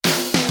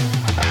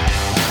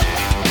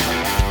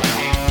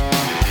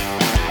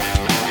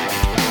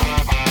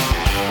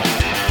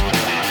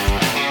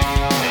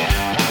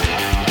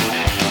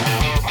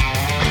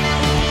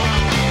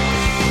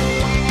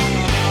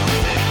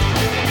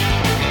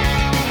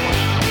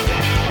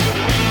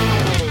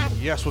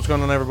Yes, what's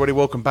going on, everybody?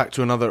 Welcome back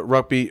to another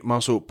Rugby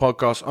Muscle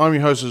podcast. I'm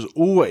your host, as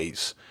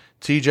always,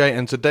 TJ,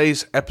 and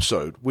today's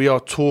episode, we are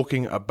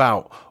talking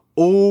about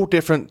all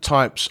different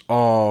types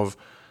of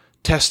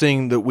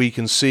testing that we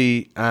can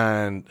see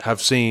and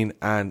have seen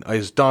and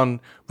is done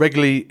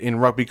regularly in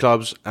rugby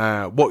clubs,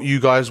 what you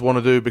guys want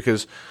to do,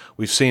 because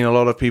we've seen a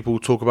lot of people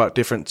talk about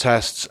different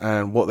tests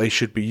and what they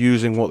should be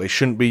using, what they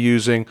shouldn't be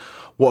using,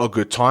 what are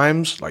good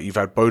times. Like you've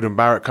had Bowden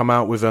Barrett come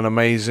out with an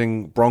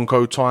amazing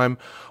Bronco time.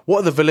 What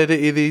are the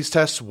validity of these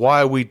tests?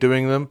 Why are we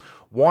doing them?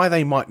 Why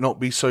they might not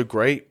be so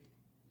great?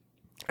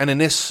 And in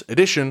this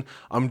edition,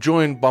 I'm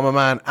joined by my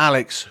man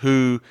Alex,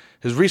 who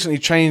has recently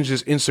changed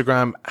his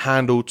Instagram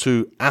handle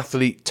to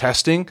Athlete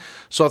Testing.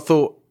 So I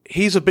thought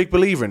he's a big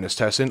believer in this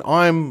testing.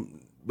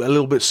 I'm a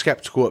little bit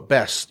skeptical at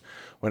best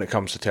when it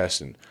comes to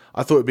testing.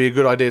 I thought it'd be a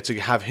good idea to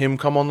have him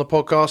come on the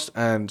podcast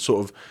and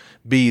sort of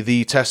be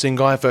the testing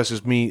guy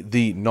versus me,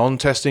 the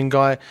non-testing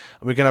guy.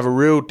 And we can have a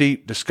real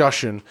deep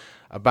discussion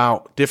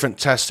about different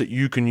tests that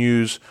you can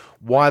use,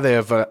 why they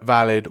are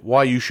valid,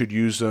 why you should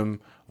use them,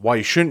 why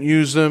you shouldn't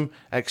use them,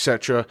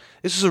 etc.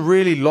 This is a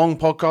really long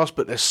podcast,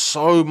 but there's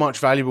so much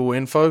valuable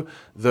info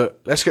that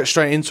let's get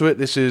straight into it.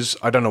 This is,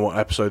 I don't know what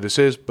episode this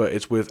is, but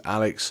it's with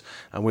Alex,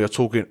 and we are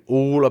talking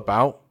all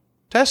about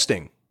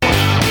testing.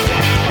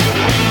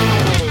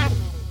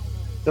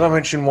 Did I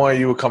mention why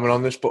you were coming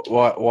on this, but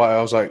why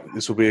I was like,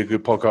 this will be a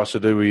good podcast to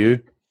do with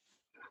you?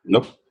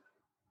 Nope.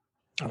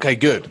 Okay,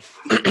 good.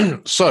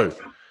 So,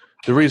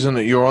 the reason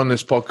that you're on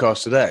this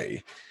podcast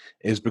today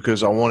is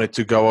because I wanted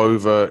to go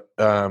over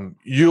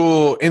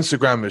your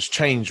Instagram has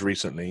changed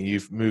recently.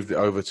 You've moved it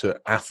over to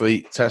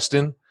Athlete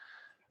Testing.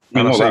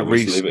 And I say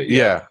recently,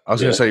 yeah. I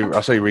was going to say, I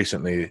say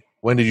recently.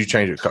 When did you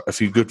change it? A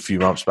few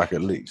months back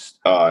at least.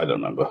 I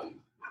don't remember.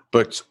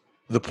 But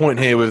the point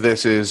here with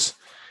this is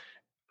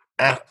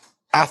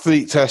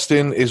Athlete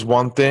Testing is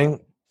one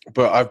thing,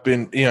 but I've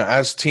been,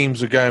 as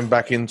teams are going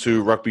back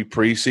into rugby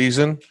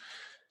preseason,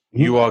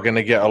 you are going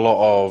to get a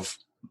lot of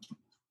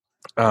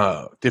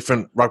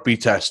different rugby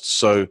tests.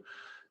 So,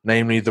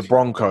 namely the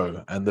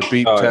Bronco and the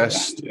beep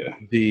test,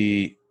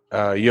 the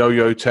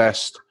yo-yo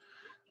test,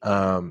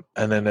 and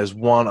then there's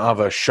one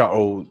other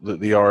shuttle that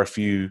the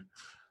RFU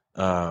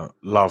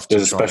love.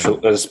 There's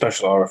a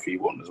special RFU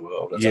one as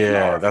well.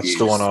 That's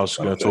the one I was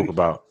going to talk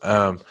about.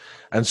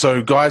 And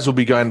so guys will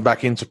be going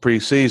back into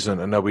pre-season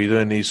and they'll be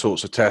doing these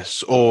sorts of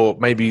tests, or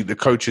maybe the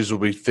coaches will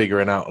be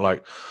figuring out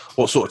like,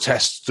 what sort of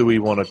tests do we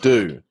want to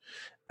do?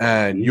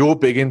 And you're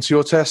big into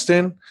your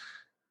testing.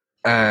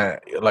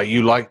 Like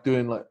you like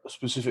doing like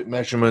specific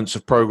measurements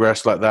of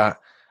progress like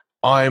that.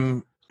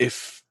 I'm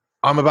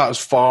about as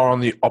far on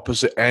the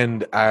opposite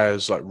end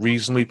as like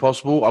reasonably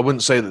possible. I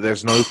wouldn't say that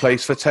there's no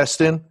place for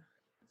testing,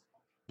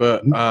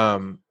 but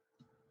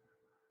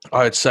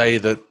I'd say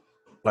that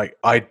like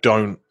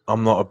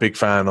I'm not a big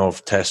fan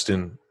of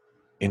testing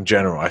in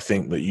general. I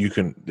think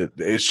that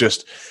it's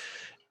just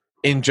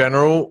in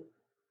general,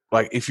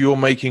 like if you're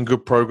making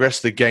good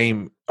progress, the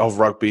game of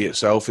rugby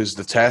itself is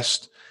the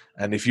test.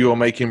 And if you are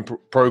making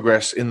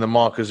progress in the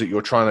markers that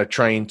you're trying to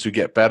train to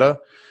get better,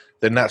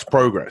 then that's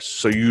progress.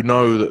 So you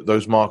know that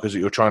those markers that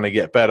you're trying to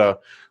get better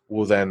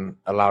will then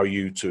allow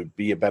you to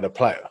be a better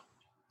player,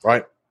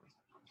 right?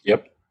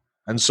 Yep.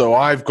 And so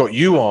I've got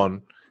you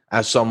on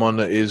as someone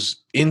that is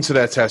into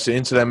their testing,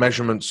 into their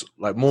measurements,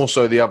 like more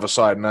so the other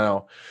side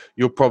now.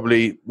 You're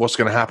probably, what's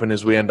going to happen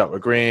is we end up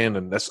agreeing,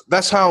 and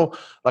that's how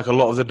like a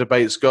lot of the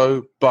debates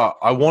go. But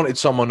I wanted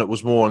someone that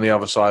was more on the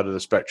other side of the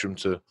spectrum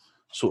to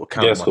sort of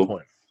counter my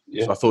point.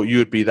 Yeah. So I thought you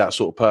would be that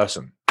sort of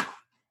person. Cool.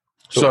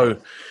 So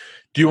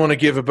do you want to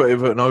give a bit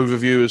of an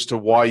overview as to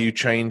why you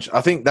changed?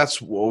 I think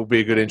that's what would be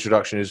a good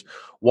introduction, is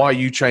why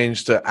you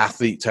changed to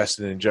athlete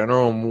testing in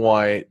general, and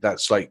why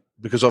that's like,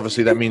 because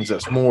obviously that means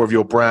that's more of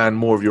your brand,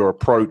 more of your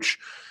approach,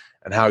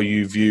 and how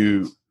you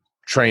view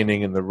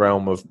training in the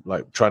realm of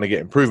like trying to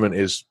get improvement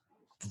is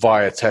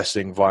via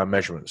testing, via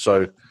measurement.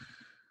 So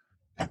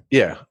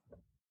yeah.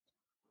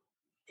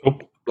 Cool.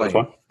 That's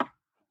fine.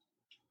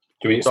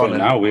 Do we start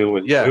now?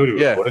 Yeah.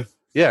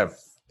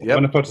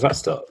 When the pod does that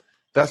start?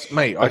 That's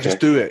mate. I just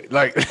do it.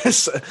 Like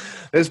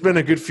there's been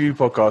a good few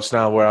podcasts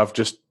now where I've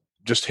just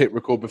hit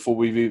record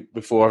before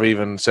I've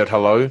even said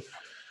hello,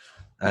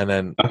 and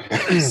then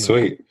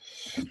sweet.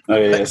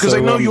 Because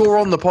they know you're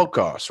on the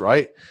podcast,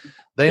 right?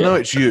 They know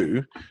it's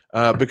you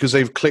because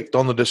they've clicked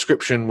on the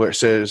description where it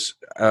says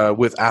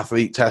with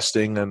athlete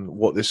testing and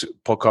what this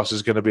podcast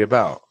is going to be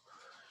about.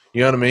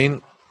 You know what I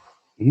mean?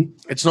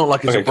 It's not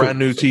like it's a brand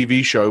new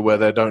TV show where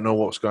they don't know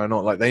what's going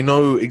on. Like they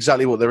know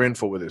exactly what they're in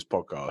for with this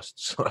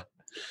podcast.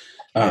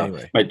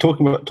 Anyway, mate,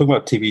 talking about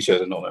TV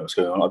shows and not knowing what's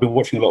going on. I've been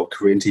watching a lot of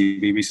Korean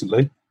TV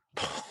recently,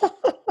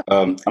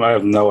 and I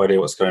have no idea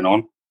what's going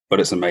on, but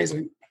it's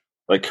amazing.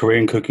 Like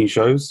Korean cooking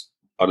shows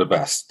are the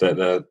best.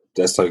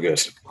 They're so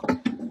good.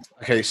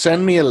 Okay,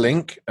 send me a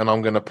link, and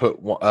I'm going to put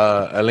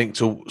a link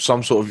to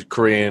some sort of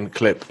Korean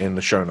clip in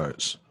the show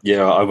notes.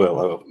 Yeah, I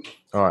will.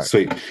 All right,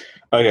 sweet.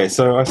 Okay,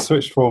 so I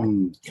switched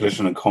from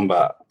collision and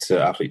combat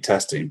to athlete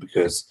testing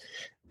because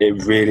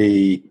it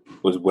really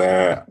was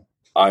where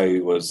I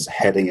was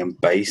heading and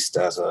based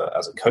as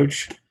a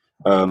coach.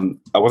 I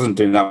wasn't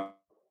doing that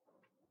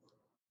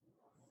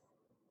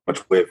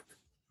much with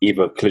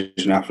either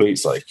collision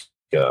athletes like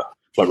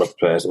rugby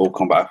players or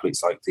combat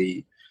athletes like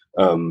the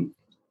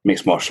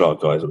mixed martial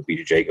art guys or the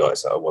BJJ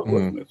guys that I was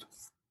working with.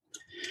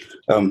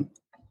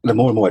 The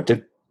more and more I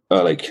did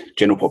like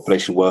general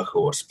population work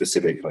or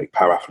specific like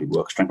power athlete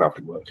work, strength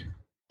athlete work,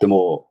 the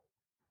more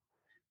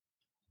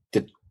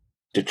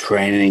the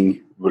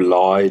training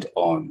relied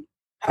on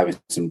having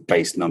some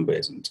base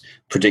numbers and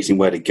predicting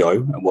where to go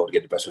and what to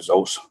get the best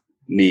results.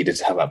 Needed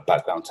to have that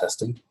background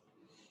testing.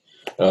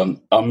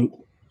 I'm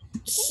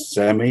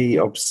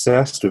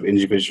semi-obsessed with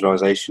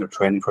individualization of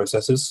training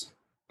processes.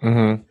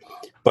 Mm-hmm.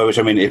 By which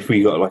I mean, if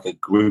we got like a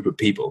group of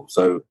people,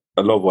 so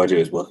a lot of what I do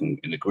is working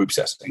in a group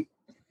setting.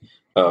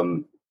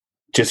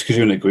 Just because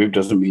you're in a group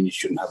doesn't mean you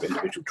shouldn't have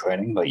individual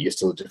training. Like, you're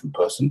still a different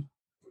person.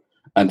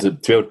 And to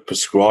be able to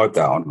prescribe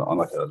that on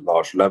like a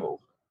large level,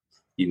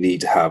 you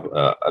need to have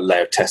a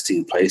layer of testing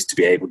in place to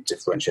be able to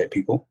differentiate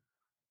people.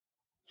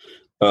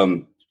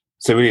 So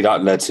really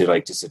that led to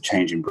like just a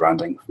change in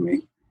branding for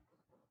me.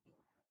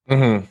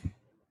 Mm-hmm.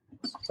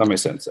 That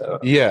makes sense.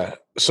 Yeah.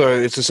 So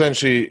it's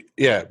essentially,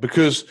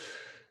 because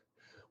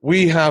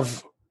we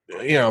have,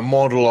 a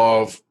model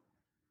of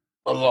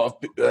a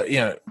lot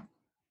of,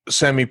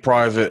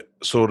 semi-private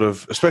sort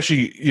of,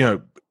 especially,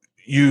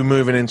 you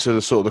moving into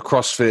the sort of the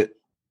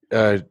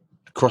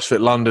CrossFit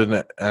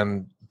London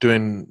and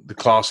doing the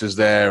classes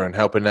there and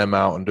helping them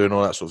out and doing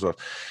all that sort of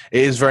stuff.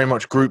 It is very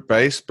much group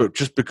based, but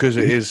just because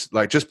it is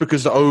just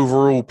because the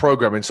overall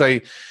programming,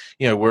 say,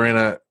 we're in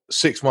a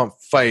 6-month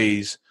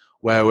phase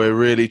where we're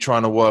really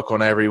trying to work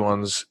on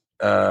everyone's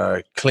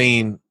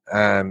clean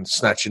and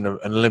snatching an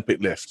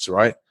Olympic lifts,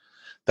 right?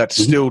 That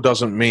still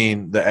doesn't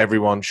mean that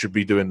everyone should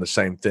be doing the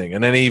same thing.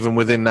 And then even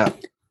within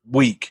that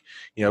week,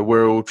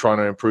 we're all trying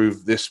to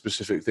improve this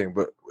specific thing.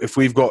 But if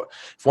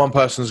one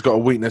person's got a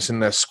weakness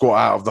in their squat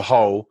out of the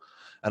hole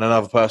and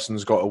another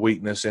person's got a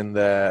weakness in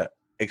their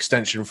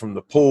extension from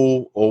the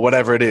pool or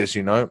whatever it is,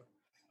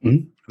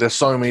 there's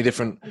so many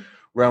different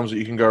realms that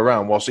you can go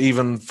around. Whilst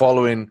even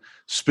following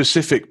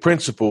specific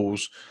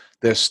principles,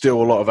 there's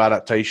still a lot of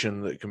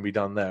adaptation that can be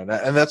done there.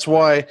 And that's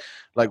why,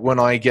 like, when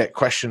I get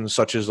questions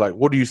such as, like,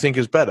 what do you think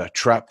is better,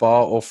 trap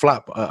bar or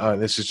flat bar?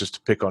 This is just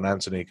to pick on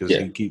Anthony because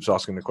he keeps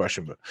asking the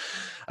question.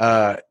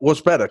 But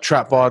what's better,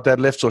 trap bar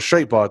deadlifts or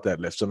straight bar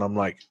deadlifts? And I'm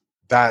like,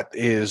 that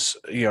is,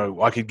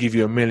 I could give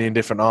you a million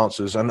different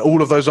answers, and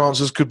all of those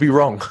answers could be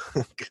wrong.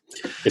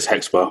 It's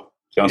hex bar.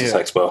 The answer's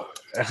hex bar.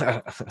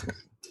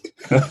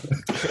 So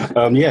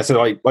like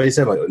you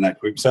said, like in that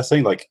group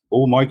setting, like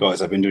all my guys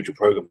have individual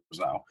programs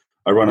now.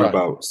 I run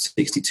about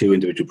 62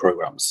 individual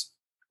programs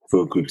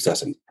for a group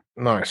setting.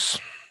 Nice.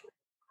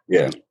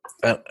 Yeah.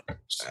 And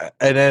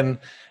then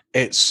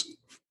it's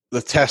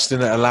the testing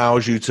that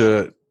allows you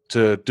to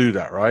do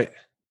that, right?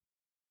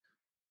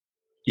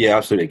 Yeah,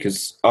 absolutely.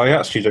 Because I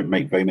actually don't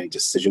make very many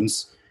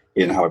decisions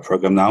in how I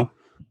program now.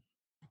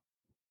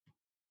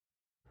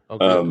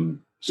 Okay.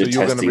 So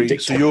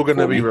you're going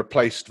to be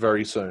replaced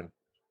very soon.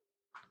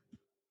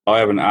 I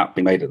have an app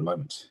being made at the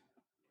moment.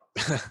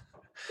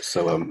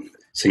 So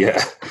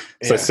yeah.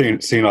 So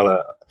soon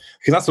I'll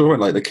because that's the point.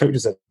 Like, the coach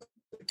is a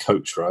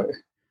coach, right?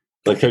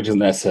 The coach isn't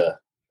there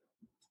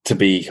to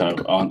be kind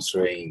of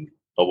answering,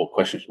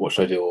 what should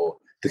I do, or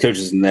the coach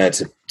isn't there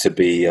to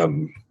be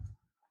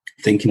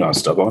thinking about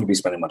stuff. I want to be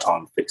spending my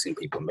time fixing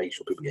people and making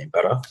sure people are getting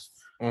better,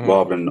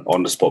 rather than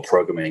on the spot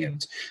programming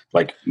and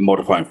like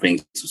modifying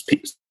things for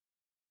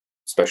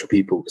special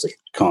people because they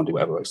can't do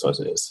whatever exercise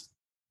it is.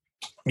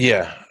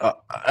 Yeah,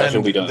 that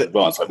should be done in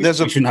advance. Like, we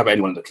shouldn't have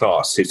anyone in the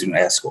class who's doing an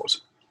air squat,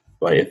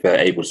 right? If they're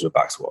able to do a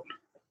back squat.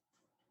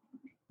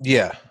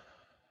 Yeah.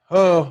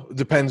 Oh,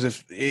 depends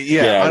if.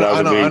 Yeah, that was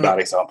a really bad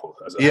example.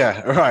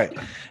 Yeah, right.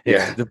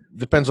 Yeah,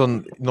 depends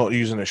on not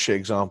using a shit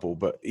example,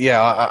 but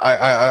yeah,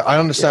 I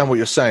understand what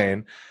you're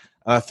saying.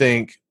 I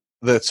think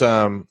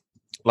that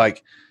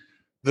like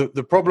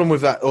the problem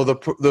with that, or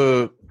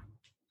the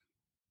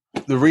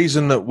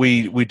reason that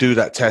we do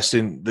that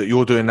testing, that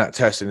you're doing that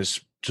testing, is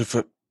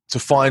to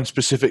find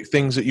specific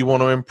things that you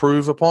want to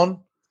improve upon.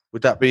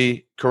 Would that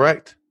be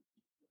correct?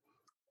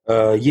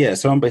 Yeah.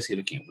 So I'm basically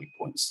looking at weak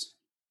points.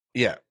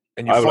 Yeah.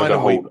 And I have like a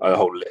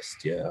whole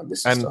list,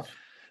 list of stuff.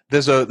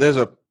 There's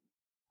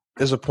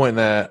a point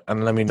there,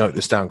 and let me note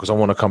this down because I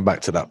want to come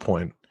back to that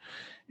point.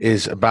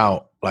 Is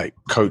about like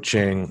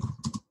coaching,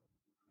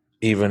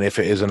 even if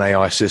it is an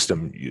AI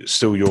system, it's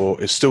still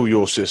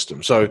your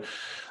system. So,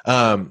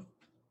 but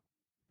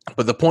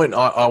the point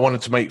I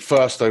wanted to make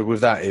first though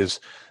with that is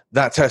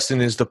that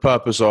testing is the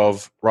purpose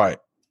of, right,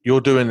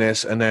 you're doing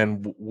this, and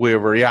then we're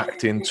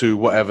reacting to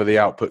whatever the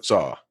outputs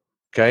are.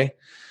 Okay.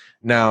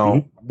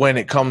 Now, when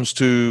it comes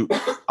to,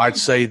 I'd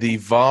say the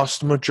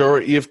vast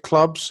majority of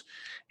clubs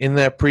in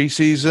their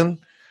preseason,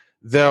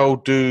 they'll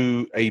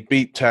do a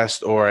beep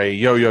test or a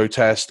yo-yo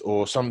test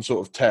or some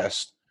sort of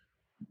test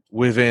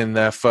within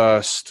their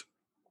first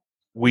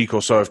week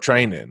or so of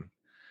training.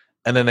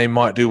 And then they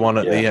might do one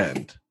at the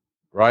end,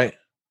 right?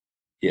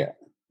 Yeah.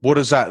 What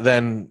does that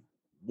then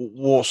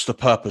what's the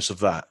purpose of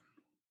that?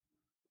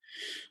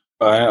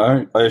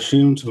 I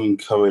assume to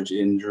encourage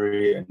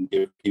injury and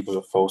give people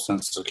a false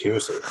sense of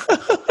security.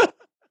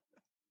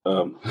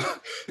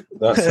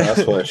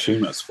 That's what I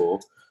assume that's for.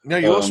 No,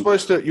 you're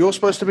supposed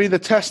to be the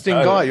testing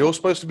guy. You're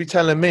supposed to be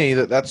telling me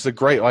that that's a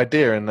great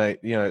idea, and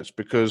it's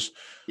because.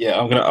 Yeah,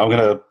 I'm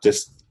gonna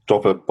just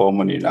drop a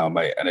bomb on you now,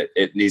 mate. And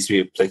it needs to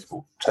be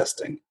applicable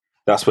testing.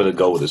 That's where the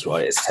goal is,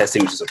 right? It's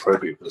testing which is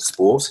appropriate for the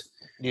sport,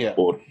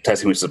 or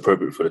testing which is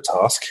appropriate for the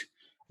task,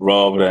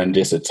 rather than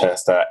just a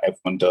test that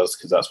everyone does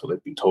because that's what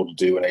they've been told to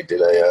do when they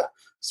did a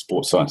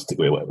sports science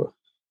degree or whatever.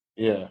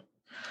 Yeah.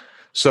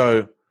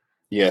 So.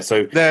 Yeah.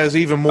 So there's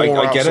even more.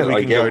 I get it.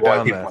 I get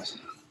why people.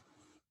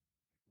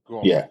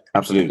 Yeah,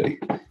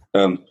 absolutely.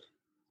 But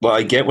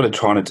I get what they're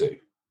trying to do,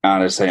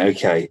 and they're saying,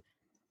 okay,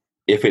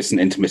 if it's an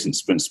intermittent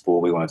sprint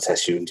sport, we want to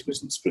test your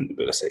intermittent sprint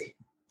ability.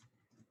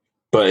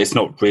 But it's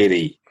not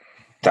really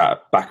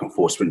that back and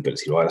forth sprint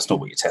ability, right? That's not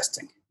what you're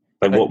testing.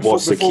 Like,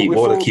 what's the key?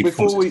 What are the key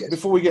performance?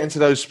 Before we get into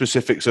those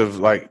specifics of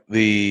like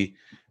the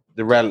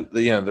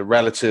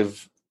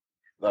relative,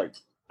 like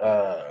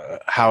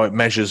how it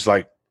measures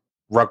like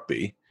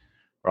rugby.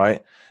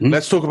 Right. Mm-hmm.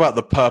 Let's talk about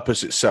the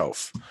purpose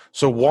itself.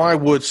 So why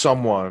would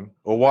someone,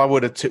 or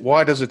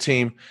why does a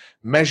team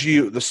measure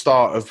you at the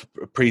start of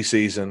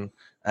preseason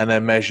and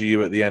then measure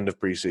you at the end of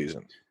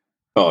preseason?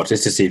 Oh,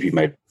 just to see if you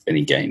made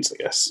any gains,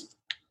 I guess.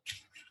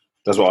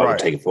 That's what I would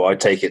take it for. I'd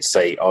take it to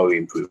say, "Oh, we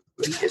improved.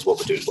 Here's what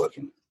we're doing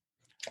working."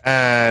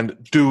 And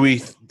do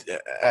we,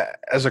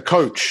 as a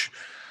coach,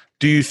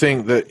 do you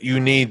think that you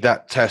need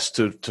that test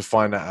to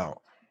find that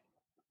out?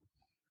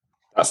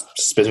 That's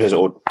specific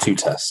or to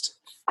test.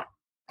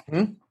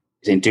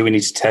 Do we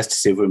need to test to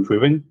see if we're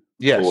improving?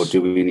 Yes. Or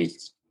do we need...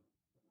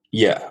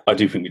 Yeah, I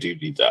do think we do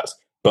need that.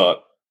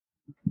 But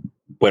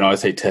when I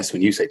say test,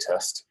 when you say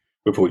test,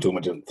 we're probably talking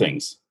about different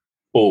things.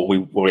 Or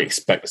we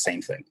expect the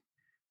same thing.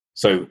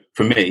 So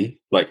for me,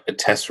 like a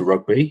test for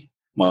rugby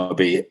might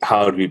be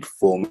how do we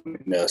perform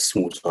in a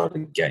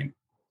small-sided game?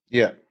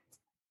 Yeah.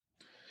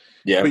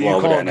 Yeah, but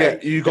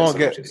you can't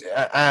get,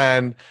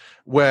 and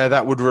where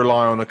that would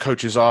rely on a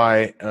coach's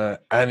eye,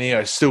 and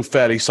it's still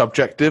fairly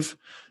subjective.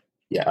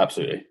 Yeah,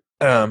 absolutely.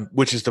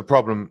 Which is the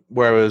problem.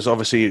 Whereas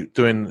obviously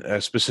doing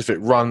a specific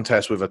run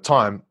test with a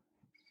time,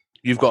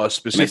 you've got a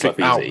specific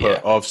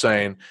output of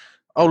saying,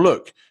 oh,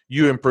 look,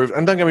 you improved.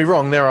 And don't get me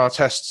wrong, there are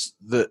tests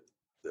there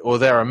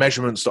are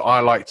measurements that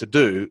I like to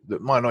do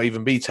that might not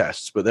even be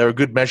tests, but there are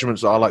good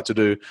measurements that I like to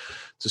do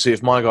to see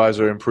if my guys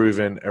are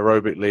improving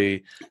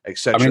aerobically,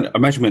 etc. I mean,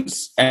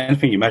 measurements,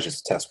 anything you measure is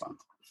a test, man.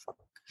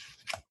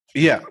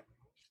 Yeah.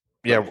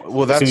 Yeah,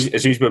 well, that's as soon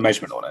as you put a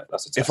measurement on it.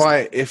 That's a test.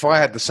 If I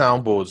had the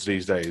soundboards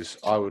these days,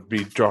 I'd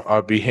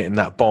be hitting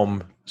that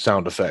bomb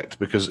sound effect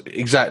because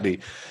exactly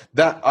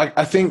that.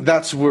 I think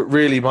that's what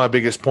really my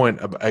biggest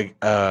point.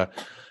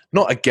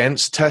 Not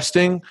against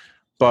testing,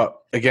 but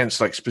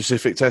against like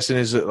specific testing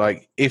is that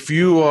like if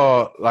you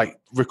are like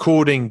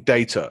recording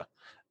data,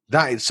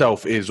 that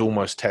itself is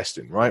almost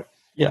testing, right?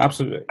 Yeah,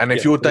 absolutely. And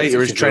if your data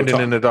is trending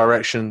in the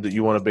direction that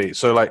you want to be,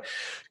 so like.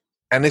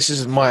 And this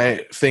is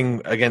my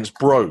thing against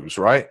bros,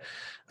 right?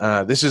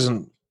 This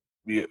isn't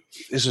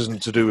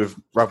to do with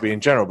rugby in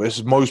general, but this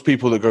is most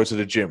people that go to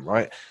the gym,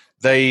 right?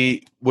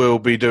 They will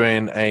be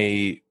doing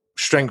a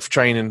strength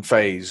training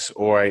phase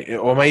or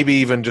maybe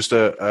even just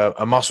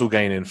a muscle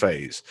gaining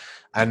phase.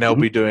 And they'll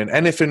be doing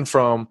anything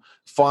from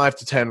 5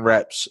 to 10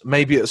 reps,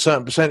 maybe at a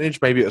certain percentage,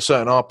 maybe at a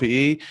certain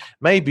RPE,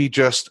 maybe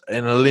just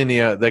in a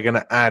linear, they're going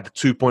to add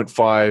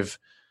 2.5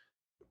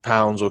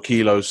 pounds or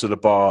kilos to the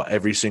bar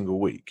every single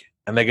week.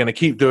 And they're going to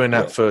keep doing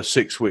that for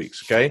 6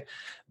 weeks, okay?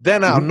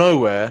 Then out of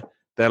nowhere,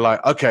 they're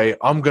like, okay,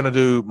 I'm going to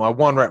do my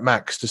 1 rep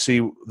max to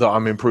see that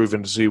I'm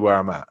improving, to see where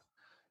I'm at.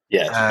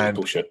 Yeah, it's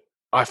bullshit.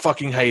 I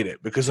fucking hate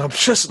it because I'm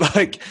just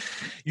like,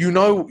 you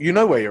know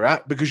where you're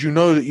at because you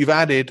know that you've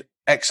added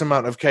X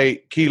amount of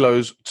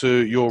kilos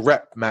to your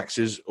rep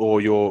maxes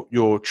or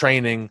your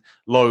training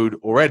load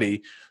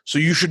already. So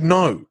you should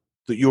know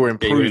that you're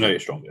improving. Yeah, you know you're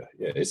stronger.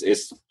 Yeah, it's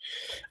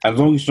as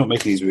long as you're not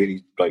making these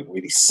really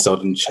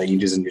sudden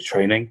changes in your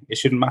training, it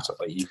shouldn't matter.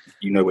 Like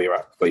you know where you're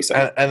at. Like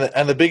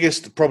and the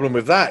biggest problem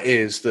with that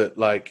is that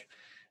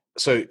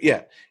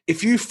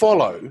if you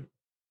follow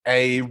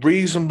a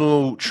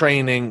reasonable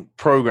training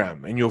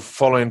program and you're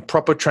following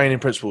proper training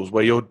principles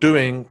where you're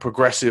doing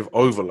progressive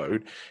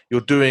overload,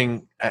 you're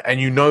doing, and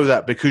you know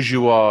that because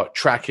you are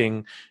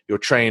tracking your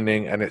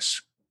training and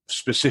it's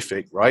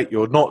specific, right?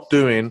 You're not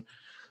doing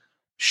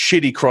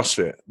shitty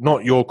CrossFit,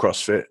 not your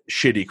CrossFit,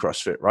 shitty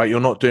CrossFit, right? You're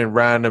not doing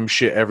random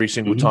shit every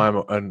single time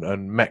and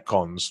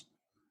Metcons.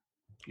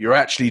 You're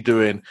actually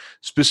doing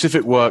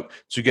specific work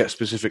to get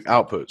specific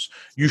outputs.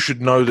 You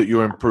should know that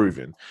you're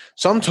improving.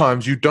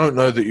 Sometimes you don't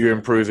know that you're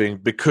improving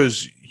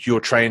because your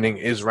training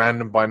is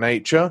random by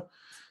nature,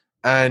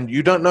 and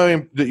you don't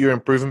know that you're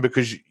improving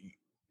because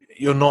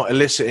you're not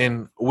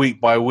eliciting week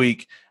by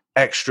week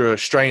extra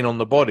strain on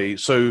the body.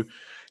 So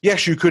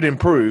yes, you could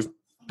improve,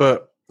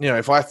 but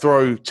if I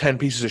throw 10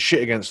 pieces of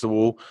shit against the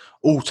wall,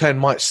 all 10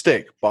 might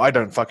stick, but I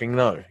don't fucking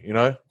know,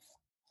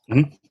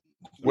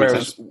 Mm-hmm. Makes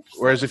sense.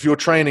 Whereas if you're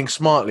training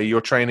smartly,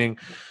 you're training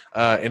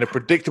in a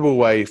predictable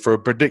way for a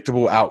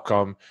predictable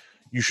outcome.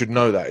 You should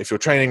know that. If you're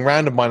training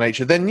random by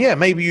nature, then yeah,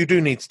 maybe you do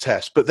need to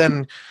test. But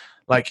then,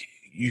 like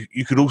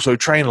you could also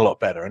train a lot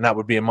better, and that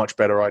would be a much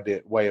better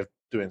way of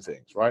doing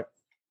things, right?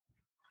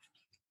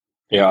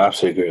 Yeah, I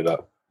absolutely agree with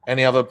that.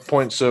 Any other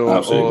points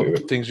or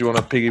things you want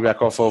to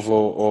piggyback off of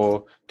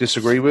or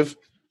disagree with?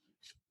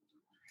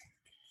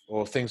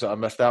 Or things that I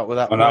left out with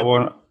that On point? that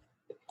one,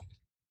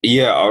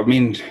 yeah, I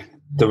mean,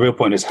 the real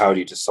point is how do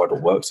you decide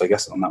what works, I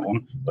guess, on that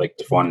one? Like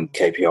defining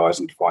KPIs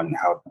and defining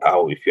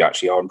how if you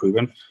actually are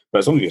improving. But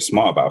as long as you're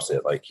smart about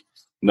it, like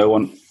no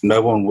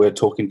one we're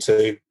talking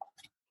to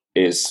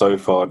is so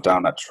far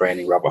down that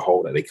training rabbit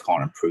hole that they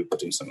can't improve by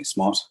doing something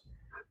smart.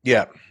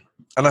 Yeah.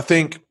 And I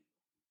think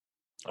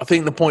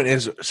the point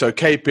is, so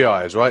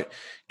KPIs, right?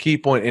 Key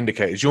point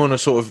indicators. You want to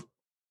sort of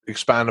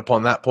expand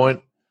upon that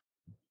point?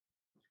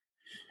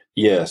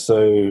 Yeah,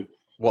 so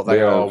what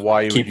they are,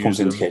 why you key would performance use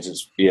them.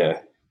 indicators. Yeah.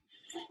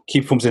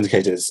 Key performance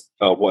indicators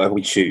are whatever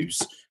we choose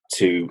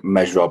to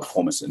measure our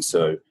performance in.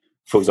 So,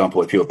 for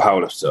example, if you're a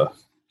powerlifter,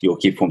 your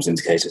key performance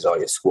indicators are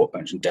your squat,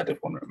 bench, and deadlift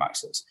 1 rep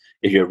maxes.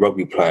 If you're a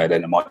rugby player,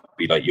 then it might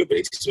be like your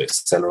ability to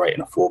accelerate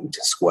in a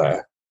 4-meter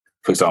square,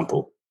 for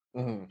example.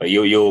 Mm-hmm. Like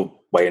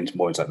you'll weigh into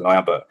more insight than I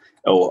am, but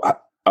I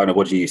don't know,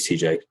 what do you use,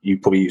 TJ? You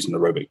probably use an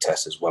aerobic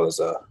test as well as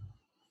a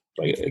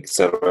like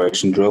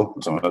acceleration drill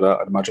or something like that,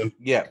 I'd imagine.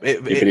 Yeah,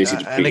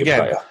 and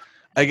again,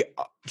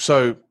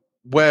 so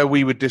where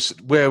we would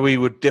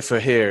differ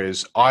here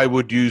is I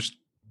would use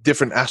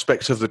different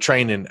aspects of the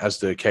training as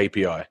the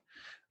KPI,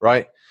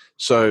 right?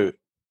 So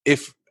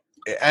if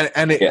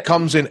it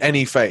comes in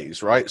any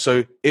phase, right?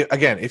 So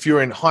if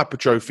you're in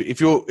hypertrophy,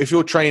 if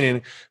you're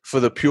training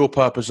for the pure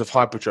purpose of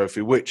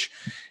hypertrophy, which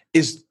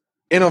is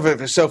in of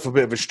itself a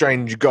bit of a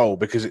strange goal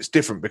because it's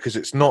different, because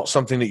it's not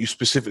something that you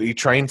specifically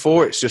train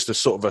for. It's just a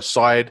sort of a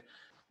side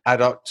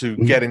adduct to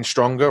getting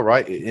stronger,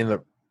 right? In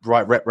the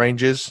right rep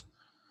ranges.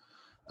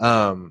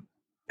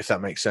 If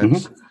that makes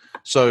sense. Mm-hmm.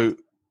 So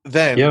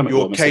then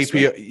your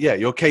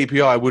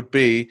KPI would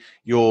be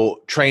your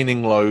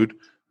training load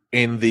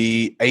in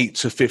the 8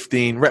 to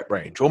 15 rep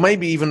range, or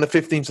maybe even the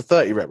 15 to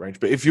 30 rep range.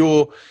 But if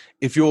your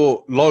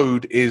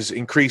load is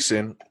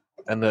increasing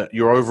and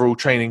your overall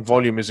training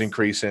volume is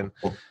increasing,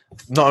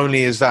 not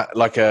only is that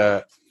like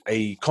a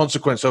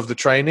consequence of the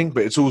training,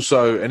 but it's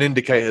also an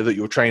indicator that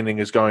your training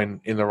is going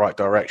in the right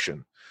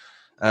direction.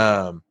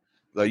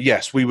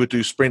 Yes, we would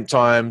do sprint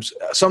times.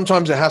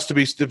 Sometimes it has to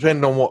be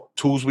depending on what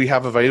tools we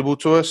have available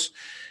to us.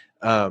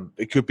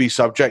 It could be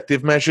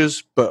subjective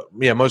measures, but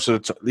yeah, most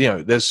of the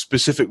time, there's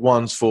specific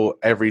ones for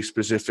every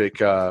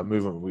specific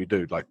movement we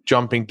do, like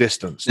jumping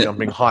distance,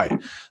 jumping height,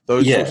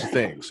 those sorts of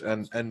things.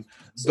 And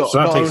so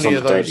not only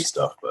are those daily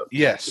stuff, but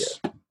yeah.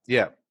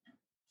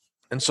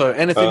 And so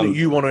anything that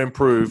you want to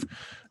improve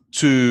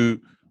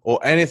or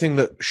anything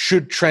that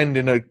should trend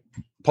in a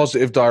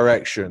positive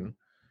direction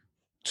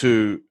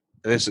to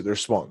elicit the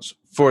response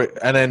for it.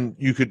 And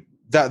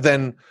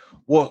then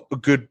what a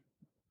good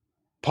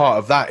part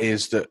of that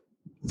is that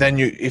then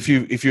if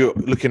you're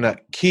looking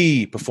at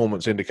key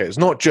performance indicators,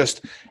 not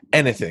just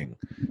anything.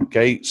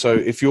 Okay. So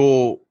if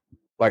you're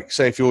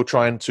if you're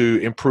trying to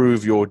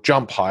improve your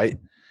jump height,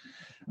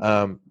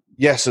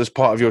 yes, as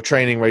part of your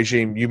training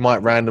regime, you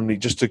might randomly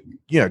just for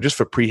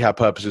prehab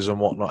purposes and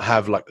whatnot,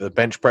 have like the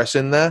bench press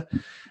in there,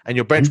 and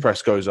your bench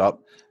press goes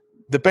up.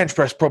 The bench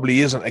press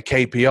probably isn't a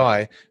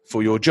KPI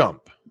for your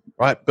jump,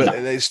 right? But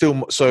it's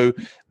still, so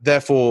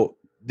therefore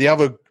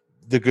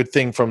the good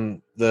thing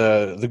from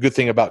the good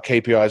thing about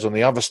KPIs on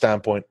the other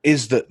standpoint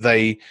is that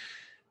they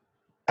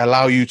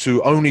allow you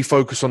to only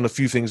focus on the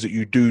few things that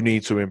you do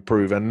need to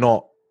improve and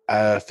not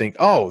think,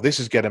 oh, this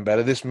is getting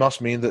better. This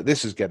must mean that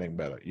this is getting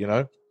better,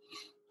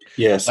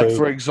 Yeah. So, like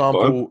for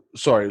example,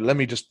 sorry, let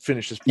me just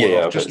finish this point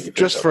off.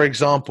 Just for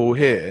example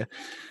here,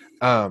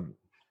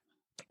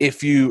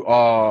 if you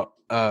are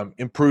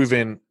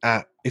improving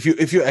at,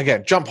 if you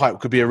again, jump height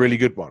could be a really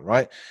good one,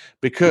 right?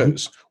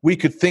 Because we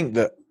could think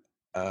that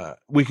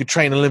we could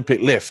train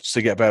Olympic lifts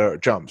to get better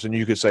at jumps, and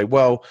you could say,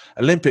 well,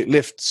 Olympic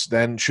lifts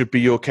then should be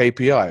your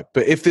KPI.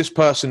 But if this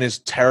person is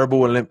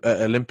terrible at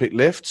Olympic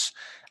lifts,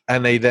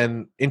 and they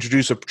then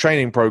introduce a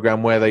training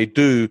program where they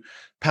do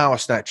power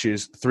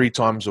snatches 3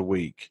 times a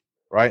week,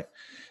 right?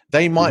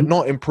 They might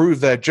not improve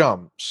their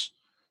jumps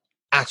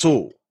at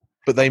all,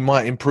 but they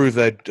might improve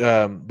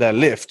their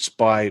lifts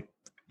by,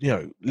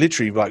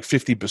 literally like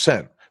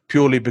 50%,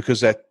 purely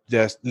because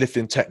their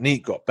lifting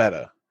technique got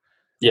better.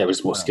 Yeah,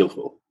 it's more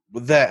skillful.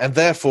 And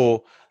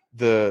therefore,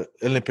 the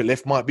Olympic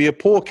lift might be a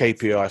poor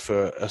KPI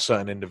for a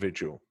certain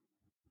individual.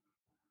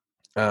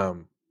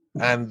 And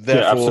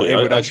therefore, it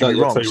would actually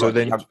be wrong. So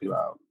then,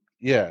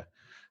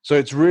 so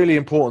it's really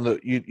important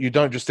that you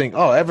don't just think,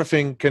 oh,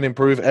 everything can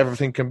improve,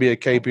 everything can be a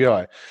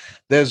KPI.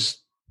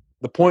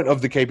 The point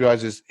of the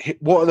KPIs is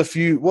what are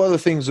the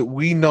things that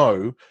we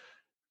know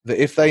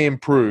that if they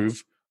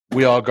improve,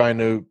 we are going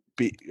to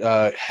be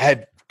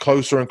head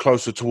closer and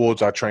closer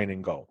towards our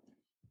training goal.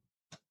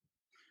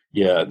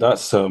 Yeah,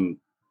 that's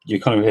you're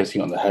kind of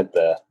hitting on the head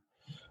there.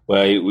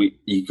 where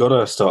you got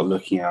to start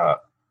looking at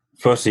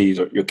firstly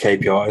your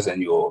KPIs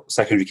and your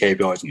secondary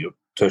KPIs and your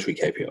tertiary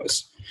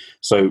KPIs.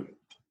 So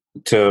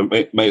to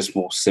make it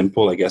more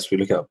simple, I guess we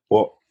look at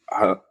what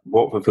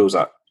fulfills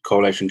that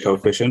correlation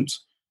coefficient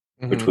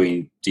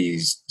between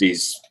these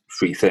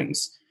three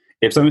things.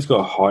 If something's got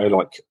a high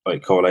like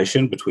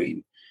correlation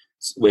between,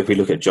 if we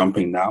look at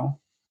jumping now,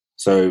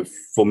 so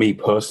for me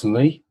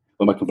personally,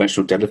 when my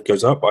conventional deadlift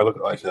goes up, I look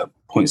at like a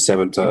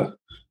 0.7 to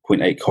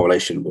 0.8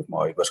 correlation with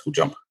my vertical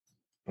jump.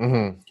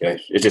 Okay,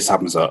 it just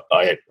happens that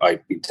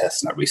I've been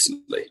testing that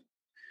recently,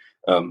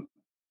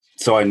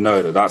 so I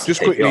know that's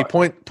just quickly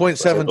 0.7 to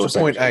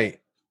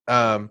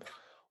 0.8.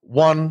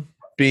 One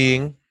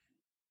being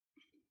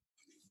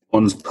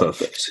one's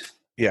perfect.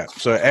 Yeah,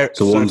 so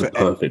one's a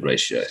perfect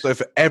ratio. So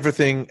for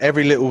everything,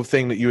 every little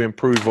thing that you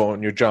improve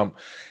on your jump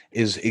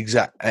is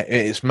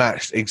it's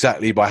matched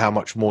exactly by how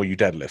much more you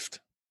deadlift.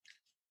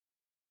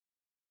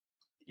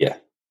 Yeah,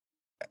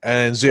 and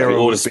then zero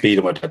all the speed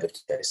of my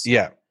deadlift case.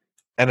 Yeah,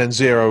 and then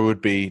zero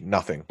would be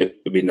nothing.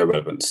 It would be no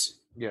relevance.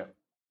 Yeah.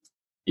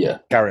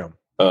 Carry on.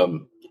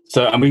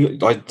 So I mean,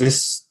 like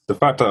this, the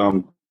fact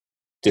that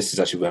this is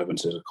actually relevant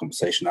to the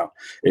conversation now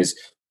is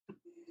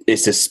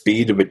it's the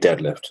speed of a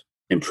deadlift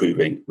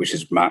improving, which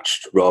is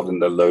matched rather than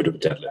the load of a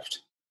deadlift.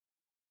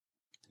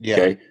 Yeah.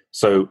 Okay.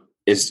 So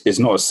it's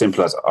not as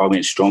simple as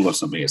being strong on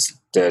something.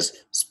 There's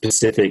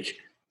specific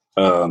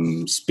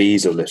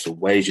speeds of lifts or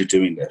ways you're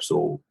doing lifts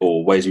or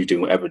ways you're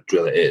doing whatever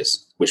drill it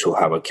is, which will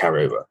have a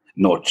carryover.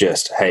 Not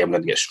just, hey, I'm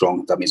going to get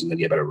strong. That means I'm going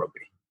to get better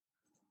rugby.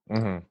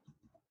 Does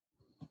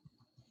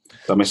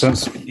that make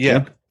sense?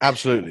 Yeah,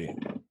 absolutely.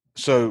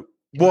 So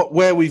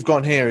where we've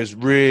gone here is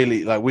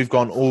really like we've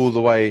gone all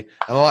the way,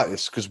 and I like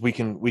this because we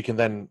can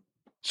then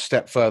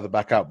step further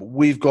back out. But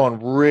we've gone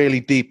really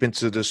deep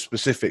into the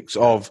specifics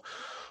of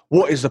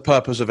what is the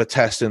purpose of a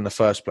test in the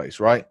first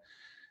place, right?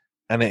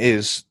 And it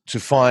is to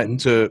find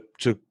to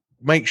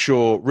make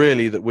sure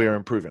really that we're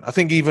improving. I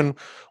think even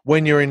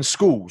when you're in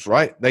schools,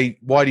 right?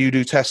 Why do you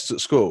do tests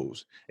at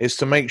schools? It's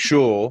to make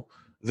sure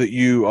that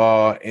you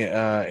are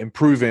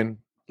improving,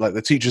 like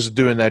the teachers are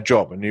doing their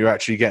job and you're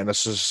actually getting a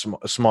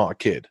smarter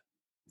kid.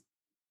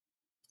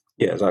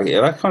 Yeah, exactly.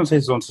 That kind of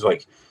takes us on to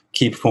like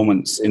key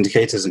performance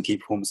indicators and key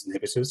performance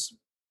inhibitors.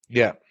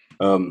 Yeah.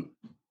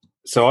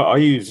 So I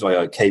use like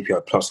a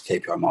KPI plus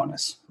KPI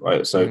minus,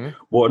 right? So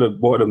what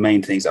are the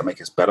main things that make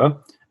us better,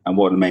 and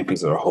what are the main things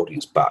that are holding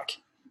us back?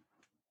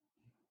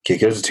 Okay,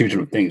 because those are two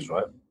different things,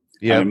 right?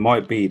 Yeah. And it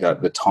might be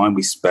that the time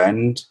we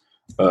spend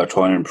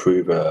trying to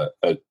improve a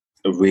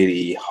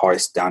really high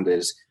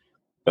standards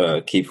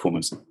key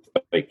performance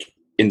like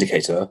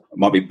indicator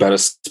might be better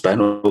spent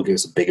or give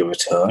us a bigger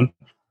return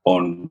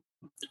on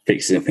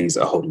fixing things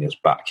that are holding us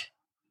back.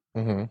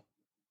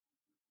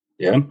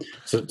 Yeah.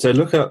 So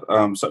look at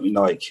something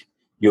like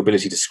your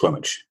ability to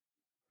scrummage,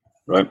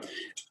 right?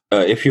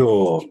 If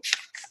you're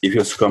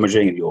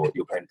scrummaging and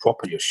you're playing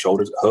prop and your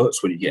shoulders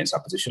hurts when you get into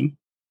that position,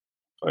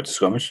 right, to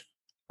scrummage,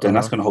 then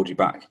that's going to hold you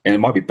back. And it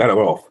might be better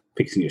off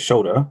fixing your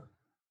shoulder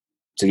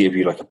to give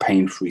you like a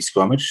pain-free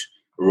scrummage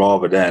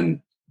rather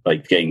than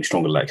like getting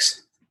stronger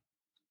legs.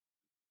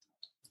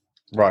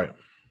 Right.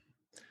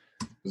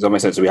 Does that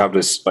make sense? So we have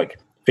this like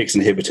fixed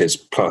inhibitors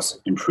plus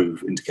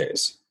improve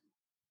indicators.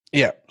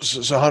 Yeah,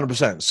 so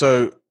 100%.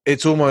 So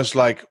it's almost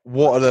like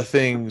what are the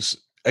things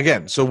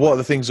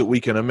that we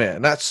can omit?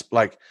 And that's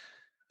like,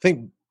 I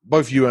think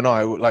both you and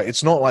I, like,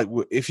 it's not like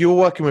if you're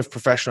working with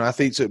professional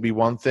athletes, it'd be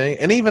one thing.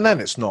 And even then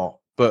it's not,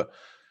 but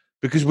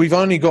because we've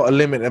only got a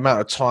limited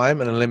amount of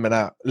time and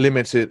a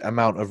limited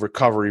amount of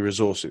recovery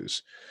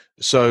resources.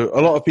 So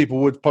a lot of people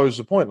would pose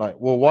the point like,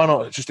 well, why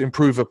not just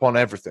improve upon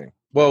everything?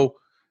 Well,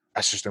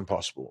 that's just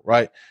impossible,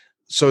 right?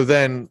 So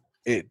then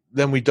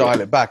we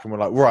dial it back and we're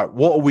like, right,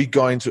 what are we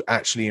going to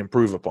actually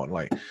improve upon?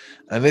 Like,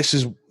 and this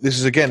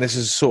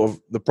is sort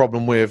of the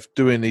problem with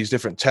doing these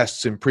different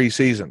tests in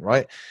pre-season,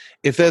 right?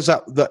 If there's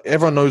that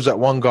everyone knows that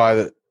one guy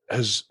that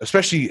has,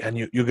 especially, and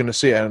you're going to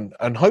see it,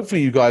 and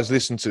hopefully you guys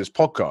listen to this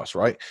podcast,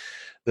 right?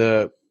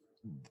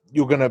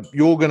 You're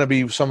gonna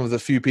be some of the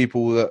few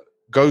people that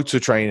go to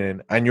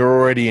training and you're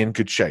already in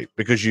good shape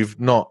because you've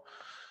during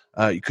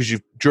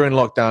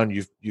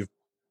lockdown you've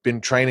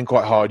been training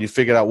quite hard. You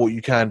figured out what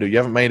you can do. You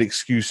haven't made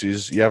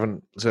excuses. You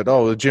haven't said,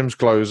 "Oh, the gym's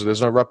closed.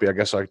 There's no rugby. I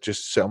guess I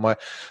just sit on my."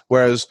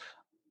 Whereas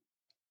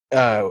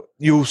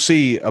you'll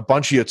see a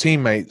bunch of your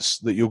teammates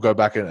that you'll go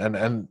back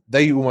and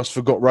they almost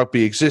forgot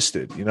rugby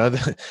existed. You know,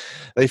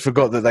 they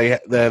forgot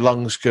that their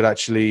lungs could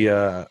actually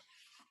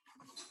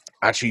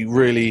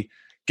really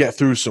get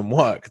through some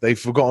work. They've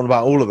forgotten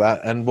about all of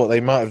that, and what they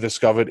might have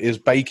discovered is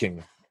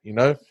baking. You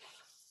know,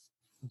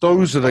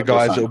 those are the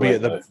guys that will be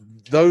at the.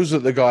 Those are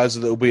the guys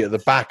that will be at the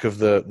back of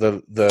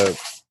the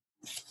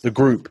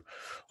group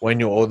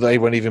they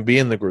won't even be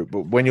in the group,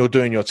 but when you're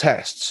doing your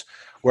tests.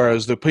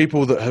 Whereas the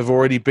people that have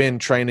already been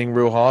training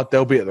real hard,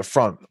 they'll be at the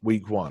front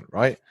week one,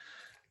 right?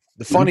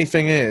 The funny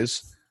thing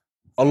is,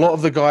 a lot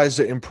of the guys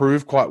that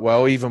improve quite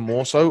well, even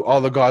more so, are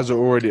the guys that are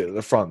already at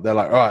the front. They're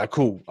like, all right,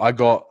 cool. I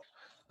got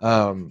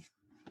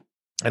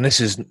and this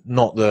is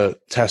not the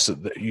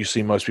test that you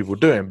see most people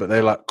doing, but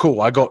they're like,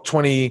 cool, I got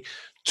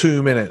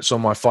 22 minutes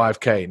on my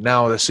 5K.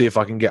 Now let's see if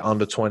I can get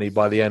under 20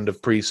 by the end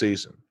of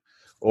preseason.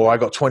 Or I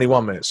got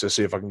 21 minutes to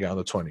see if I can get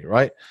under 20,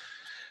 right?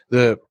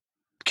 The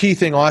key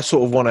thing I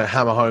sort of want to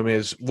hammer home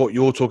is what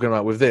you're talking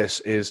about with this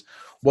is,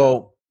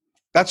 well,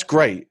 that's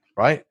great,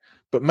 right?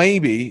 But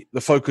maybe the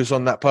focus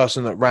on that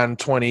person that ran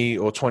 20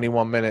 or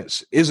 21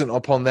 minutes isn't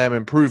upon them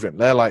improving.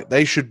 They're like,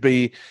 they should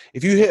be,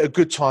 if you hit a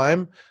good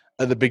time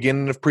at the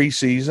beginning of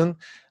preseason,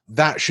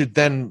 that should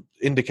then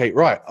indicate,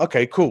 right,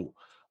 okay, cool.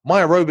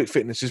 My aerobic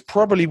fitness is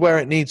probably where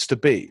it needs to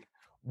be.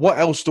 What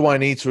else do I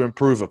need to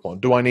improve upon?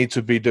 Do I need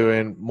to be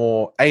doing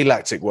more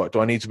alactic work?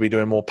 Do I need to be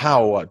doing more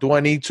power work? Do I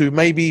need to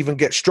maybe even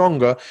get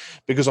stronger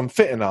because I'm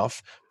fit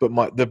enough?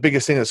 But the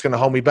biggest thing that's going to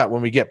hold me back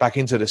when we get back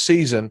into the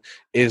season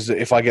is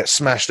that if I get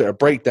smashed at a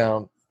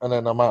breakdown and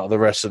then I'm out of the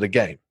rest of the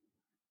game.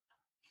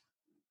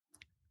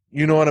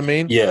 You know what I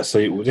mean? Yeah,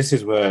 so this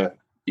is where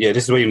you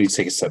need to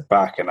take a step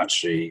back and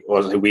actually,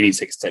 or we need to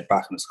take a step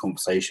back in this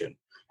conversation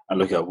and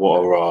look at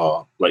what are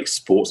our like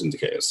sports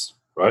indicators,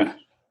 right?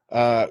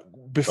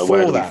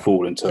 Before that,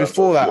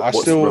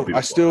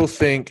 I still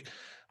think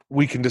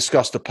we can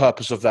discuss the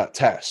purpose of that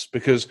test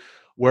because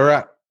we're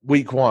at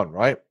week 1,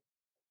 right?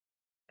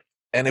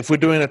 And if we're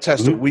doing a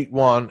test at week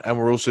 1 and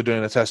we're also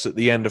doing a test at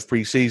the end of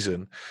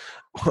preseason,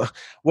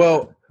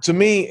 well, to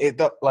me,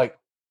 that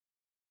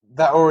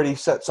already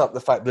sets up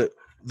the fact that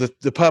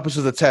the purpose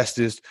of the test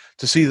is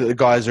to see that the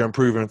guys are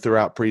improving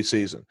throughout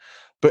preseason.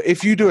 But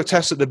if you do a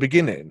test at the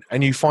beginning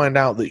and you find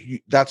out that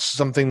that's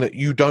something that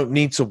you don't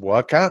need to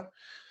work at,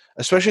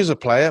 especially as a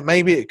player,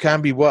 maybe it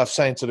can be worth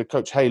saying to the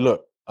coach, hey,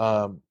 look,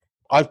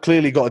 I've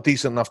clearly got a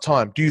decent enough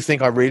time. Do you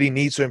think I really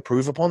need to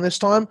improve upon this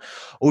time?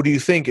 Or do you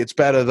think it's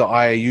better that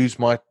I use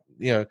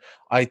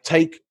I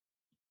take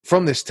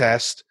from this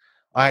test,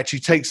 I actually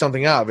take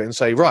something out of it and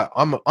say, right,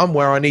 I'm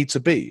where I need to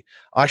be.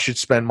 I should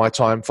spend my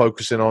time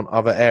focusing on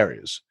other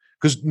areas.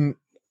 Because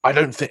I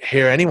don't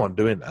hear anyone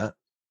doing that,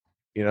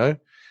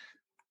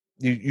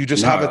 You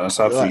just have you're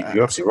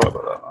absolutely right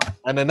about that.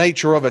 And the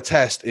nature of a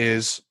test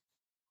is,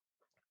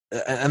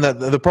 and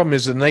the problem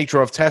is the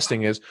nature of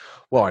testing is,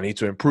 well, I need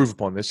to improve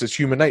upon this. It's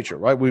human nature,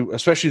 right?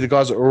 Especially the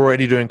guys that are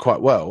already doing quite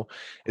well,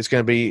 it's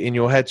going to be in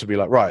your head to be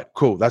like, right,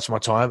 cool, that's my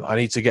time. I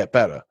need to get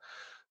better.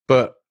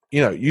 But,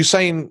 you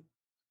saying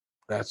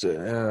that's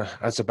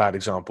a bad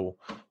example.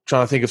 I'm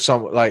trying to think of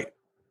some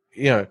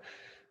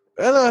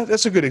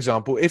that's a good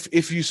example.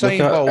 If you say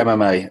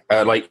MMA,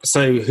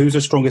 so who's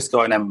the strongest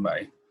guy in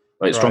MMA?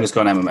 Strongest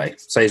guy in MMA.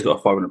 Say he's got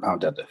a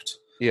 500-pound deadlift.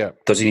 Yeah.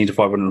 Does he need a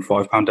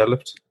 505-pound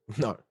deadlift?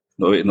 No.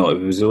 No. If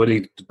he was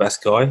already the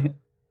best guy, who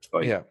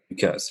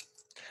cares?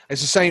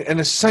 It's the same, and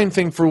it's the same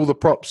thing for all the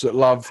props that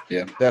love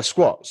their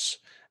squats.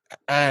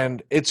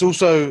 And it's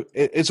also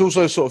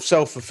sort of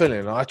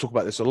self-fulfilling. I talk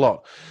about this a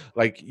lot.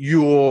 Like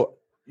you're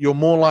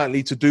more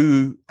likely to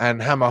do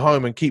and hammer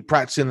home and keep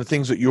practicing the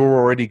things that you're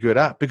already good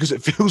at because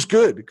it feels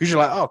good. Because you're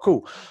like, oh,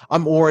 cool,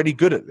 I'm already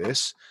good at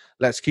this.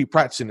 Let's keep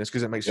practicing this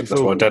because it makes you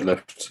feel good. That's my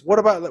deadlift.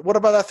 What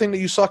about that thing that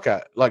you suck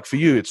at? Like for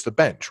you, it's the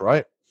bench,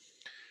 right?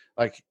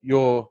 Like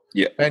your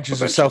bench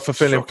is a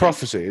self-fulfilling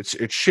prophecy. It's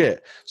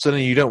shit. So then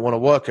you don't want to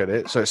work at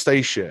it, so it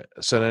stays shit.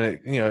 So then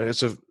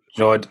it's a.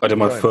 I did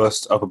my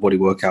first upper body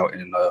workout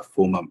in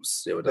 4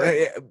 months the other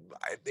day.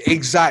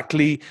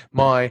 Exactly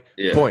my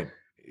point.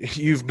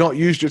 You've not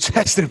used your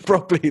testing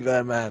properly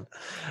there, man.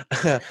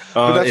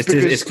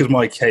 It's because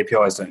my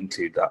KPIs don't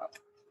include that.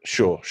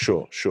 Sure.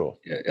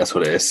 Yeah, that's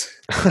what it is.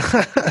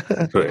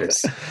 That's what it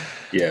is.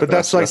 Yeah, but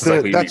that's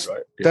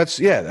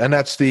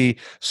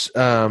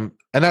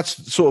and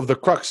that's sort of the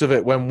crux of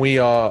it when we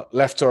are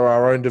left to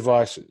our own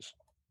devices,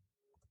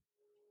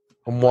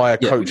 and why a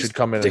coach should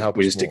come in and help us.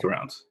 We just stick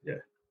around.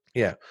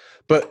 Yeah.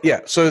 But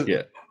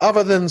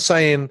other than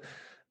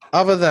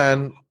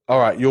all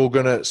right, you're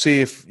gonna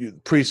see if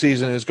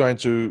preseason is going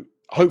to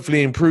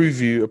hopefully improve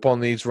you upon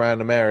these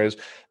random areas.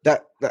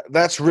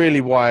 That's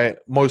really why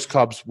most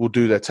clubs will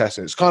do their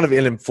testing. It's kind of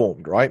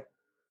ill-informed, right?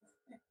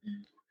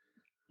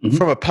 Mm-hmm.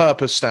 From a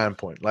purpose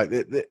standpoint, like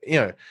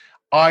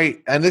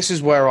and this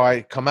is where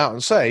I come out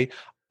and say,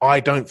 I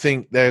don't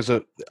think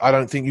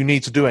you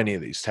need to do any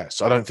of these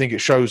tests. I don't think it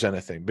shows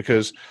anything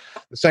because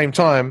at the same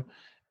time,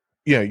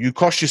 you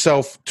cost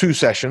yourself 2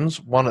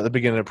 sessions, one at the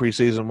beginning of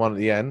preseason, one at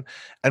the end,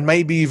 and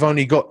maybe you've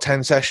only got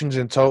 10 sessions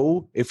in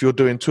total if you're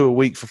doing 2 a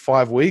week for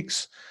 5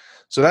 weeks.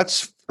 So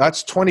that's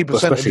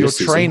 20% of your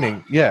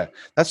training. Yeah,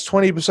 that's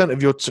 20%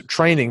 of your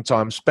training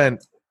time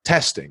spent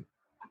testing.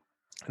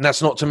 And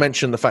that's not to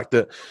mention the fact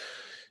that,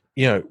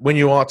 when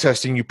you are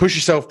testing, you push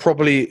yourself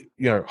probably,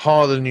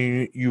 harder than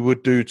you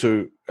would do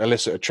to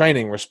elicit a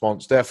training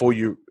response. Therefore,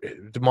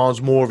 it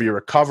demands more of your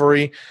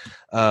recovery.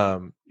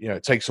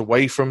 It takes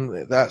away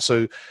from that.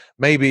 So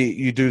maybe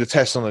you do the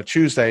test on a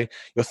Tuesday.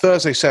 Your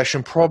Thursday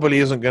session probably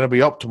isn't going to be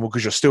optimal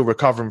because you're still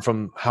recovering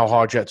from how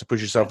hard you had to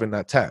push yourself in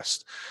that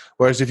test.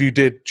 Whereas if you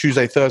did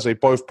Tuesday, Thursday,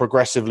 both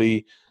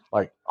progressively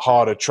like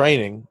harder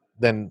training,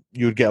 then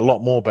you would get a lot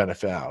more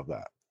benefit out of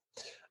that.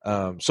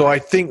 So I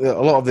think that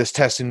a lot of this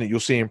testing that you'll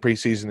see in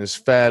preseason is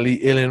fairly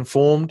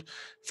ill-informed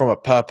from a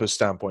purpose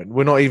standpoint.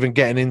 We're not even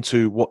getting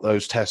into what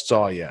those tests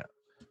are yet.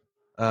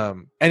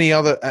 Any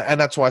other, and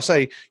that's why I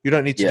say you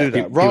don't need to do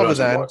that.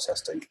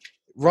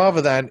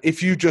 Rather than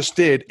if you just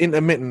did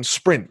intermittent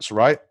sprints,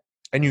 right?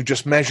 And you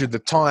just measured the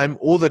time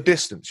or the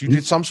distance. You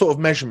did some sort of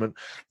measurement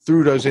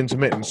through those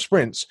intermittent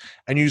sprints,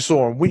 and you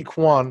saw on week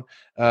one,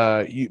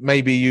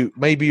 maybe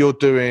you're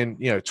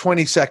doing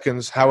 20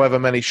 seconds, however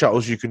many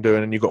shuttles you can do,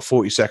 and then you've got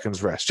 40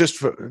 seconds rest. Just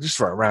for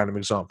a random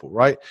example,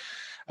 right?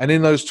 And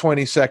in those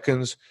 20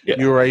 seconds,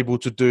 you're able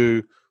to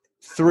do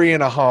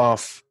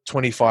 3.5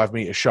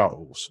 25-meter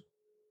shuttles.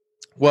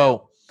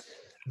 Well,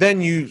 then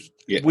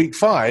week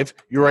 5,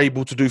 you're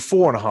able to do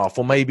 4.5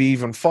 or maybe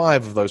even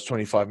 5 of those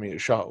 25-meter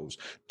shuttles.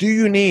 Do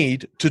you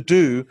need to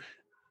do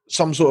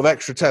some sort of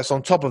extra test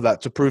on top of that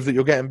to prove that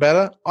you're getting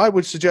better? I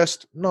would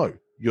suggest no.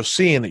 You're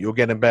seeing that you're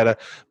getting better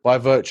by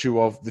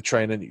virtue of the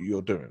training that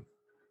you're doing.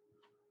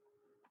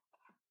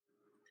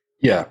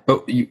 Yeah,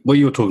 but what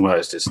you're talking about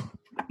is just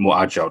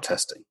more agile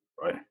testing,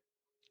 right?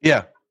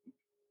 Yeah.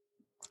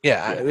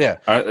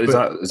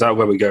 Is that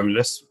where we're going with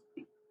this?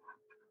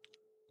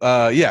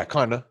 Yeah,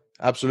 kind of.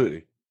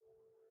 Absolutely.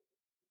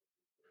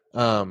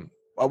 Well,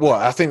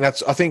 I think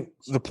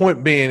the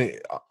point being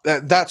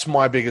that's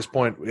my biggest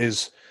point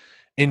is,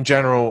 in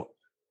general,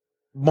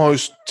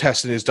 most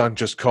testing is done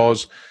just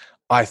cause.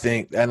 I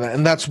think,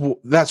 and that's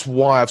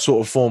why I've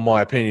sort of formed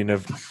my opinion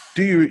of,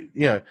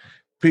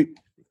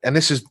 and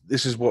this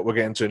is what we're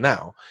getting to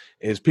now,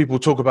 is people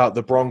talk about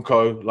the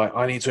Bronco, like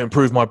I need to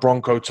improve my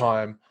Bronco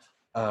time,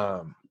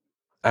 and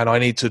I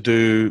need to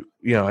do,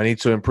 I need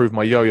to improve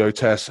my yo-yo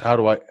test. How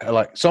do I,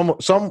 like,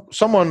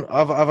 someone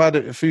I've had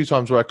it a few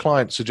times where a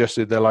client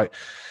suggested, they're like,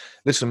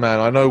 listen,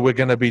 man, I know we're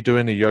going to be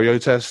doing a yo-yo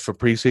test for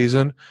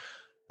preseason.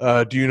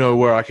 Do you know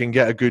where I can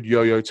get a good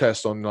yo-yo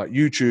test on like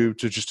YouTube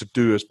to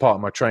do as part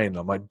of my training?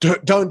 I'm like,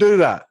 don't do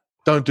that.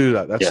 Don't do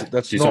that.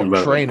 That's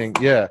not training.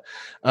 Yeah.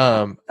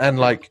 And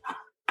like,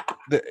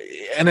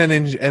 and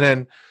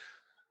then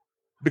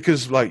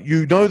because like,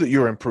 that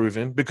you're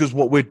improving because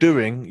what we're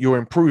doing, you're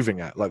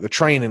improving at, like the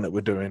training that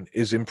we're doing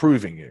is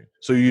improving you.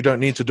 So you don't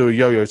need to do a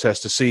yo-yo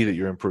test to see that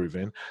you're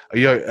improving.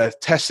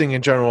 Testing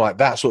in general, like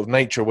that sort of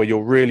nature where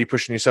you're really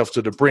pushing yourself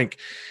to the brink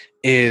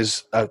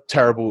is not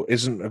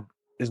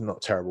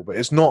terrible, but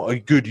it's not a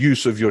good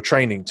use of your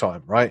training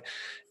time, right?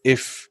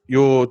 If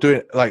you're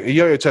doing like a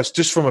yo-yo test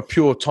just from a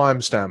pure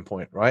time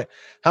standpoint, right?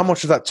 How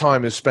much of that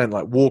time is spent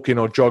like walking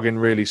or jogging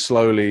really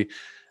slowly,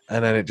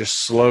 and then it just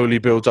slowly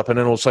builds up, and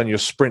then all of a sudden you're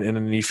sprinting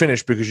and you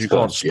finish because you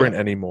can't sprint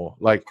anymore.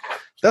 Like,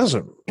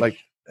 doesn't like,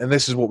 and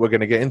this is what we're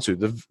going to get into.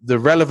 The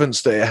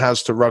relevance that it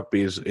has to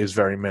rugby is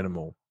very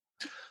minimal.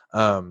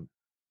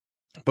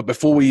 But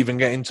before we even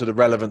get into the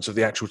relevance of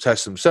the actual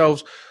tests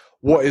themselves,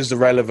 what is the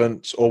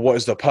relevance or what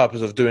is the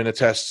purpose of doing a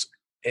test?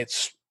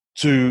 It's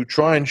to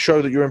try and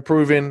show that you're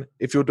improving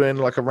if you're doing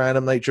like a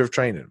random nature of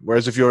training.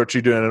 Whereas if you're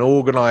actually doing an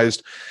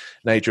organized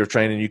nature of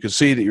training, you can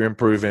see that you're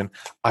improving.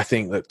 I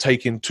think that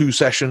taking 2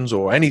 sessions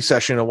or any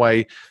session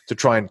away to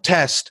try and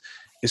test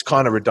is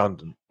kind of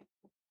redundant.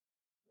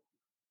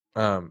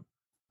 And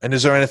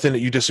is there anything that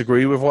you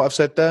disagree with what I've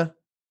said there?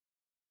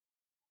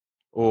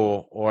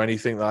 Or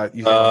anything that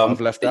you think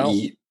I've left out?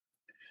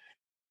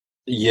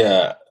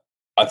 Yeah,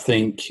 I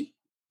think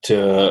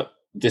this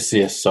is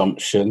the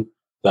assumption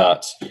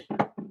that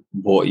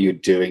what you're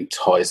doing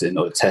ties in,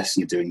 or the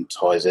testing you're doing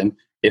ties in,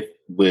 if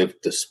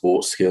with the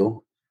sports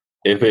skill.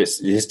 If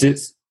it's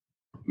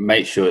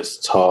make sure it's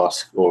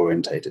task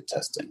orientated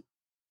testing.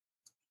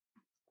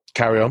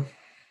 Carry on.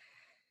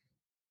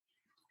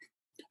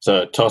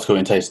 So task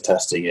orientated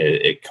testing,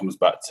 it comes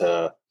back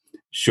to,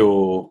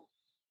 sure,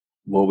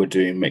 what we're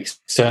doing makes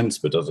sense,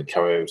 but does it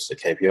carry over to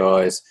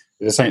KPIs?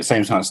 The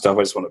same kind of stuff.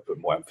 I just want to put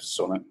more emphasis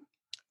on it.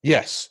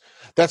 Yes,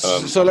 that's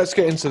so. Let's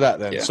get into that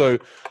then. Yeah. So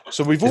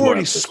we've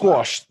already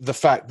squashed the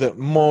fact that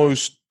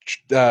most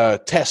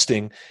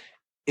testing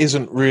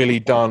isn't really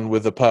done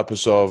with the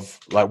purpose of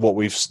like what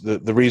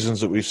the reasons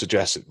that we've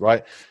suggested,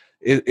 right?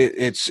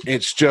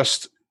 It's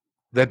just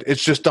that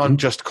it's just done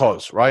just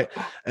cause, right?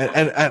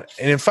 And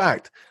in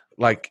fact,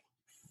 like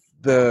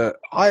the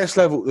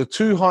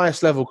two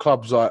highest level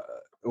clubs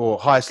or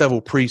highest level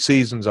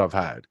pre-seasons I've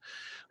had,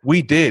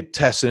 we did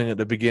testing at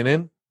the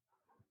beginning.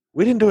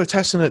 We didn't do a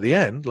testing at the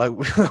end. Like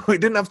we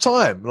didn't have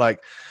time.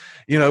 Like,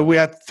 we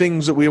had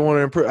things that we want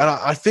to improve. And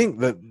I think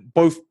that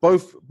both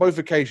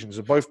occasions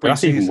and both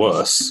pre-seasons. That's even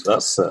worse.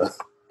 That's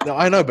No,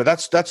 I know, but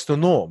that's the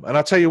norm. And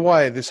I'll tell you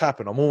why this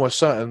happened. I'm almost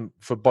certain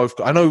for both.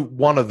 I know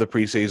one of the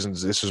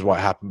pre-seasons this is what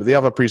happened, but the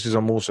other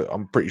pre-season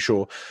I'm pretty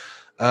sure.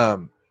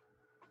 One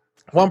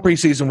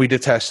pre-season we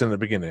did test in the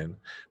beginning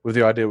with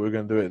the idea we were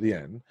going to do it at the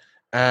end.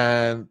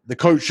 And the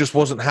coach just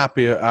wasn't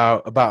happy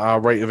about our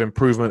rate of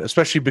improvement,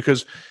 especially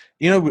because,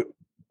 we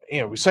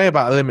say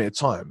about a limited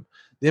time.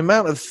 The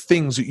amount of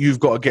things that you've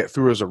got to get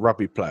through as a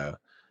rugby player,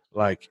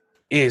 like,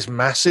 is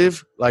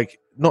massive. Like,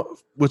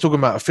 we're talking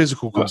about a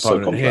physical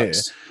component here,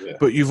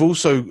 but you've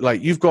also,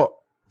 like, you've got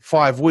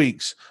 5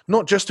 weeks,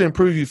 not just to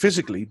improve you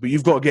physically, but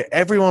you've got to get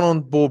everyone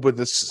on board with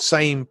the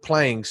same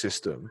playing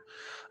system,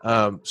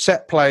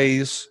 set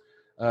plays,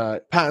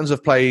 patterns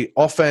of play,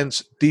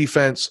 offense,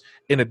 defense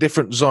in a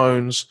different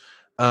zones.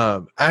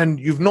 And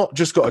you've not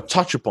just got to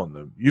touch upon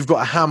them, you've got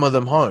to hammer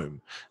them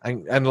home.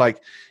 And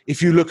like,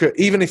 if you look at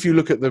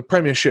the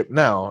Premiership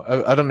now,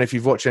 I don't know if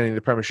you've watched any of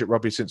the Premiership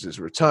rugby since its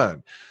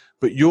return,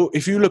 but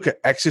if you look at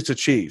Exeter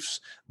Chiefs,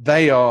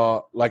 they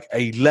are like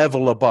a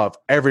level above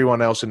everyone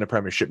else in the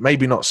Premiership.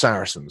 Maybe not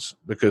Saracens,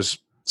 because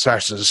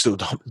Saracens are still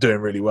doing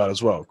really well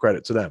as well.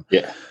 Credit to them.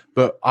 Yeah.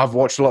 But I've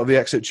watched a lot of the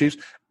Exeter Chiefs,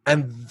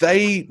 and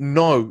they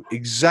know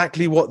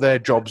exactly what their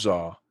jobs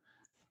are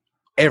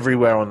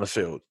everywhere on the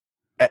field,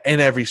 in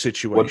every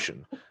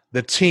situation.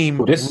 The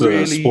team this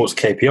really, is a sports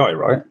KPI,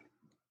 right?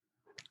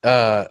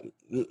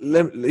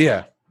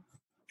 Yeah,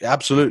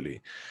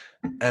 absolutely.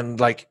 And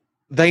like,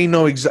 they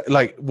know exactly,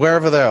 like,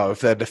 wherever they are,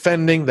 if they're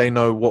defending, they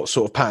know what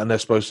sort of pattern they're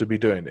supposed to be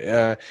doing.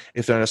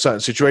 If they're in a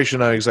certain situation,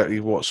 they know exactly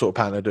what sort of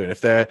pattern they're doing.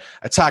 If they're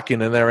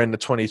attacking and they're in the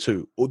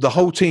 22, the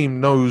whole team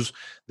knows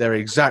their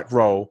exact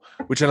role,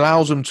 which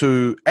allows them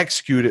to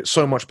execute it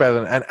so much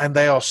better. And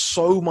they are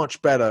so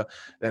much better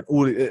than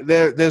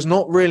there's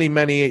not really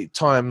many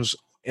times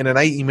in an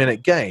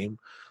 80-minute game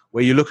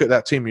where you look at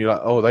that team and you're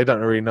like, oh, they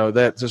don't really know.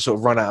 They're just sort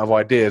of run out of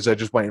ideas. They're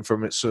just waiting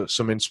for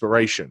some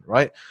inspiration,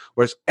 right?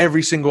 Whereas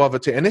every single other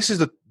team, and this is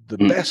the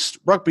best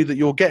rugby that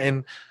you're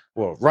getting,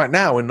 well, right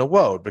now in the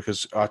world,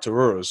 because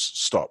Aotearoa's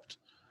stopped.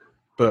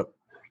 But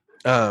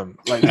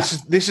like,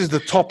 this is the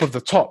top of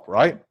the top,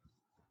 right?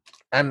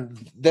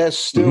 And there's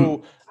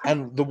still,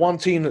 and the one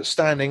team that's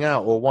standing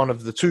out, or one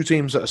of the two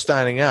teams that are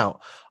standing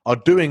out, are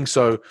doing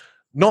so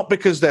not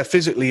because they're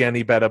physically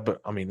any better,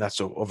 but I mean,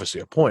 that's obviously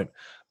a point.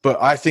 But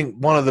I think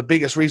one of the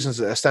biggest reasons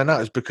that they stand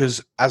out is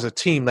because as a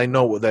team, they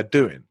know what they're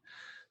doing.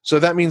 So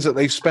that means that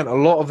they've spent a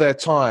lot of their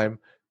time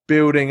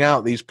building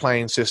out these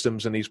playing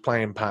systems and these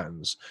playing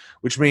patterns,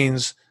 which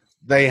means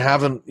they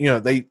haven't,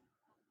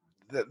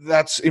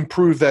 that's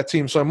improved their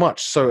team so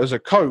much. So as a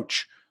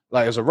coach,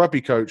 like as a rugby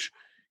coach,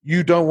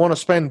 you don't want to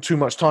spend too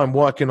much time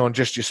working on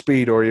just your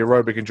speed or your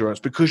aerobic endurance,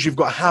 because you've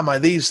got to hammer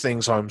these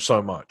things home so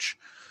much.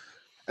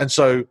 And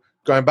so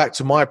going back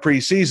to my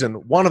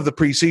preseason, one of the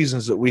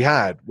preseasons that we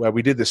had where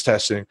we did this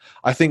testing,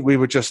 I think we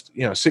were just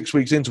 6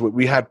 weeks into it.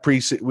 We had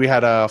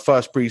our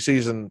first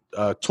preseason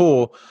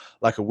tour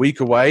like a week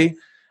away,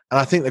 and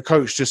I think the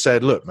coach just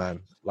said, "Look,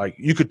 man, like,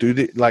 you could do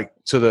this." Like,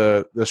 to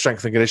the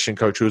strength and conditioning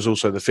coach, who was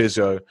also the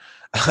physio,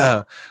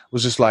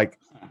 was just like,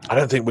 I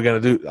don't think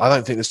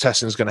this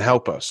testing is going to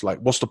help us. Like,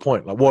 what's the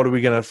point? Like, what are we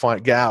going to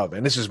get out of it?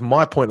 And this is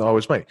my point that I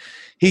always make.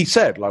 He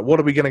said, like, what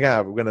are we going to get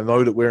out of it? We're going to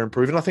know that we're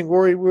improving. I think we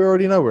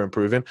already know we're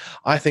improving.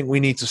 I think we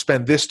need to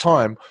spend this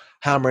time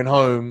hammering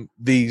home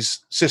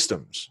these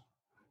systems.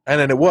 And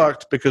then it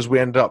worked, because we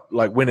ended up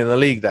like winning the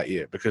league that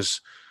year,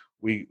 because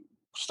we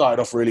started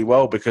off really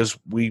well, because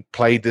we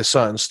played this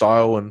certain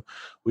style and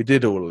we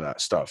did all of that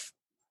stuff.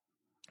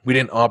 We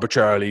didn't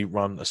arbitrarily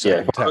run a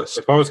certain test.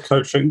 If I was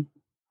coaching,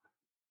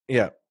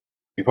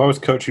 if I was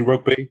coaching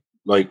rugby,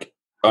 like,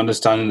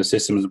 understanding the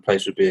systems in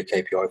place would be a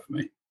KPI for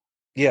me.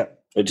 Yeah.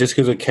 But just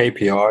because a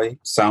KPI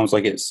sounds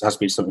like it has to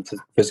be something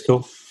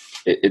physical,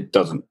 it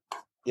doesn't.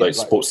 Like,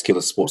 sports skill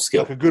is sports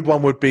skill. Like, a good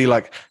one would be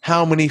like,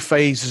 how many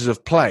phases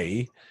of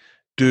play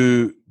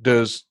do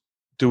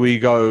we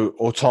go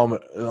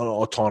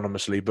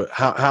autonomously, but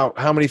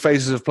how many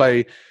phases of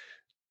play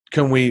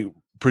can we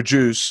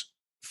produce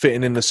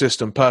fitting in the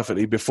system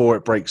perfectly before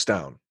it breaks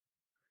down?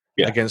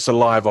 Against a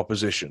live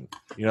opposition,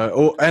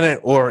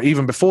 or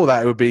even before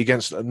that, it would be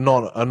against a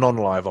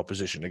non-live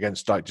opposition,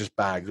 against like just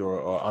bags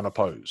or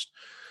unopposed,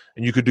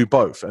 and you could do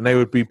both, and they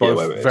would be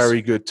both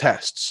very good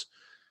tests.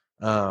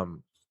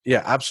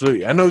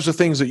 Absolutely, and those are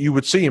things that you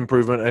would see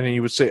improvement, and then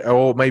you would see,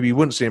 or maybe you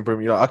wouldn't see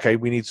improvement. You're like, okay,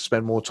 we need to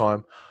spend more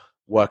time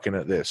working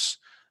at this,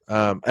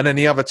 and then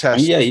the other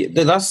test,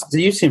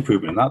 you see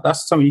improvement.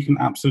 That's something you can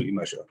absolutely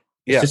measure.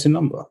 It's just a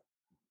number.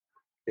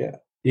 Yeah.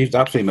 You've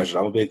absolutely measured.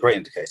 That would be a great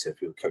indicator if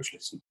your coach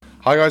listens.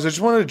 Hi guys, I just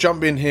wanted to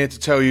jump in here to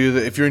tell you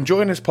that if you're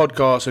enjoying this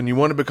podcast and you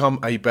want to become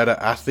a better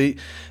athlete,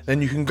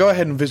 then you can go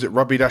ahead and visit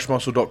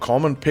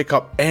rugby-muscle.com and pick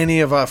up any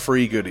of our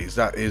free goodies.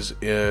 That is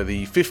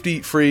the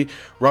 50 free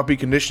rugby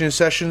conditioning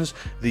sessions,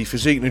 the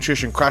physique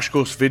nutrition crash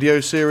course video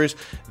series,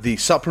 the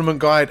supplement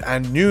guide,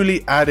 and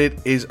newly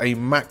added is a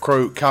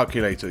macro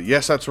calculator.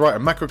 Yes, that's right, a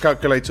macro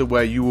calculator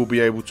where you will be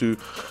able to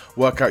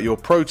work out your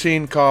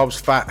protein,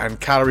 carbs, fat, and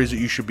calories that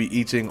you should be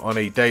eating on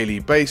a daily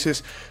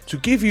basis to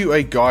give you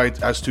a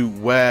guide as to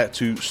where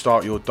to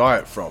start your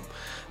diet from.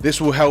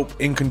 This will help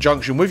in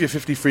conjunction with your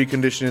 50 free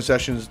conditioning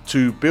sessions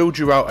to build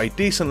you out a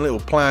decent little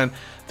plan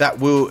that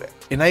will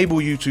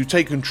enable you to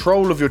take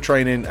control of your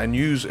training and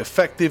use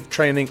effective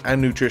training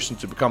and nutrition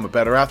to become a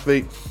better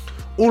athlete.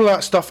 All of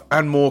that stuff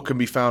and more can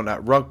be found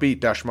at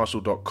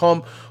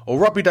rugby-muscle.com or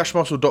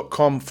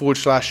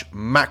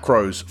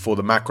rugby-muscle.com/macros for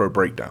the macro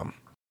breakdown.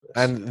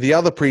 And the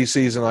other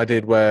preseason I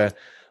did where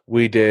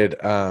we did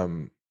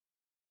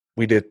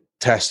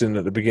testing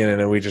at the beginning,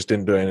 and we just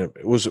didn't do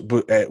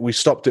it. We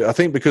stopped it. I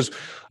think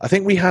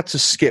we had to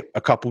skip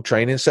a couple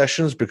training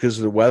sessions because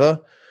of the weather,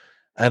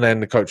 and then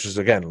the coaches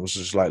again was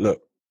just like,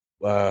 look,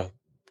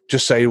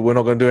 just say we're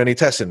not going to do any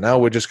testing now.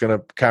 We're just going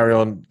to carry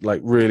on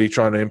like really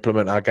trying to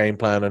implement our game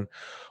plan and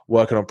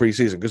working on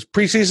preseason, because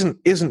preseason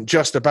isn't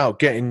just about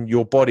getting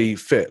your body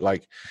fit.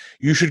 Like,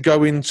 you should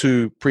go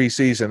into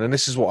preseason, and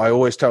this is what I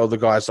always tell the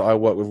guys that I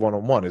work with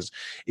one-on-one, is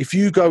if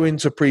you go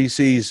into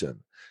preseason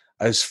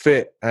as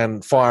fit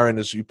and firing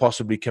as you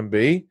possibly can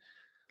be,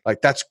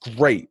 like, that's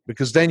great,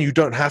 because then you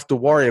don't have to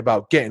worry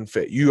about getting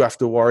fit. You have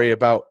to worry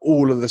about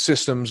all of the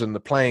systems and the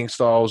playing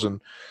styles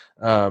and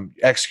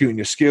executing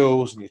your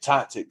skills and your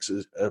tactics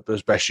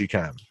as best you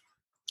can.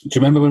 Do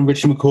you remember when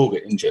Richie McCaw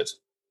got injured?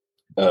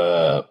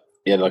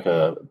 He had like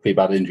a pretty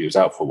bad injury. He was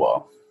out for a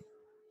while.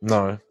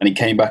 No. And he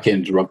came back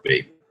into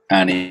rugby,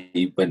 and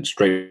he went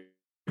straight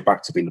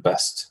back to being the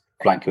best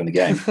flanker in the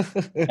game.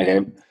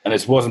 Okay? And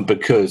it wasn't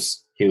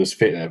because he was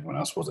fitter than everyone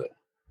else, was it?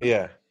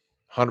 Yeah,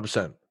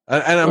 100%.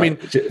 And I mean,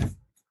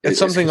 it's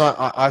something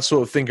I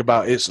sort of think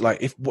about. It's like,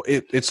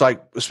 it's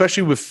like,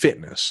 especially with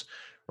fitness,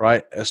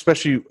 right?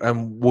 Especially,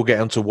 and we'll get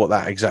into what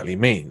that exactly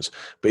means.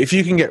 But if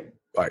you can get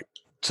like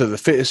to the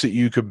fittest that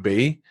you could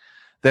be,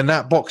 then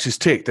that box is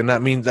ticked, and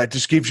that means that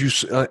just gives you,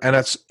 and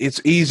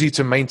it's easy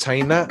to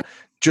maintain that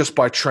just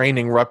by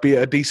training rugby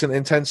at a decent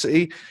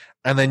intensity,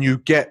 and then you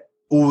get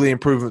all the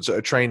improvements that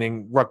are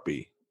training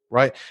rugby,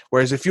 right?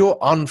 Whereas if you're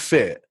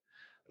unfit,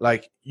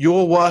 like,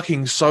 you're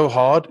working so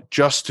hard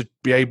just to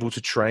be able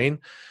to train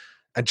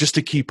and just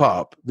to keep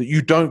up, that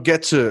you don't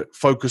get to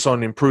focus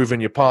on improving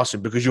your passing,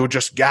 because you're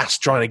just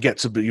gassed trying to get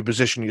to your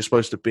position you're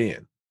supposed to be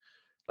in.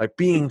 Like,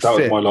 being that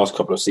fit. was my last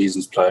couple of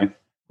seasons playing.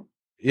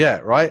 Yeah,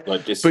 right.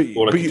 Like, just but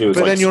all I can do is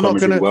then like you're not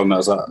going to. well,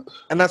 that's that.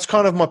 And that's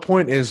kind of my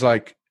point. Is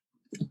like,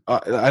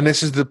 and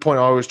this is the point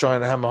I was trying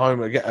to hammer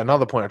home. Again,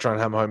 another point I try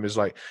and hammer home is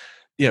like,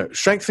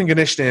 strength and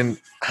conditioning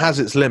has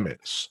its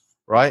limits,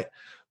 right?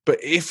 But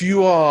if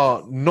you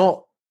are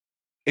not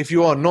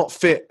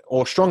fit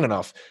or strong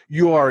enough,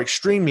 you are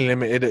extremely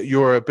limited at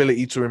your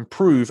ability to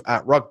improve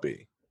at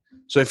rugby.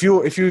 So if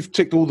you've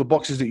ticked all the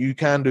boxes that you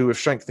can do with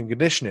strength and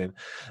conditioning,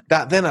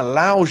 that then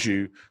allows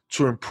you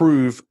to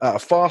improve at a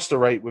faster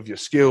rate with your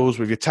skills,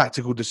 with your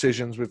tactical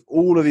decisions, with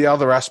all of the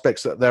other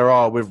aspects that there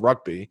are with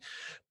rugby,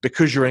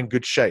 because you're in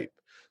good shape.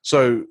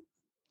 So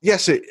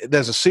yes,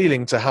 there's a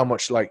ceiling to how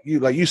much, like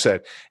you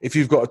said, if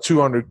you've got a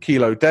 200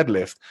 kilo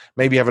deadlift,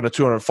 maybe having a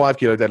 205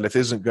 kilo deadlift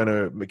isn't going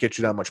to get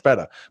you that much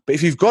better. But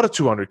if you've got a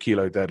 200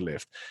 kilo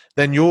deadlift,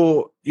 then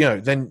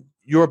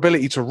your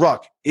ability to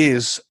ruck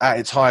is at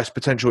its highest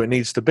potential it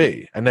needs to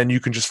be. And then you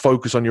can just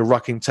focus on your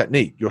rucking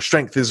technique. Your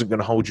strength isn't going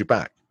to hold you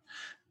back.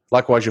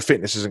 Likewise, your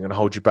fitness isn't going to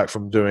hold you back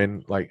from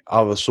doing like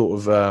other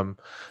sort of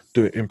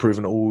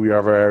improving all your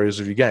other areas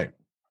of your game.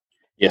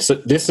 Yeah, so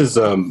this is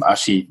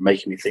actually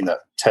making me think that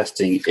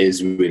testing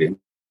is really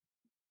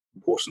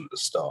important at the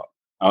start.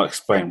 I'll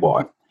explain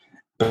why.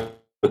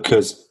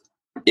 Because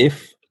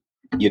if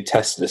you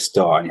test at the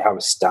start and you have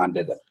a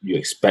standard that you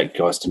expect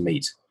guys to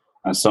meet,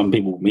 and some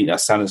people meet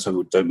that standard, some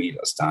people don't meet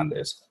that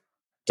standard,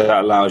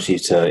 that allows you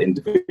to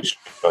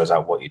individualize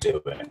out what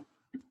you're doing.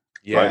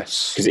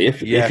 Yes. Because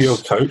if you're a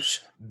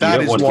coach,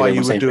 that is why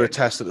you would do a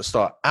test at the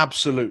start.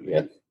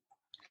 Absolutely.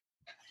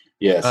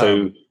 Yeah.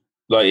 So,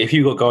 like, if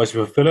you've got guys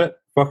who fulfill it,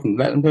 fucking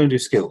let them go and do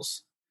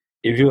skills.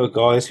 If you've got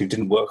guys who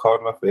didn't work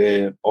hard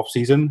enough off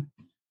season,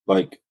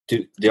 like,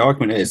 the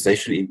argument is they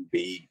shouldn't even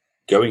be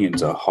going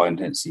into high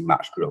intensity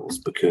match drills,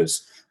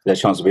 because their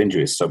chance of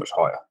injury is so much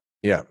higher.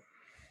 Yeah.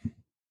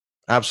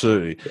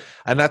 Absolutely.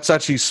 And that's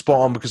actually spot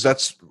on, because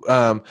that's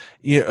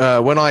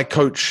when I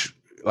coach,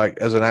 like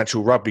as an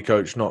actual rugby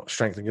coach, not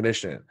strength and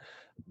conditioning,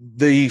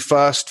 the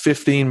first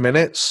 15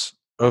 minutes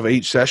of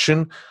each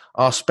session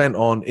are spent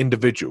on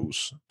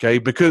individuals, okay?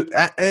 Because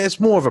it's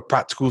more of a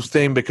practical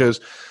thing, because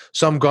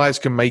some guys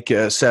can make it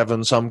at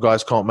 7, some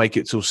guys can't make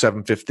it till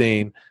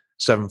 7:15,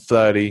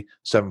 7:30,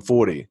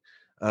 7:40.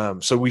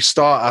 So we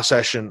start our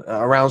session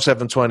around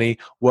 7:20,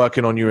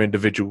 working on your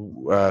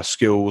individual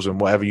skills and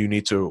whatever you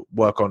need to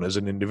work on as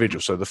an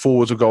individual. So the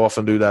forwards will go off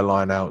and do their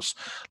line outs,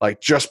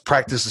 like just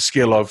practice the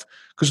skill of,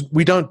 because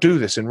we don't do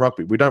this in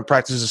rugby. We don't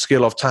practice the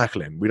skill of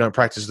tackling. We don't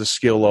practice the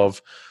skill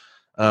of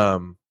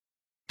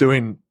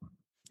doing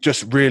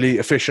just really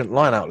efficient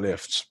line out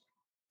lifts.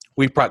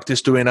 We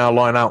practice doing our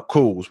line out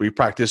calls. We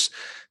practice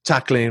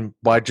tackling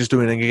by just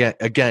doing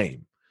a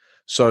game.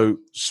 So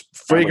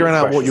figuring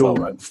out what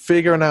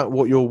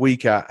you're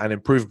weak at and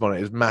improve upon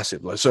it is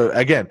massive. So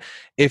again,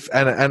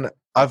 and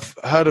I've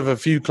heard of a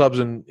few clubs,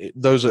 and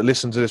those that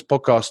listen to this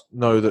podcast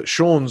know that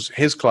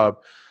his club,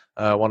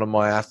 one of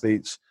my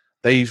athletes,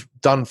 they've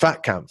done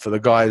fat camp for the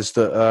guys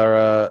that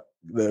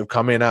have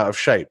come in out of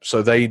shape.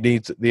 So they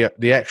need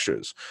the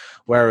extras,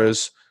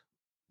 whereas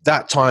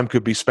that time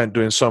could be spent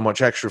doing so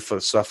much extra for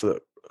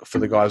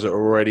the guys that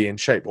are already in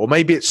shape. Or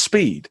maybe it's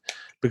speed.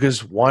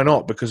 Because why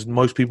not? Because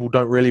most people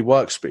don't really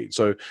work speed.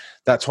 So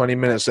that 20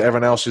 minutes that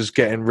everyone else is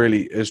trying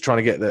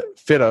to get the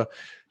fitter,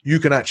 you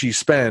can actually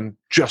spend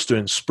just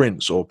doing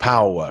sprints or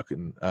power work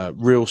and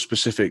real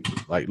specific,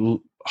 like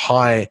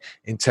high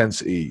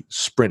intensity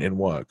sprinting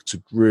work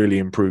to really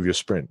improve your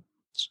sprints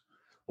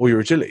or your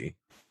agility.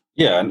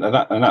 Yeah, and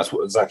that's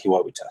exactly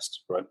why we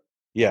test, right?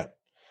 Yeah,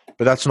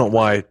 but that's not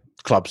why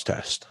clubs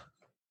test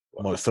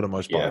for the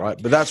most part,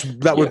 right? But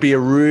that would be a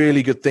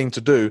really good thing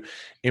to do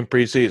in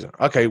pre-season.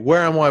 Okay,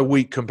 where am I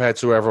weak compared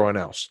to everyone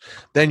else?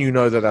 Then you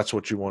know that's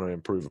what you want to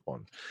improve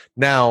upon.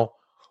 Now,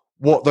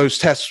 what those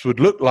tests would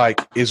look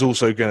like is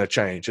also going to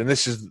change, and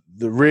this is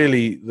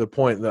the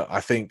point that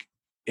I think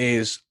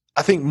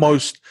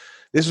most.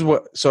 This is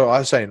what. So I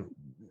was saying,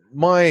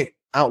 my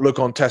outlook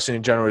on testing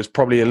in general is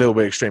probably a little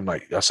bit extreme.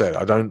 Like I said,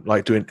 I don't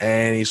like doing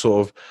any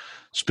sort of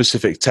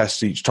specific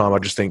tests each time. I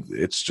just think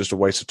it's just a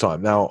waste of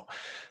time. Now,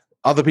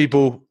 other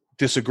people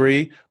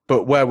disagree,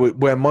 but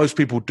where most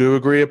people do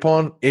agree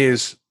upon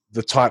is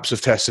the types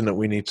of testing that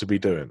we need to be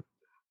doing,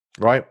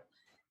 right?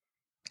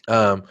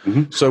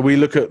 So we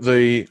look at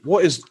do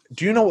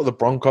you know what the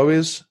Bronco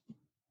is?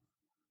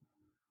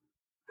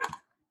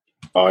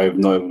 I've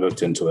not even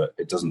looked into it.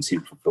 It doesn't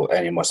seem to fulfill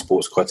any of my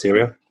sports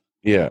criteria.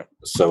 Yeah.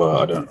 So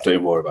I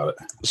don't worry about it.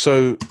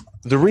 So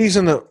the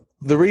reason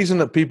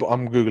that people,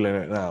 I'm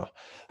Googling it now.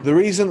 The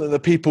reason that the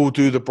people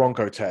do the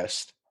Bronco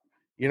test,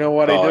 you know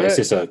why they do it? It's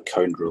just a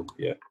cone drill.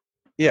 Yeah.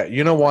 Yeah.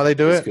 You know why they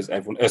do it?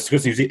 It's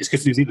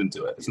because New Zealand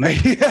do it, isn't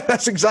it? Yeah,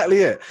 that's exactly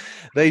it.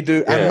 They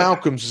do. Yeah. And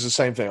Malcolm's is the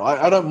same thing.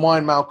 I don't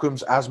mind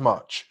Malcolm's as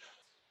much.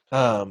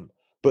 But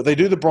they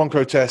do the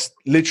Bronco test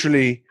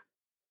literally,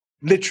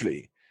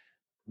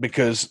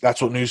 because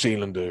that's what New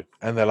Zealand do.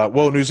 And they're like,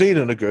 well, New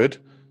Zealand are good.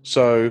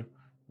 So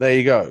there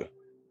you go.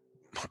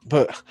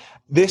 But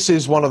this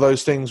is one of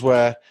those things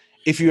where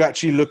if you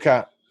actually look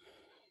at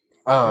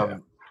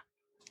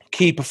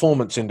key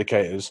performance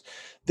indicators,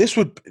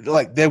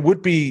 there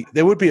would be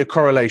a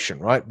correlation,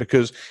 right?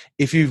 Because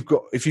if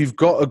you've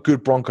got a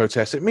good Bronco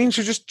test, it means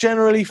you're just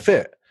generally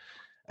fit.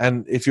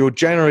 And if you're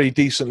generally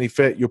decently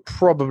fit, you're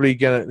probably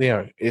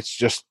gonna,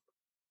 it's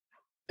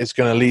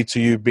gonna lead to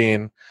you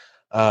being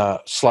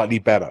slightly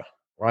better,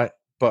 right?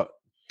 But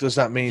does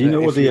that mean? Do you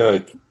know what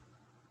the?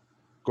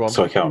 Go on.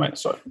 Sorry, Cameron.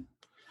 Sorry.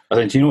 I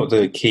think. Do you know what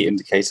the key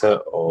indicator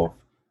of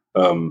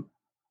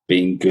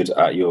being good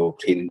at your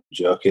clean and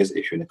jerk is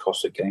if you're in the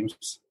CrossFit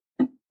Games?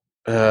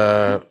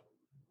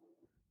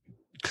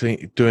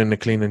 Doing the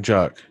clean and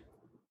jerk.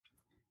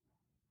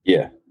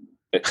 Yeah.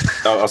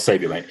 I'll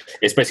save you, mate.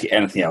 It's basically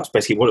anything else.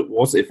 Basically, what it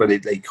was, if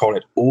they call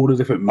it all the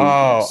different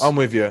movements. Oh, I'm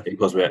with you.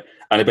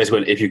 And it basically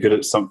went, if you're good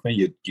at something,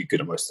 you're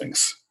good at most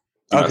things.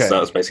 And okay. That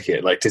was basically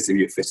it. Like, if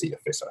you're fitter, you're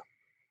fitter.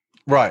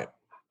 Right.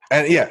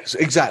 And yes,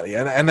 exactly.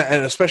 And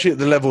especially at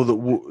the level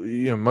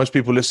that most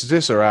people listen to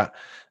this are at.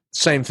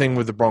 Same thing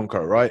with the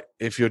Bronco, right?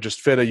 If you're just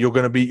fitter, you're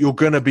gonna be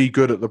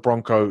good at the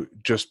Bronco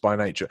just by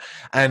nature.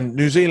 And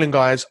New Zealand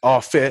guys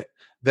are fit,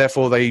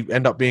 therefore they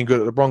end up being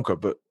good at the Bronco.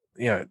 But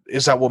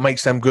is that what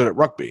makes them good at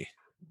rugby?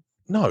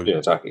 No. Yeah,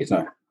 exactly. It's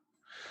no.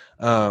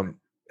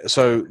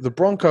 So the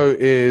Bronco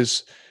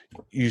is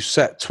you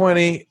set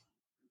 20,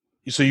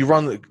 so you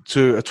run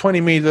to a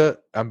 20 meter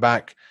and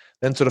back,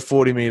 then to the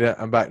 40 meter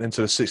and back, then to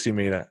the 60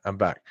 meter and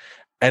back,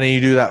 and then you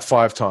do that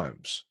 5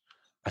 times.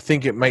 I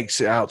think it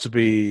makes it out to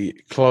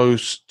be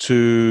close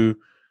to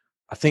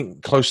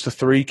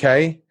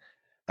 3K,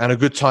 and a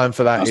good time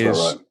for that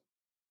is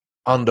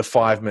under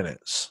 5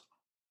 minutes.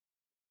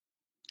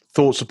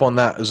 Thoughts upon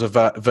that as a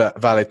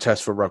valid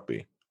test for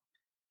rugby?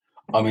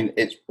 I mean,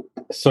 I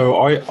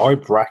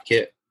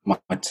bracket my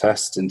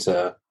test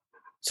into.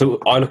 So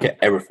I look at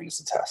everything as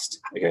a test.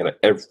 Okay, like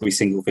every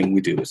single thing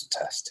we do is a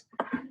test.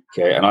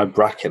 Okay, and I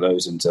bracket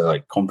those into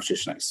like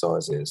competition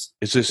exercises.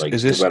 Is this are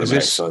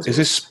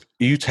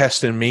you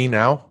testing me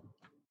now?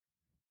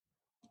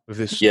 With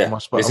this, yeah.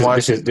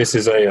 This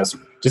is a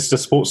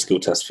sports skill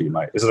test for you,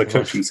 mate. This is a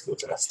coaching skill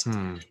test,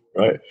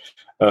 right?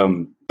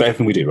 But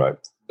everything we do, right?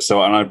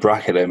 So, and I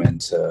bracket them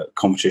into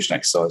competition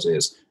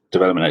exercises,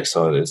 development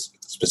exercises,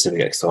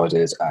 specific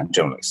exercises, and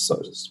general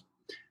exercises,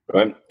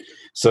 right?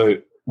 So,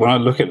 when I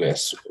look at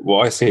this,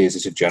 what I see is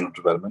it's a general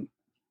development.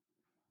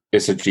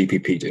 It's a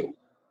GPP deal.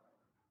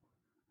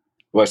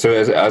 Right, so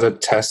as a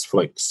test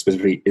for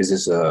specifically, is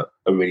this a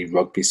really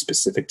rugby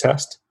specific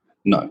test?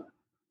 No.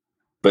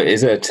 But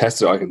is it a test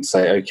that I can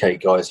say, okay,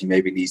 guys, you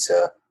maybe need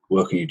to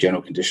work on your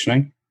general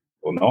conditioning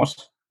or not?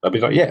 I'd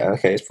be like, yeah,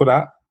 okay, it's for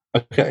that.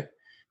 Okay.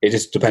 It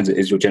just depends.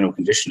 Is your general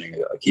conditioning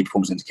a key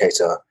performance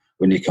indicator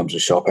when it comes to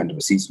the sharp end of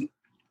a season?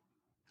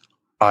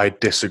 I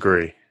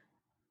disagree.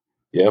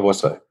 Yeah, why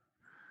so?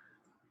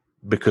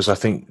 Because I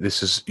think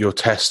you're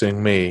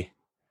testing me,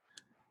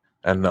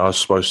 and I was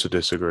supposed to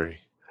disagree.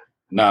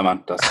 No,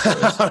 man,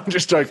 I'm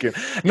just joking.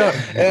 No,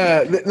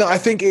 no, I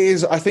think it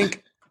is. I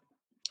think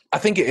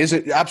it is.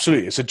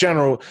 Absolutely, it's a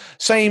general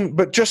same,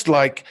 but just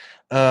like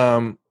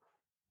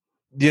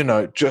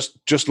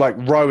just like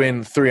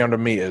rowing 300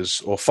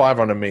 meters or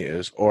 500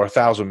 meters or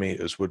 1,000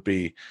 meters would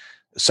be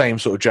the same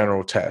sort of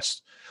general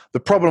test. The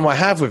problem I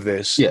have with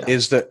this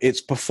is that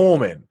it's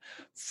performing.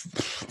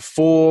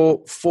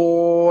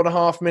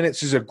 4.5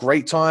 minutes is a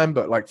great time,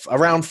 but like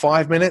around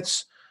 5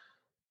 minutes,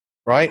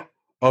 right,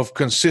 of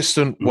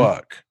consistent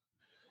work.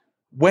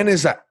 When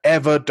is that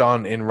ever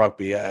done in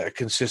rugby at a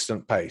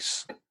consistent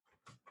pace?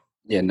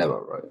 Yeah, never,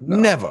 right? No.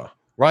 Never,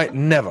 right?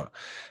 Never.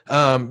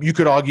 You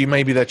could argue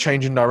maybe they're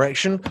changing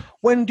direction.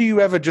 When do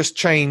you ever just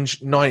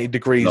change 90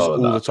 degrees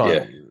all the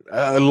time?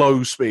 Yeah.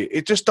 Low speed.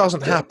 It just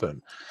doesn't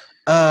happen.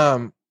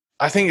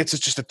 I think it's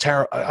just a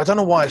terror. I don't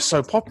know why it's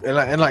so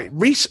popular. And like,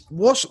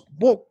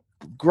 what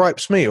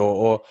gripes me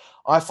or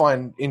I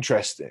find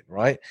interesting,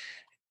 right,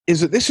 is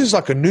that this is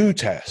like a new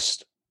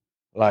test.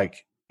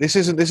 Like, this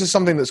is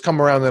something that's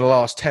come around in the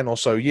last 10 or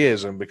so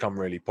years and become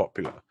really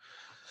popular.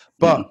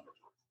 But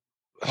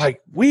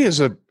like, we as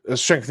a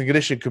strength and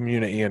conditioning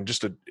community and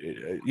just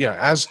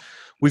as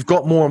we've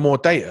got more and more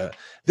data,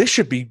 this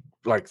should be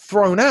like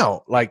thrown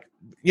out. Like,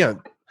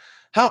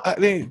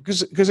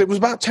 because it was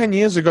about 10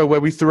 years ago where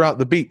we threw out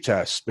the beep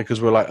test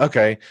because we're like,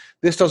 okay,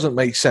 this doesn't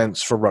make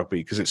sense for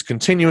rugby because it's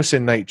continuous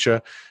in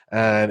nature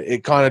and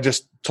it kind of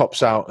just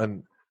tops out.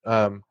 And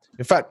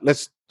in fact,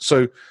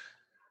 I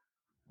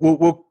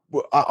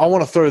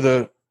want to throw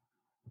the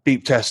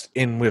beep test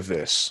in with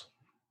this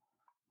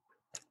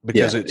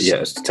because it's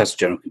a test of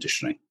general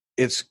conditioning.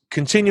 It's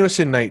continuous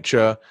in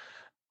nature.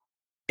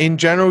 In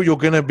general, you're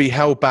going to be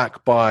held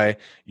back by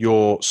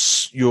your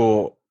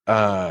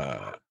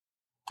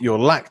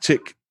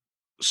lactic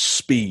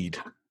speed,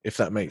 if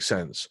that makes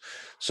sense.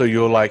 So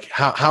you're like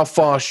how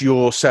fast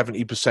your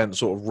 70%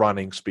 sort of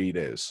running speed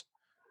is.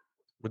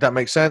 Would that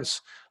make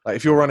sense? Like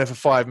if you're running for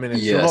 5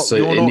 minutes, you're not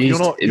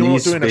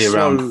doing a slow,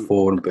 around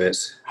 4 and a bit.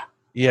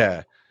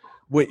 Yeah.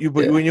 When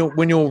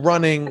you're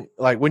running,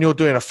 like when you're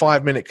doing a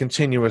 5 minute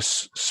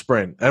continuous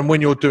sprint, and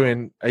when you're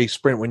doing a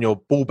sprint when you're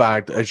ball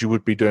bagged, as you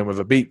would be doing with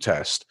a beep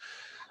test,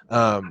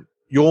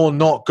 you're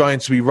not going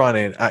to be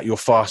running at your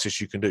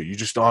fastest you can do. You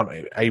just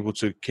aren't able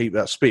to keep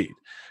that speed.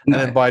 No.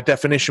 And then by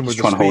definition, with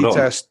the speed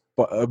test,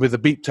 with the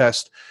beep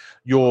test,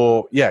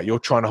 you're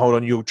trying to hold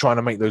on. You're trying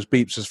to make those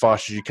beeps as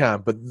fast as you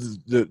can, but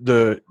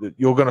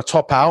you're going to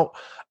top out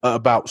at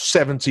about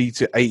 70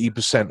 to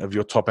 80% of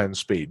your top end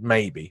speed,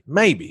 maybe.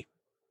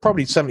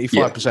 Probably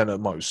 75% at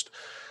most.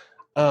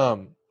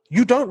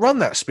 You don't run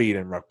that speed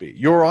in rugby.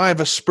 You're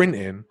either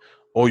sprinting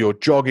or you're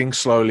jogging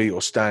slowly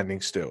or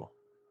standing still.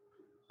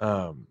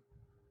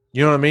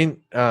 You know what I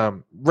mean?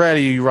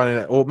 Rarely are you running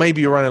it, or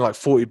maybe you're running like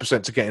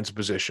 40% to get into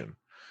position.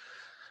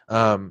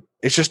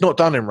 It's just not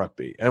done in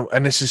rugby.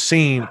 And this is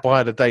seen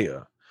by the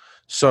data.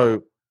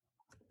 So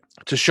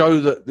to show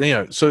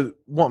that, so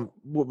what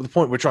the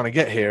point we're trying to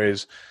get here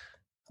is,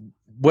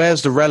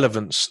 where's the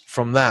relevance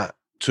from that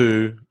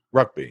to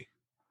rugby?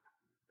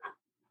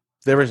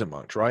 There isn't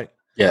much, right?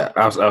 Yeah,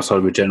 outside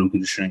of general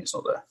conditioning, it's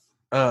not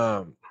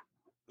there.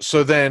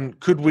 So then,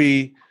 could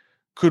we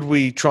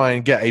try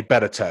and get a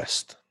better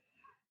test?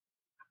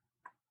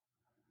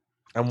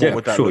 And what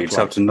would that look like?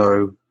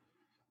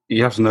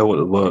 You have to know what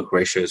the work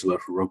ratios were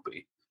for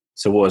rugby.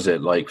 So what is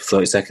it, like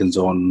 30 seconds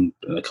on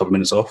and a couple of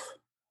minutes off,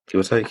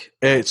 give or take?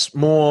 It's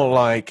more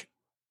like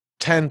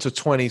 10 to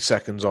 20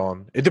 seconds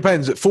on. It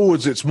depends. At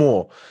forwards, it's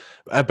more,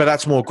 but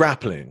that's more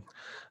grappling.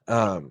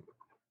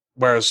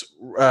 Whereas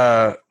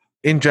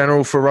in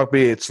general for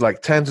rugby, it's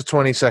like 10 to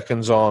 20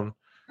 seconds on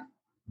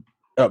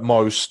at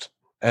most,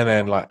 and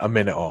then like a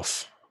minute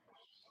off.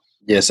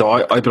 Yeah, so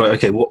I'd be like,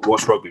 okay,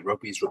 what's rugby?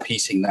 Rugby is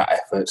repeating that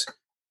effort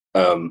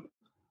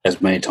as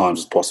many times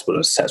as possible in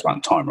a set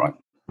amount of time, right?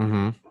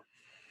 Mm-hmm.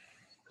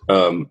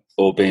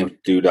 Or being able to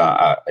do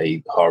that at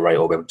a higher rate,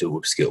 or be able to do it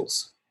with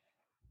skills.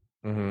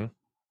 Mm-hmm. Does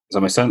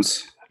that make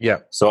sense? Yeah.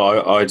 So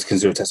I'd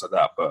consider a test like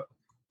that, but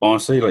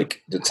honestly,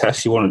 like the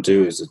test you want to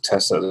do is a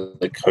test that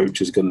the coach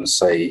is going to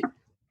say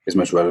is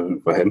most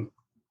relevant for him.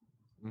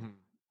 Mm-hmm.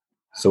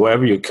 So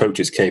whatever your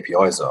coach's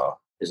KPIs are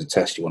is a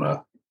test you want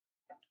to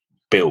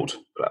build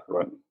for that,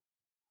 right?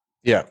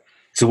 Yeah.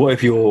 So what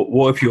if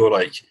you're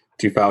like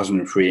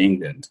 2003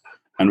 England,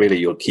 and really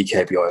your key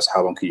KPI is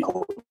how long can you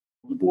hold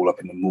the ball up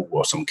in the maul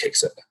while someone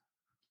kicks it?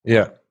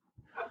 Yeah.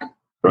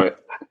 Right.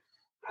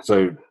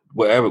 So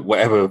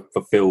whatever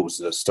fulfills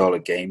the style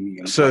of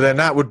game. So then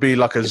that would be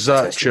like a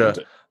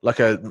Zercher, like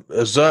a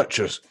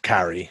Zercher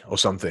carry or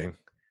something,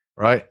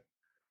 right?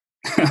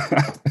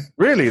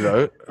 Really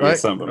though,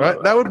 right? Yeah, right?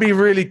 like that would be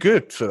really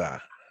good for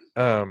that.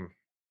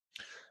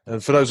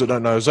 And for those that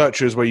don't know,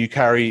 Zercher is where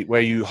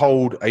you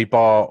hold a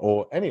bar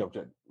or any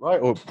object, right?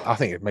 Or I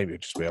think it maybe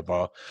just be a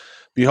bar.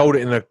 But you hold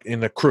it in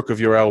the crook of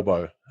your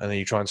elbow, and then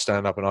you try and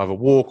stand up and either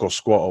walk or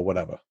squat or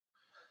whatever.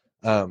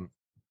 And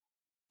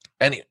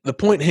the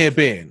point here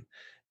being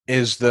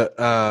is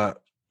that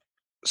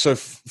so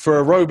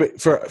for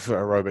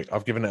aerobic,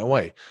 I've given it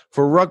away.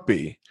 For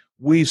rugby,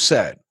 we've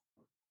said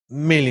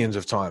millions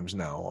of times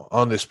now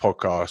on this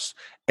podcast,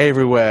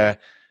 everywhere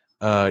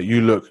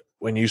you look,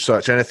 when you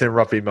search anything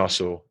rugby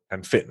muscle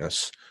and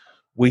fitness,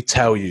 we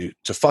tell you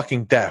to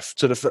fucking death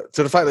to the fact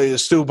that it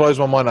still blows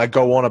my mind. I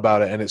go on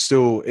about it, and it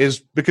still is,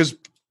 because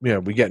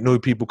we get new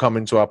people come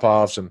into our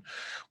paths, and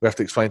we have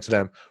to explain to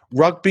them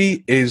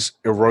rugby is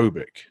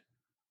aerobic,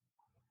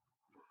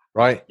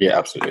 right? Yeah,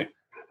 absolutely.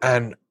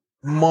 And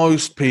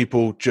most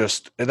people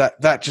just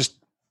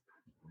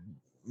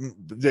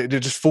it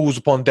just falls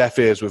upon deaf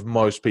ears with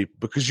most people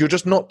because you're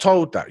just not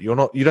told that. You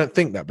don't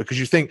think that because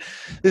you think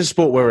this is a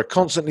sport where we're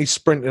constantly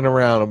sprinting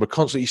around and we're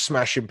constantly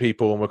smashing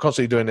people and we're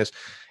constantly doing this.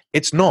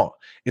 It's not.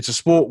 It's a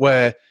sport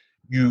where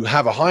you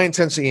have a high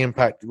intensity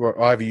impact where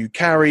either you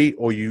carry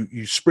or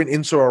you sprint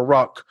into a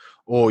ruck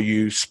or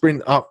you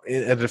sprint up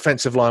in a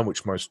defensive line,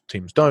 which most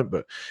teams don't,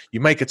 but you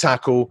make a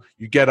tackle,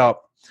 you get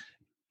up,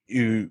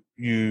 you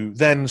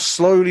then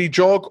slowly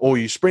jog or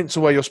you sprint to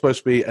where you're supposed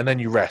to be and then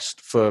you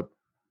rest for,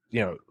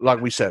 like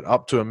we said,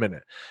 up to a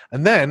minute.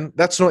 And then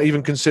that's not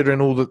even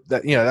considering all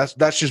that,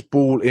 that's just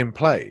ball in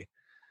play.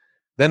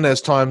 Then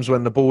there's times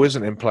when the ball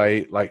isn't in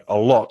play, like a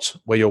lot,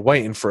 where you're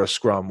waiting for a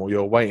scrum or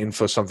you're waiting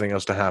for something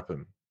else to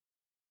happen.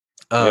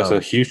 That's a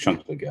huge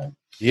chunk of the game.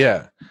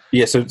 Yeah.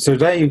 Yeah, so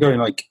there you're going,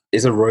 like,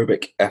 is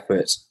aerobic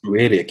effort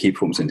really a key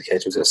performance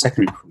indicator? Is it a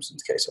secondary performance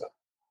indicator?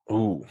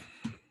 Ooh.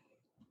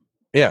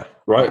 Yeah.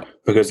 Right?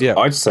 Because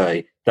I'd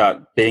say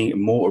that being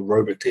more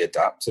aerobically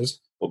adapted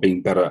or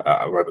being better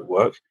at aerobic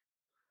work,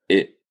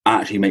 it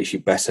actually makes you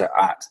better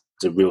at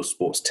the real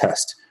sports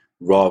test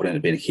rather than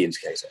it being a key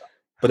indicator.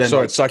 But then,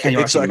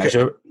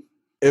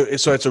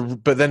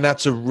 but then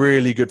that's a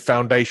really good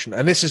foundation,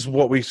 and this is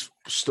what we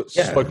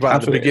spoke about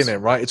at the beginning,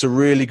 right? It's a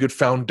really good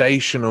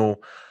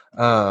foundational,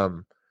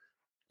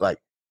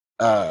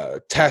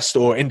 test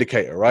or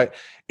indicator, right?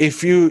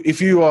 If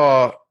you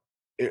are,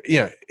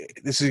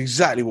 this is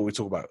exactly what we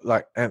talk about.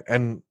 Like,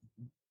 and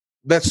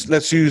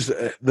let's use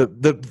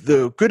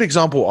the good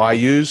example I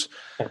use.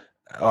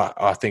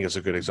 I think it's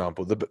a good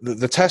example.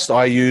 The test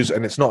I use,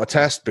 and it's not a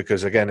test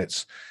because again,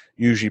 it's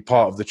usually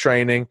part of the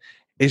training,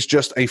 is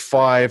just a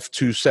 5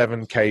 to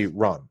 7K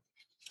run.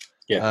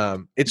 Yeah,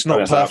 it's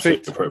not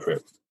perfect,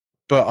 appropriate,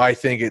 but I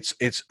think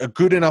it's a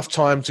good enough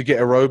time to get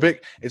aerobic.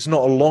 It's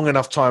not a long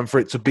enough time for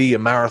it to be a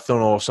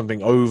marathon or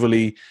something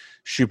overly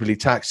stupidly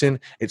taxing.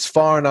 It's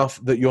far enough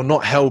that you're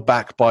not held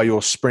back by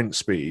your sprint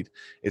speed.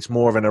 It's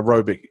more of an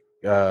aerobic.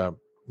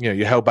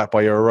 You're held back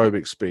by your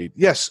aerobic speed.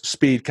 Yes,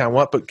 speed can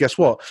work, but guess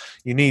what?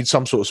 You need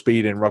some sort of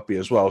speed in rugby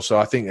as well. So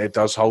I think it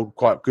does hold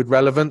quite good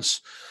relevance.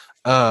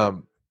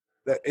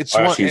 It's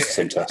I actually use the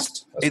same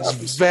test.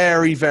 It's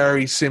very,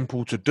 very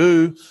simple to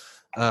do.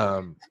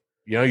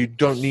 You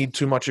don't need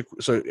too much,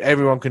 so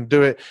everyone can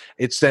do it.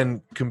 It's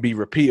then can be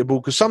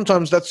repeatable because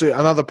sometimes that's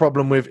another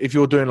problem with if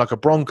you're doing like a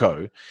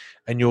Bronco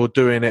and you're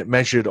doing it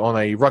measured on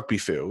a rugby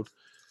field,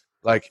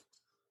 like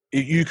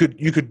you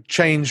could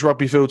change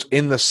rugby fields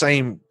in the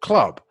same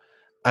club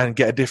and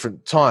get a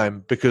different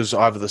time because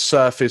either the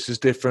surface is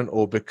different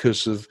or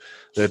because of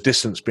the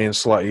distance being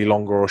slightly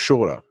longer or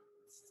shorter.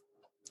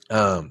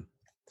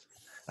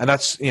 And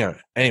that's,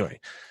 anyway,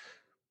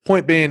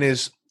 point being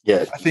is,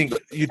 I think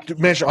you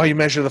measure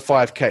the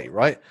 5K,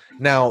 right?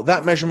 Now,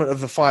 that measurement of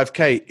the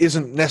 5K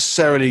isn't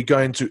necessarily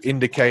going to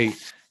indicate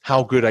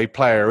how good a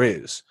player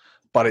is,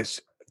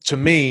 but to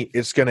me,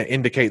 it's going to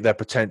indicate their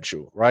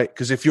potential, right?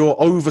 Because if you're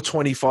over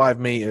 25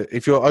 minutes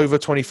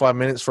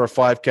for a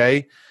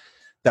 5K,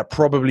 that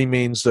probably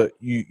means that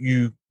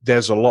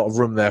there's a lot of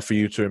room there for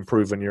you to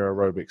improve in your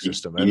aerobic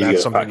system. And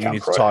that's something you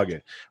need to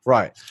target.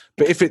 Right.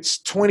 But if it's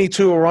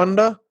 22 or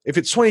under, if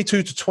it's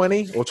 22 to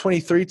 20 or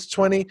 23 to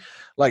 20,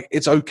 like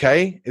it's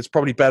okay. It's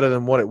probably better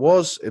than what it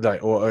was,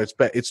 or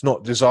it's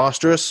not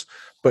disastrous,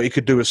 but you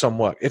could do with some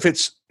work. If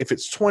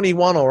it's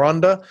 21 or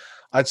under,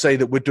 I'd say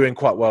that we're doing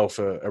quite well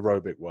for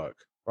aerobic work,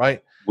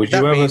 right? Would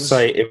you ever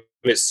say if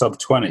it's sub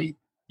 20,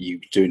 you're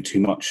doing too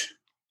much?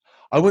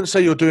 I wouldn't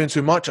say you're doing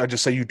too much. I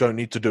just say you don't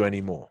need to do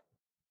any more.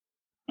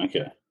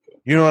 Okay.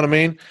 You know what I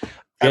mean?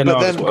 Yeah,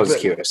 I was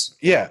curious.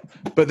 Yeah,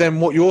 but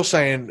then what you're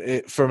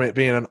saying from it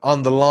being an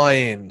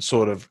underlying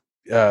sort of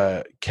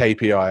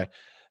KPI,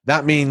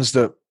 that means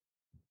that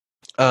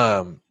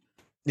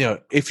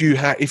if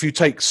you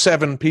take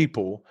 7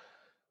 people,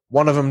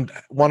 one of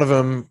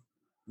them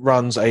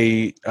runs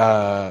a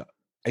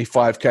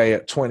 5K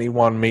at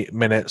 21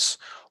 minutes,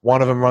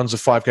 one of them runs a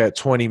 5K at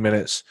 20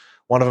 minutes,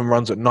 one of them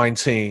runs at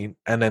 19,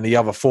 and then the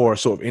other 4 are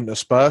sort of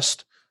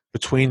interspersed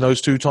between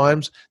those 2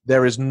 times.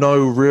 There is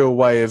no real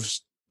way of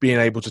being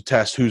able to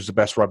test who's the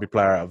best rugby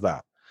player out of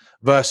that.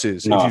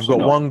 Versus if you've got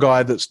one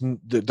guy that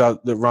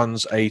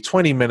runs a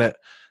 20-minute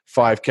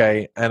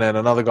 5K and then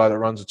another guy that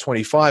runs a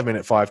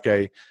 25-minute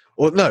 5K,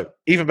 or no,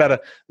 even better,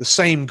 the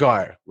same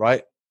guy,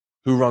 right,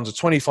 who runs a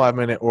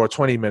 25-minute or a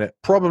 20-minute,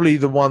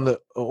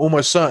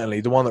 almost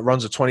certainly the one that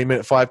runs a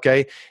 20-minute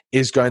 5K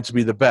is going to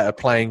be the better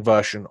playing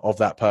version of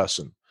that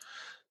person.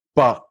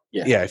 But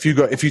if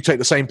you take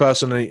the same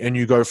person and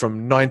you go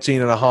from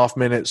 19 and a half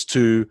minutes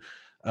to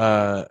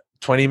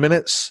 20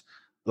 minutes,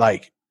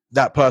 like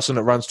that person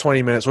that runs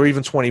 20 minutes or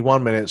even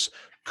 21 minutes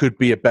could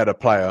be a better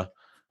player.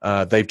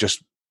 They're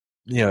just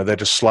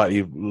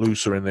slightly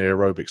looser in the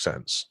aerobic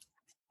sense.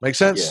 Make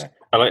sense? Yeah.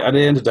 At the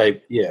end of the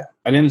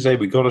day,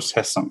 we got to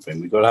test something.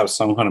 We got to have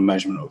some kind of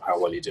measurement of how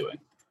well you're doing.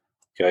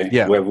 Okay.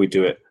 Yeah. Whether we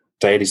do it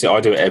daily, so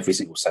I do it every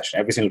single session,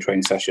 every single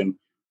training session.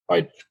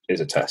 Is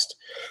a test.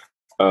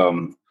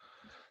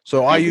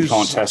 So you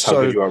can't test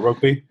how good you are at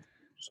rugby.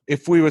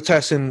 If we were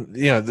testing,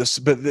 this,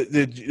 but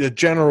the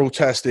general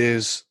test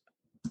is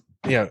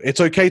it's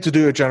okay to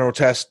do a general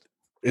test,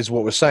 is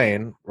what we're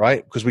saying,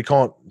 right? Because we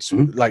can't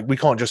we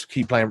can't just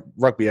keep playing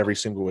rugby every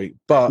single week.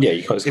 But Yeah,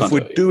 you can't, if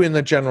we're doing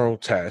the general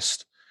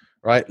test,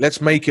 right,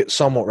 let's make it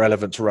somewhat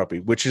relevant to rugby,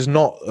 which is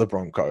not a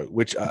Bronco,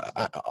 which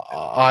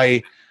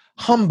I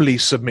humbly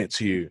submit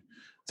to you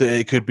that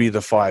it could be the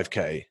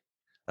 5K.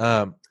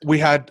 I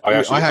had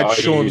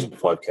Sean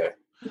 5K.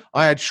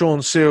 I had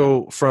Sean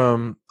Seal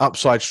from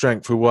Upside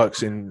Strength, who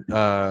works in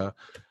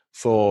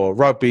for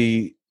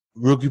Rugby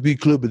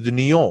Club de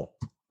Nyon.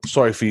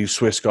 Sorry for you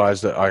Swiss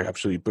guys that I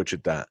absolutely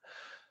butchered that.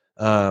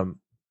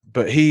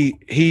 But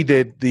he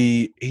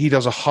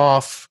does a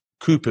half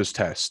Cooper's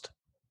test.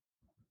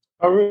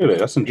 Oh, really?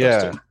 That's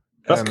interesting. Yeah.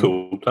 That's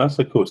cool. That's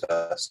a cool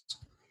test.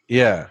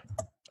 Yeah.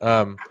 You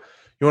want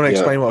to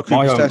explain what a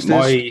Cooper's test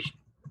is?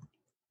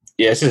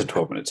 Yeah, this is a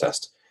 12-minute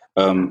test.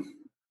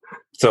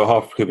 So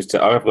half Cooper's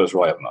test. I've got this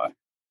right, haven't I?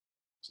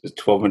 It's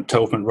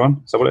 12-minute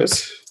run. Is that what it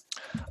is?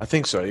 I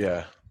think so,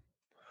 yeah.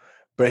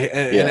 But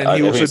then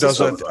he also does.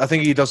 I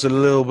think he does a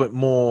little bit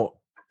more.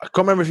 I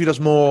can't remember if he does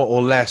more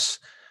or less.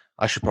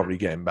 I should probably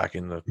get him back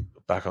on the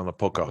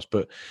podcast.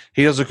 But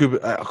he does a Cooper.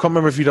 I can't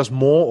remember if he does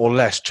more or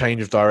less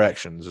change of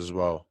directions as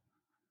well.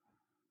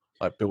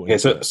 Like building.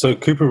 Yeah. So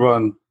Cooper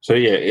run. So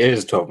yeah, it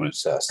is a 12-minute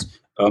test.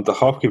 The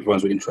half Cooper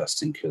runs were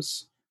interesting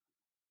because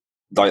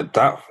like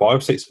that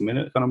 5-6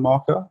 minute kind of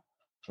marker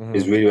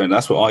is really, and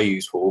that's what I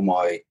use for all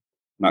my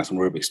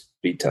maximum aerobic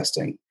speed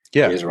testing.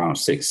 Yeah, it is around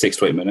 6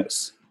 to 8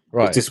 minutes.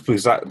 Right. Just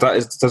because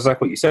that's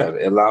exactly what you said.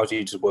 It allows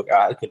you to work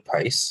at a good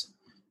pace,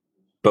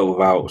 but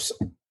without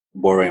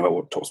worrying about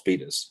what top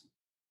speed is.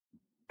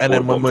 And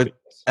then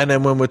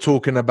when we're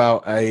talking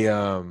about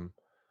a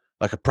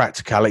like a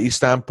practicality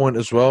standpoint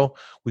as well,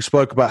 we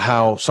spoke about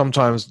how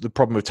sometimes the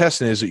problem with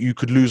testing is that you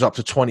could lose up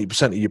to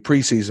 20% of your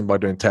preseason by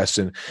doing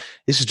testing.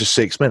 This is just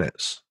 6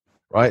 minutes,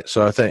 right?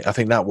 So I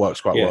think that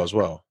works quite well as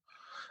well.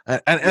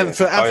 And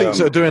for athletes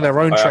that are doing their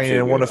own training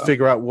and want to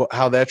figure out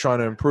how they're trying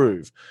to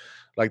improve.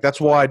 Like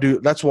that's why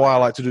I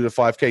like to do the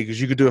 5K,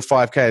 because you could do a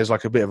 5K as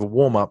like a bit of a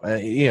warm up,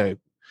 and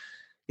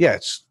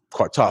it's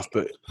quite tough,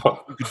 but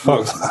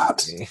fuck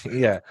that.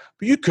 Yeah,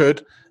 but you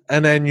could,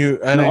 and then you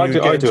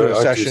get into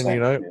a session,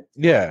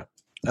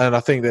 and I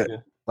think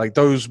that like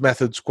those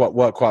methods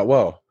work quite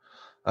well.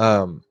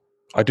 I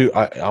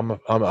am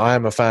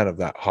a fan of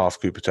that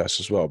half Cooper test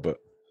as well, but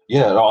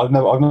I've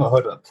never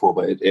heard of that before,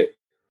 but it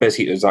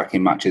basically exactly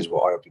matches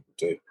what I people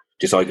do.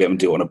 Just I get them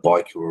to do it on a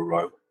bike or a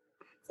row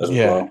as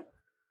well.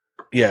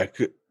 Yeah,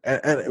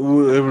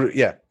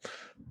 and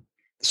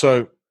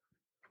so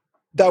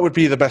that would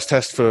be the best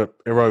test for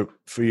your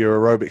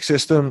aerobic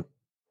system.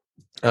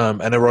 And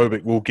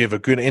aerobic will give a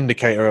good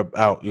indicator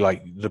about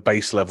like the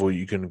base level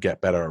you can get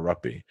better at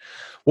rugby.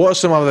 What are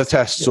some other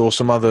tests or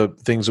some other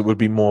things that would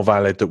be more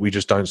valid that we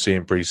just don't see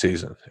in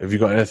pre-season? Have you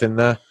got anything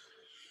there?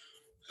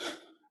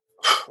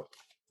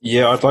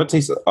 Yeah, I'd like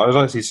to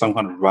see some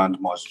kind of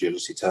randomized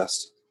agility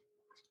test.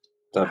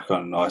 That'd be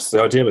kind of nice.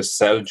 The idea of a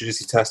set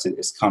agility test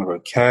is kind of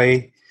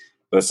okay,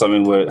 but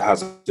something where it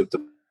has a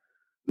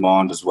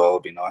demand as well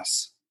would be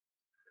nice.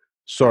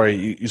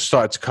 Sorry, you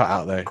started to cut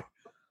out there.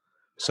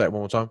 Say it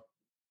one more time.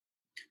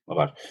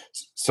 My bad.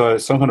 So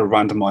some kind of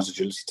randomized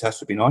agility test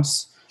would be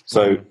nice.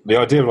 So the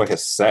idea of like a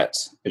set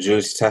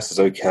agility test is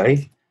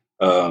okay,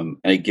 and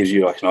it gives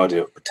you like an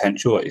idea of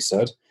potential, like you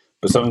said.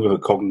 But something with a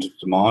cognitive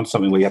demand,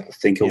 something where you have to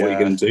think of what you're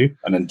going to do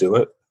and then do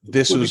it, would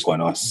be quite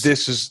nice.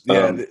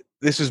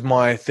 This is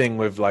my thing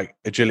with like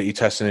agility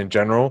testing in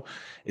general,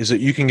 is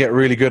that you can get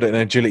really good at an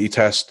agility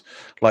test,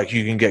 like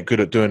you can get good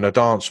at doing a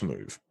dance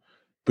move,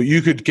 but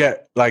you could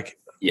get like,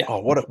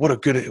 what a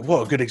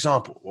good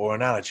example or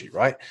analogy,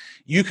 right?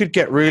 You could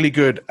get really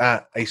good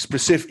at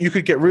you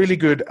could get really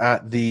good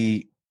at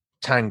the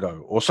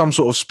tango or some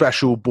sort of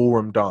special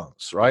ballroom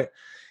dance, right?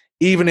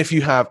 Even if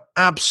you have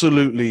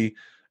absolutely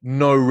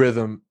no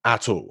rhythm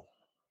at all,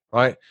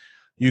 right?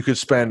 You could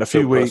spend a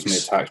few weeks. Personally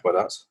attacked by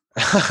that.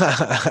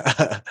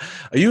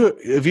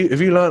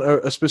 Have you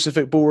learned a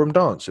specific ballroom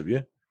dance? Have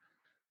you?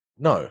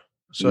 No.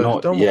 So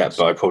not yet,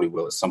 but I probably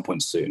will at some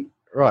point soon.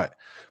 Right.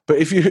 But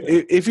if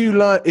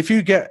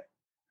you get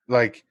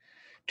like,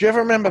 do you ever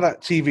remember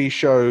that TV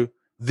show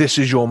This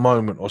Is Your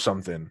Moment or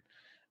something?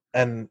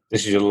 And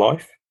This Is Your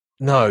Life?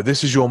 No,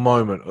 This Is Your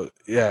Moment.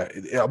 Yeah,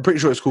 I'm pretty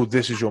sure it's called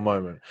This Is Your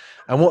Moment.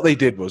 And what they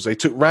did was they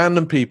took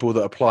random people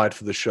that applied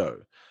for the show,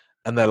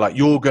 and they're like,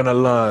 you're going to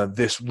learn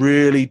this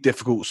really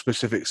difficult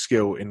specific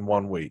skill in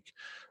 1 week,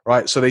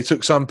 right? So they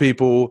took some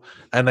people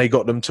and they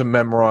got them to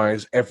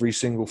memorize every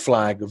single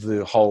flag of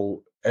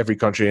every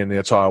country in the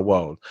entire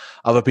world.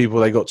 Other people,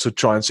 they got to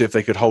try and see if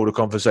they could hold a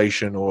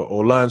conversation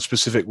or learn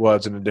specific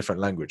words in a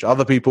different language.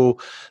 Other people,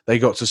 they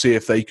got to see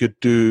if they could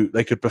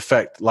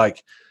perfect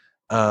like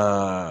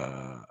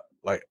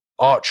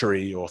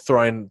archery or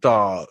throwing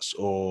darts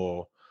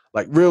or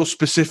like real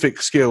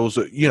specific skills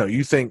that,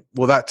 you think,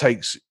 well, that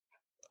takes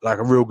like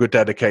a real good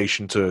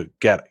dedication to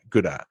get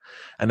good at.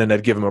 And then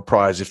they'd give them a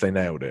prize if they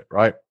nailed it,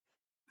 right?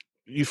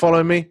 You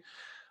follow me?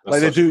 That's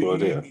Like they such a do, cool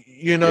idea.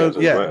 you know, It's a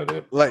great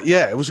idea. like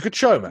it was a good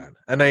show, man.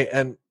 And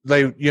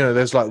they, you know,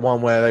 there's like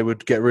one where they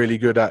would get really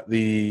good at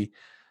the,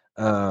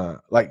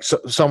 like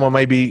someone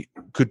maybe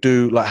could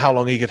do like how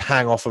long he could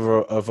hang off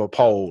of a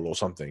pole or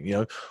something, you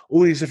know,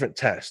 all these different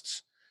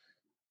tests.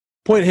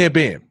 Point here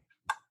being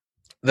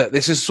that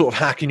this is sort of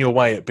hacking your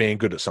way at being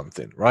good at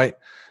something, right?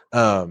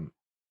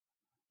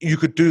 You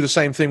could do the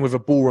same thing with a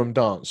ballroom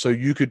dance. So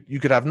you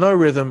could have no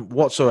rhythm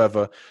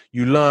whatsoever.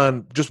 You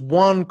learn just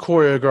one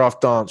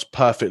choreographed dance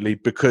perfectly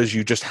because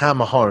you just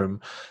hammer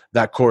home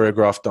that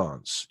choreographed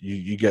dance.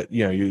 You get,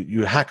 you know,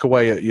 you hack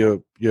away at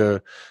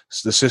the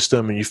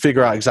system, and you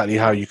figure out exactly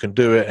how you can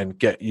do it, and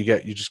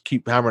you just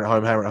keep hammering it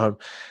home,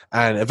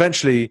 and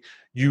eventually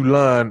you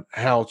learn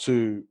how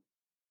to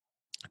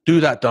do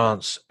that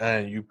dance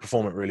and you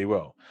perform it really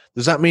well.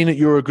 Does that mean that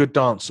you're a good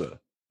dancer?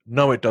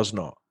 No, it does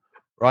not.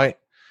 Right?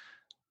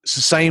 It's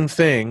the same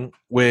thing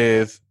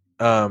with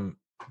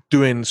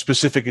doing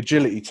specific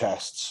agility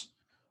tests,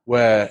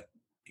 where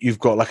you've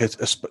got like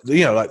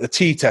you know, like the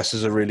T test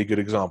is a really good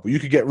example. You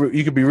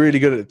could be really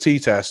good at the T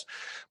test,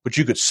 but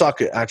you could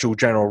suck at actual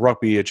general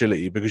rugby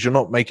agility because you're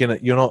not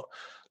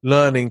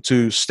learning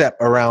to step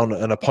around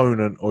an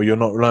opponent, or you're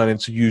not learning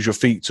to use your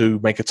feet to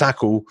make a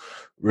tackle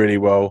really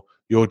well.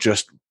 You're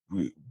just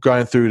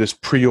going through this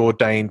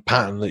preordained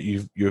pattern that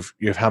you've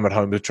hammered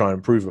home to try and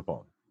improve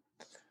upon.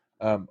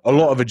 A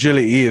lot of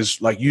agility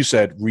is, like you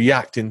said,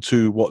 reacting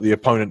to what the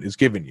opponent is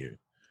giving you,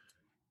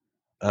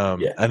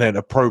 and then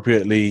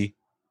appropriately,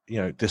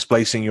 you know,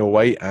 displacing your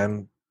weight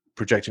and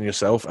projecting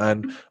yourself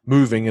and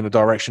moving in the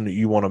direction that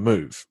you want to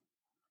move.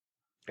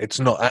 It's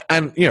not,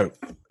 and you know,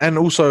 and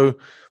also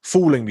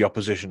fooling the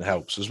opposition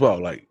helps as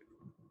well, like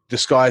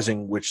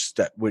disguising which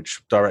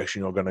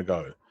direction you're going to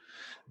go.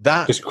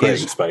 That just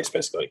creating space,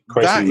 basically.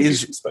 Creating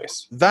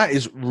space. That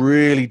is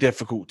really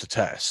difficult to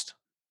test.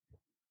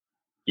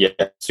 Yeah,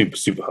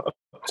 super hard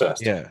to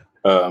test. Yeah.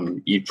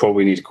 You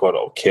probably need quite a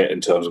lot of kit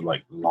in terms of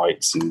like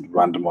lights and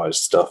randomized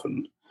stuff,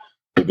 and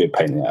it'd be a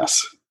pain in the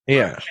ass.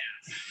 Yeah.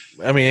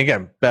 I mean,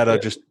 again, better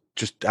just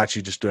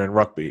actually just doing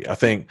rugby. I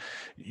think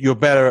you're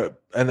better,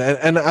 and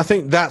I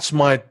think that's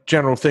my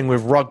general thing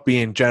with rugby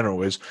in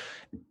general, is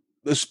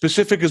as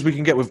specific as we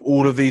can get with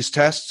all of these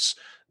tests,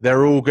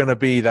 they're all going to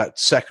be that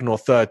second or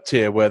third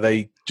tier where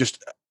they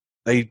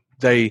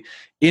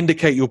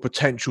indicate your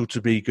potential to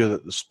be good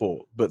at the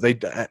sport. But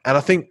and I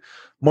think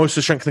most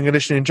of strength and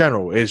conditioning in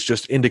general is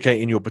just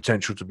indicating your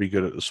potential to be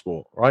good at the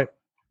sport, right?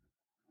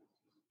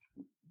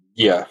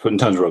 Yeah, but in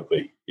terms of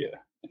rugby,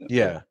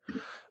 yeah.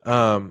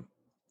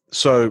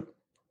 So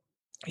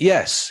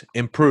yes,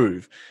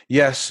 improve.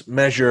 Yes,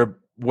 measure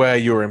where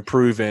you're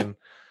improving.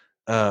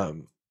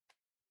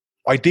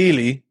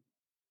 Ideally,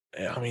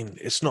 I mean,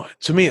 it's not,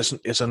 to me,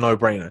 it's a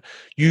no-brainer.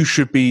 You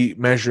should be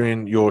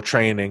measuring your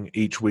training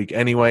each week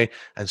anyway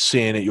and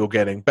seeing that you're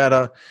getting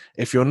better.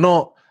 If you're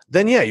not,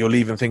 then yeah, you're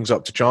leaving things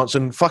up to chance,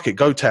 and fuck it,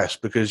 go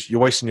test, because you're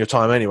wasting your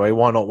time anyway.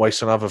 Why not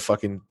waste another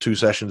fucking 2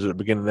 sessions at the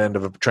beginning and end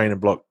of a training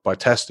block by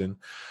testing?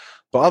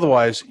 But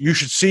otherwise, you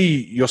should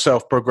see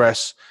yourself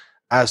progress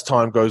as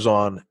time goes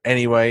on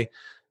anyway,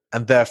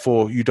 and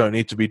therefore you don't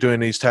need to be doing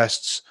these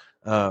tests.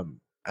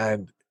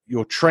 And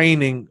your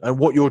training and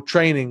what you're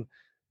training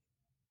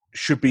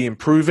should be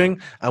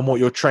improving, and what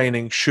you're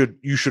training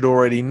you should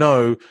already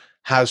know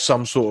has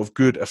some sort of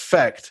good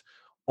effect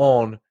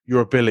on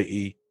your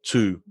ability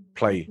to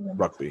play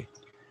rugby.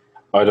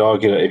 I'd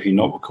argue that if you're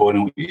not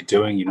recording what you're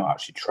doing, you're not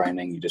actually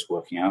training, you're just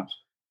working out.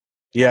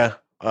 Yeah,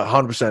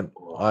 100%.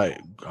 I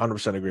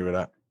 100% agree with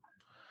that.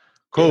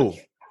 Cool.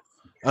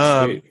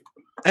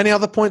 Any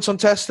other points on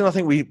testing? I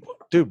think we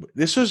do.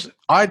 This was,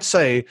 I'd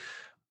say,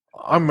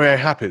 I'm very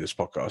happy with this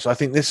podcast. I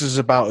think this is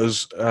about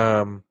as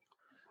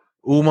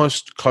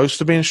almost close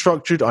to being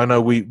structured. I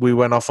know we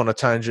went off on a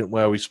tangent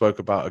where we spoke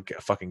about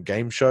a fucking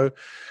game show,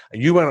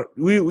 and you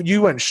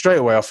went straight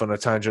away off on a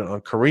tangent on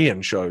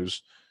Korean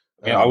shows.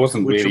 Yeah, I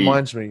wasn't which really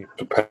reminds me,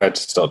 prepared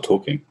to start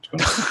talking.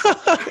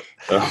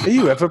 Are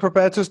you ever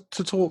prepared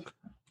to talk?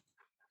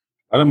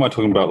 I don't mind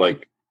talking about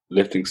like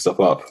lifting stuff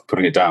up,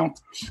 putting it down.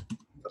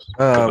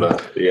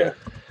 Yeah.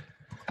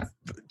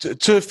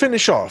 To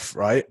finish off,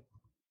 right?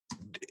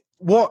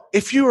 What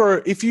if you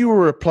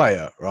were a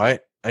player, right?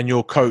 And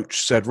your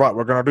coach said, right,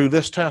 we're going to do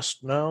this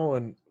test now.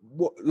 And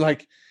what,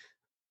 like,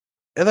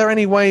 are there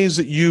any ways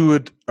that you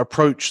would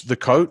approach the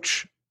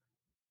coach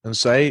and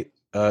say,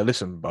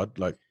 listen, bud,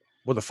 like,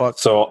 what the fuck?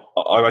 So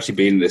I've actually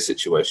been in this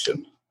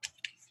situation.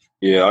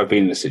 Yeah, I've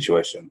been in this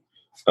situation.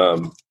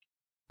 And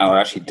I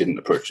actually didn't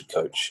approach the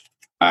coach.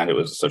 And it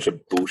was such a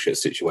bullshit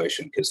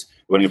situation because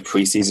when you're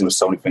preseason with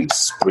so many things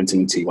sprinting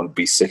until you want to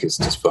be sick is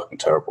just fucking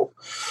terrible.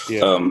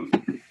 Yeah.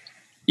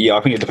 Yeah,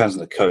 I think it depends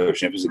on the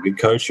coach. And if it's a good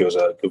coach who has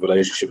a good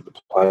relationship with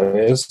the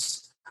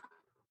players,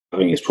 I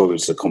think it's probably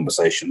just a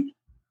conversation.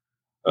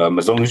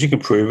 As long as you can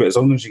prove it, as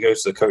long as you go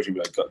to the coach and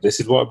be like,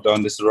 this is what I've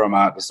done, this is where I'm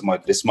at, this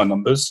is my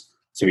numbers.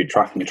 So if you're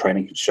tracking your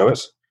training, you can show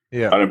it.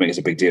 Yeah. I don't think it's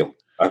a big deal.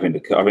 I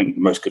think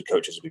most good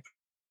coaches will be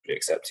pretty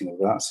accepting of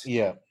that.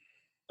 Yeah.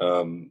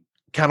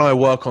 Can I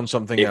work on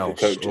something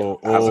else?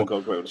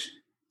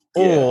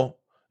 Or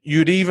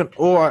I'd even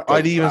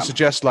plan.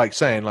 suggest like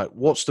saying like,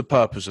 what's the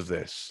purpose of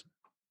this?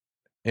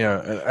 You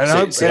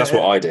know, See, that's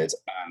what I did,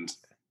 and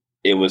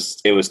it was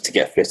to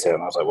get fitter,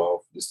 and I was like,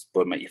 well, this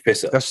will make you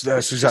fitter. That's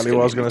exactly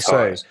what I was going to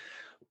say.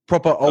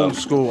 Proper old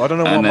school. I don't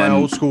know why my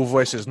old school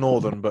voice is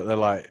northern, but they're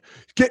like,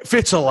 get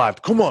fitter,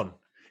 lad. Come on,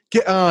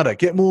 get harder,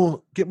 get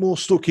more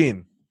stuck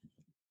in.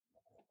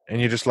 And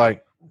you're just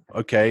like,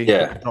 okay,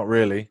 yeah, not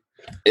really.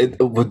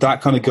 With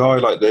that kind of guy,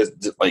 like there's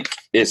like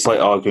it's like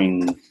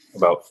arguing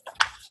about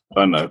I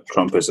don't know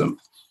Trumpism.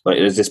 Like,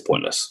 is this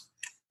pointless?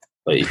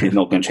 Like, if you're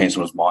not going to change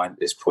someone's mind,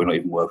 it's probably not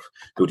even worth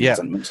your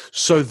sentiment.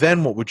 So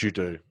then, what would you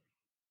do?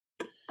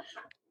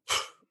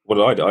 What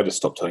did I do? I just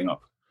stopped turning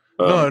up.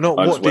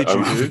 What did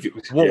you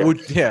do? What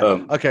would? Yeah.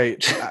 Okay.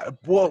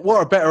 What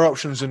are better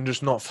options than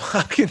just not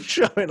fucking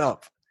showing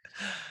up?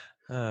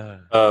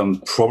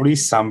 Probably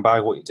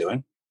sandbag what you're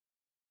doing.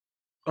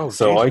 Oh,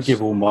 so Jesus. I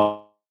give all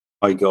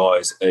my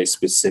guys a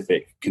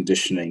specific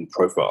conditioning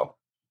profile.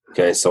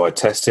 Okay, so I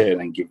test it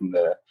and then give them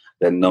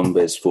their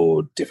numbers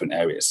for different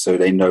areas, so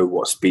they know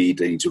what speed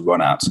they need to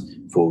run at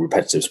for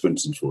repetitive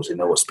sprint intervals. They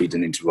know what speed they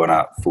need to run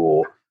at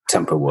for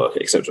tempo work,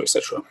 etc.,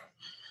 etc.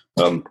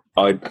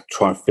 I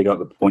try and figure out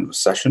the point of a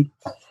session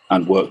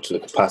and work to the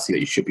capacity that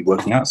you should be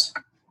working at,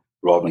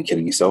 rather than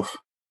killing yourself.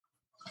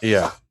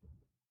 Yeah.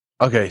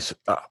 Okay, so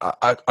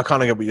I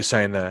kind of get what you're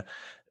saying there.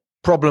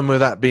 Problem with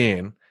that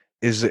being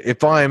is that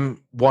if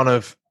I'm one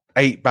of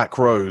 8 back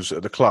rows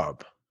at the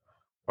club,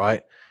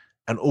 right,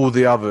 and all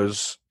the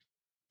others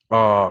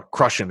are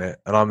crushing it,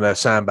 and I'm there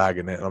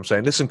sandbagging it, and I'm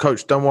saying, "Listen,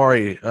 coach, don't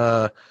worry.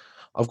 I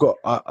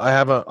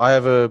have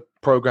a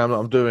program that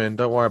I'm doing.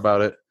 Don't worry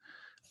about it.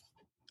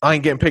 I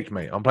ain't getting picked,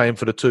 mate. I'm playing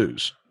for the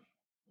 2s."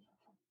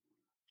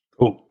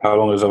 Cool. How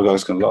long is other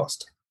guys going to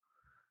last?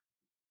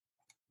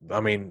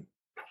 I mean,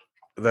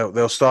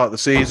 they'll start the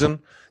season.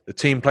 The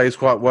team plays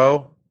quite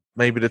well.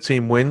 Maybe the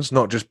team wins,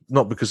 not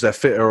because they're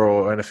fitter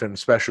or anything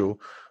special,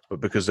 but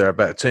because they're a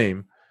better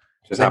team.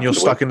 Then you're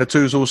stuck in the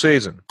 2s all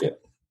season. Yeah.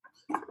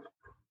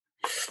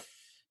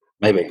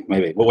 Maybe.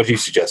 What would you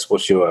suggest?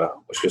 What's your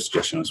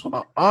suggestion on this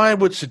one? I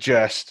would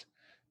suggest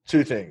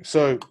 2 things.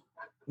 So,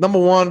 number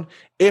one,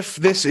 if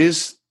this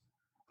is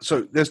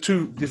so, there's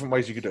 2 different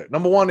ways you could do it.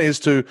 Number one is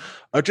to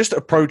just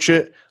approach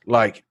it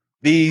like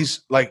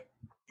these, like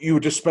you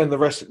would just spend the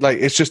rest, like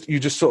it's just you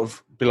just sort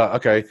of be like,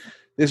 okay,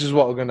 this is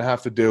what we're going to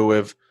have to deal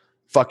with.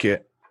 Fuck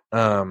it,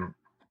 and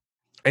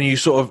you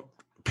sort of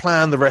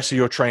plan the rest of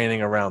your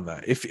training around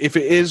that. If it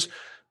is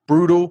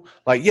brutal,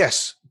 like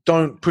yes,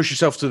 don't push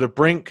yourself to the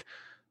brink.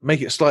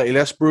 Make it slightly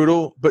less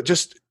brutal, but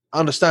just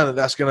understand that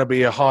that's going to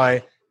be a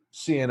high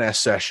CNS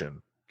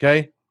session,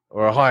 okay,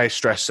 or a high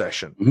stress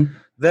session. Mm-hmm.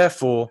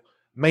 Therefore,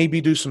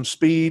 maybe do some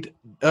speed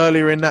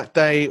earlier in that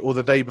day or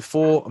the day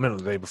before.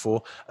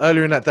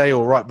 Earlier in that day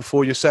or right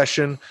before your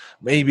session.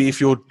 Maybe if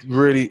you're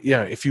really,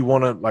 if you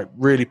want to like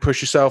really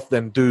push yourself,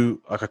 then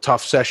do like a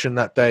tough session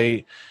that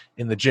day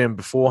in the gym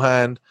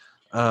beforehand.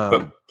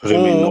 But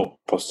presumably not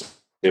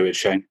posterior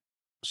chain.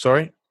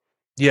 Sorry?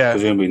 Yeah.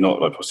 Presumably not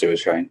like posterior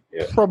chain.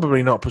 Yeah.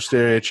 Probably not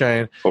posterior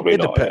chain. Probably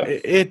not.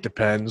 It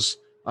depends.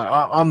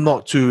 I'm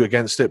not too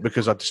against it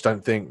because I just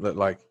don't think that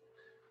like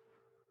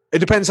it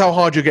depends how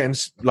hard you're getting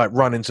like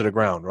run into the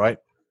ground, right?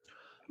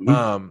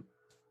 Mm-hmm.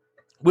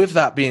 With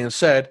that being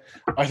said,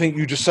 I think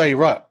you just say,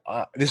 right,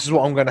 this is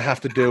what I'm going to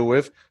have to deal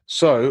with.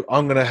 So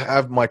I'm going to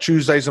have my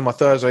Tuesdays and my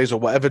Thursdays or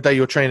whatever day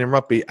you're training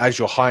rugby as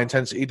your high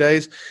intensity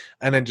days,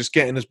 and then just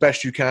getting as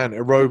best you can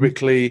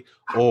aerobically,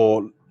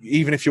 or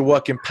even if you're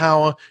working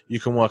power, you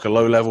can work a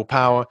low level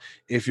power.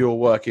 If you're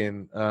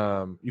working,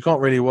 you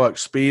can't really work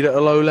speed at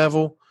a low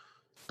level,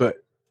 but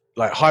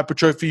like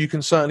hypertrophy, you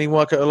can certainly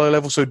work at a low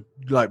level. So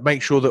like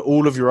make sure that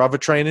all of your other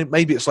training,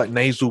 maybe it's like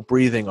nasal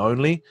breathing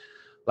only.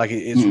 Like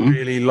it's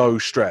really low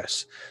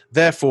stress.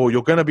 Therefore,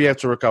 you're going to be able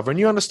to recover, and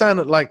you understand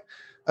that. Like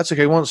that's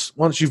okay. Once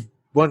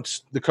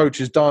the coach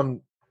is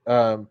done,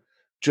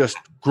 just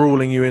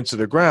grueling you into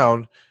the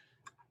ground,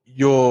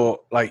 your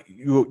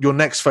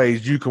next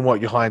phase, you can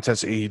work your high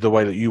intensity the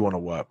way that you want to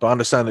work. But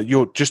understand that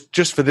you're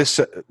just for this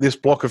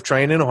block of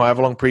training or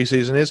however long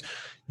preseason is,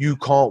 you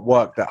can't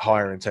work that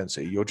higher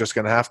intensity. You're just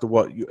going to have to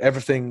work.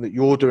 Everything that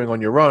you're doing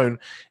on your own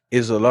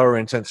is a lower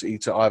intensity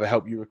to either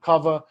help you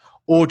recover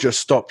or just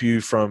stop you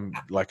from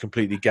like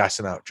completely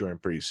gassing out during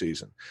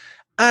preseason.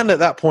 And at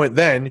that point,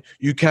 then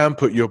you can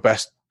put your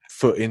best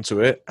foot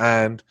into it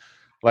and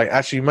like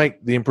actually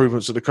make the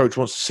improvements that the coach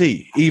wants to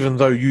see, even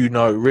though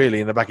really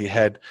in the back of your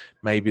head,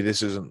 maybe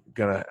this isn't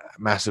going to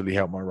massively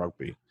help my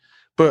rugby.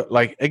 But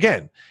like,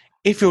 again,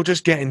 if you're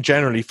just getting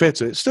generally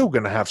fitter, it's still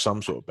going to have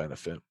some sort of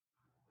benefit.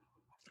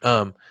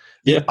 I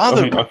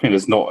think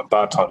it's not a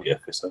bad time to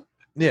get fitter.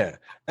 Yeah.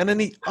 And then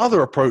the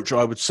other approach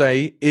I would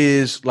say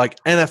is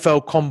like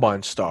NFL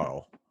combine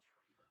style,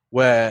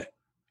 where,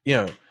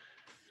 doing.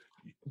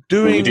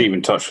 We didn't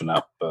even touch on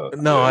that. But,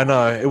 no, yeah. I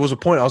know. It was a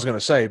point I was going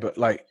to say, but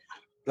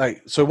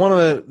so one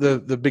of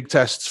the big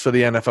tests for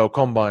the NFL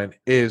combine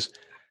is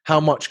how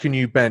much can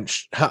you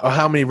bench?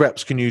 How many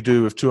reps can you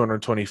do with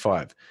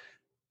 225?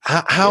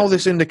 How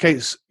this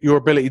indicates your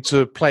ability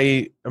to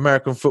play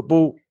American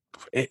football,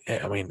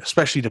 I mean,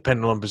 especially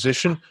depending on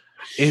position,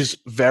 is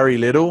very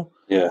little.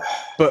 Yeah.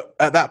 But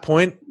at that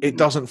point, it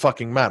doesn't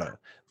fucking matter.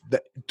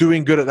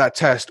 Doing good at that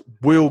test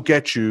will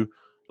get you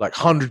like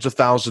hundreds of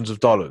thousands of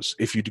dollars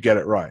if you get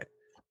it right.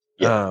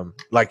 Yeah.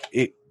 Like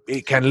it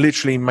can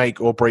literally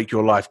make or break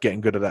your life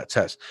getting good at that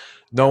test.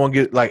 No one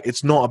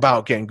it's not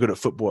about getting good at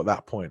football at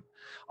that point.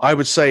 I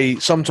would say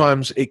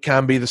sometimes it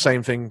can be the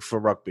same thing for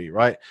rugby,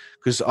 right?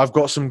 Because I've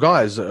got some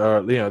guys that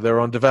are, they're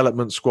on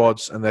development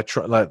squads and they're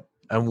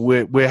and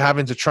we're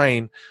having to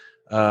train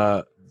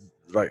like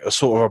a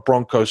sort of a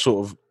Bronco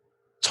sort of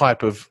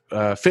type of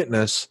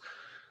fitness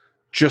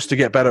just to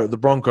get better at the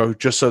Bronco,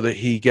 just so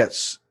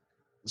that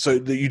so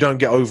that you don't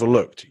get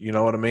overlooked. You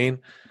know what I mean?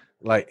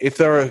 Like if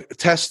there are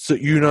tests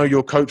that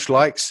your coach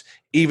likes,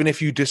 even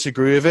if you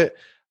disagree with it,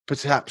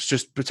 perhaps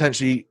just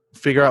potentially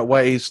figure out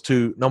ways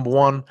to, number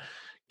one,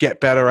 get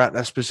better at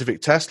that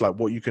specific test, like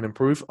what you can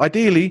improve.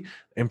 Ideally,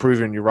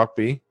 improving your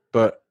rugby,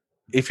 but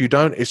if you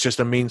don't, it's just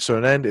a means to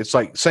an end. It's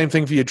like same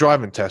thing for your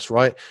driving test,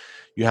 right?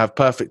 You have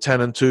perfect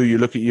 10 and 2, you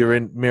look at your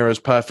mirrors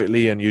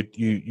perfectly and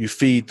you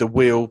feed the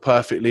wheel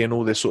perfectly and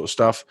all this sort of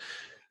stuff.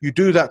 You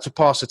do that to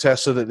pass the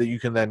test so that you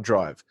can then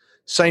drive.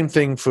 Same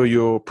thing for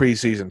your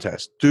pre-season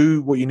test.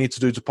 Do what you need to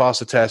do to pass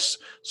the test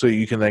so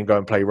you can then go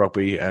and play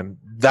rugby, and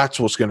that's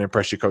what's going to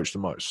impress your coach the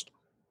most.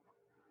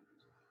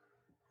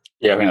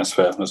 Yeah, I think that's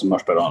fair. That's a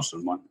much better answer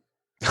than mine.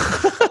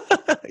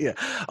 Yeah,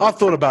 I've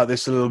thought about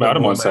this a little bit. I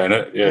don't mind saying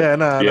it. Yeah,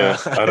 no. I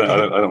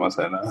don't mind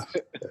saying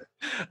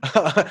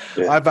that.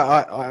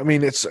 Yeah. I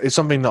mean, it's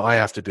something that I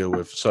have to deal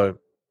with. So,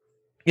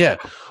 yeah,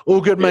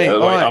 all good, mate. Yeah,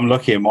 all right. I'm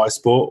lucky in my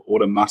sport. All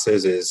that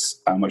matters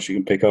is how much you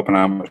can pick up and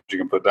how much you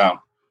can put down.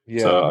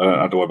 Yeah. So I don't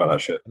have to worry about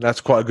that shit. And that's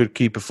quite a good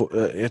keeper.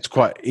 It's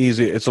quite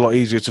easy. It's a lot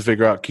easier to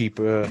figure out key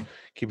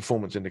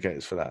performance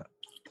indicators for that.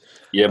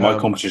 Yeah, my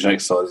competition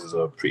exercises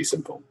are pretty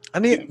simple.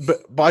 And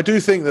but I do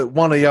think that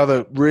one of the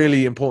other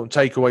really important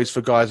takeaways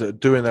for guys that are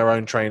doing their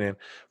own training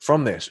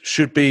from this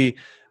should be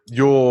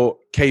your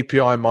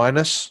KPI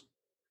minus.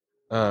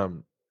 I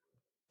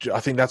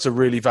think that's a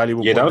really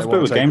valuable point that was they a bit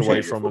want of to a take game away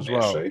changer from for as me,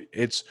 well. actually.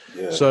 It's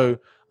Yeah. so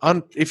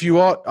if you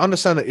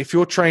understand that if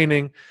you're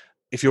training,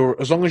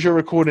 as long as you're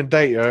recording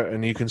data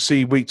and you can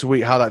see week to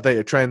week how that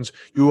data trends,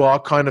 you are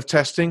kind of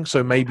testing.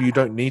 So maybe you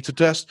don't need to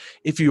test.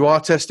 If you are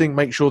testing,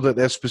 make sure that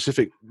there's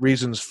specific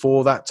reasons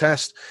for that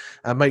test,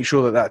 and make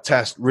sure that that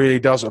test really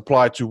does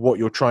apply to what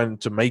you're trying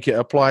to make it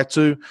apply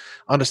to.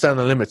 Understand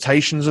the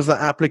limitations of that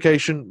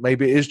application.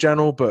 Maybe it is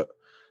general, but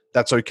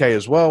that's okay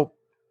as well.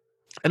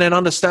 And then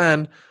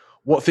understand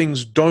what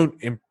things don't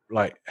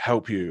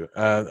help you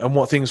and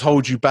what things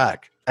hold you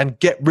back, and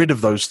get rid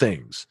of those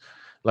things.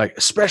 Like,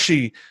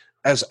 especially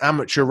as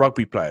amateur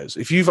rugby players,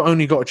 if you've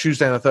only got a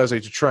Tuesday and a Thursday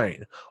to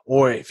train,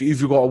 or if you've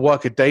got to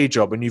work a day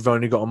job and you've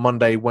only got a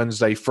Monday,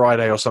 Wednesday,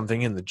 Friday or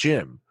something in the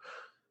gym,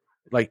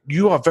 like,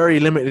 you are very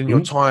limited in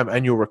your time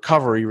and your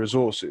recovery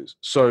resources.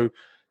 So,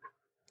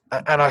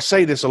 and I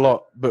say this a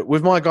lot, but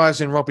with my guys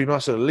in Rugby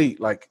Muscle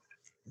Elite, like,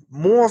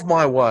 more of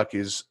my work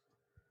is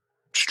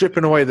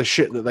stripping away the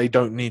shit that they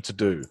don't need to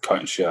do.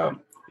 Cutting shit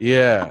out.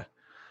 Yeah.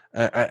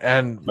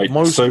 And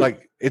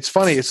it's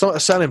funny. It's not a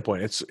selling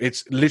point.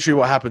 It's literally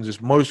what happens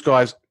is most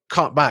guys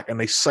cut back and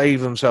they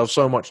save themselves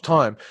so much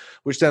time,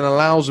 which then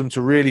allows them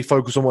to really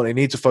focus on what they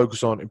need to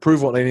focus on,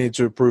 improve what they need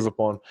to improve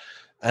upon,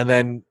 and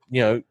then,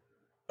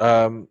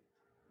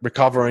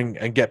 recovering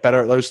and get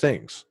better at those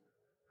things.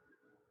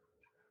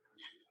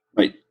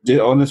 Mate,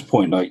 on this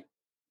point, like,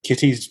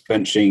 Kitty's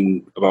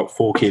benching about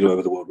 4 kilo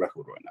over the world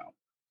record right now.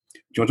 Do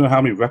you want to know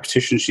how many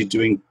repetitions she's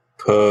doing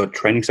per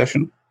training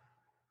session?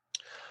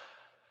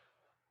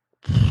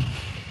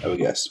 I would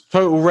guess.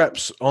 Total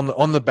reps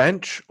on the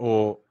bench,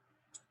 or?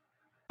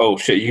 Oh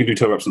shit! You can do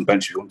total reps on the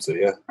bench if you want to.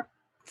 Yeah.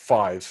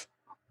 5.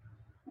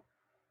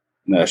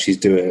 No, she's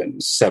doing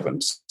 7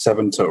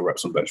 total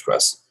reps on bench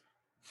press.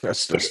 That's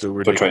still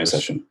ridiculous. For training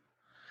session.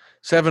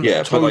 7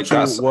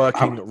 total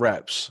working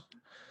reps.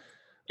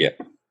 Yeah.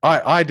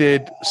 I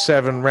did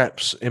 7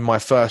 reps in my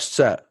first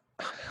set.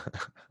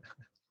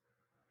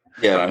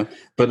 Yeah,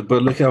 but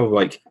look how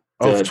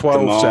of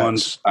 12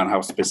 sets and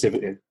how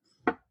specific.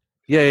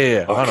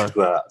 Yeah. I know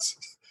that.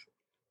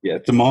 Yeah,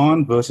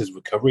 demand versus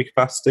recovery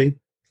capacity.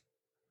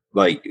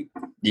 Like,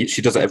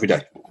 she does it every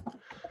day.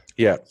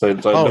 Yeah. So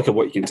look at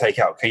what you can take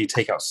out. Can you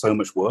take out so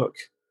much work?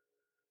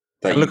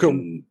 And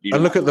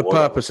look at the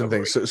purpose and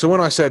things. So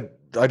when I said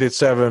I did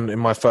 7 in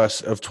my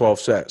first of 12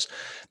 sets,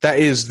 that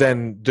is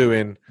then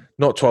doing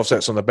not 12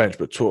 sets on the bench,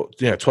 but 12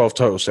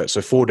 total sets.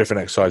 So 4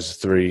 different exercises,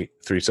 3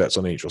 sets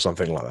on each, or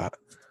something like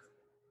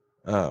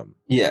that.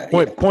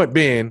 Point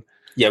being.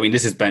 Yeah, I mean,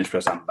 this is bench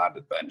press and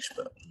banded bench,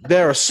 but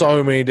there are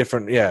so many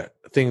different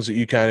things that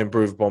you can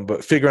improve upon.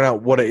 But figuring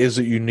out what it is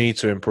that you need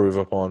to improve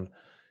upon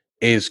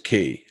is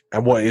key,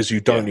 and what it is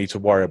you don't need to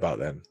worry about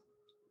then.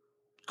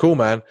 Cool,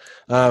 man.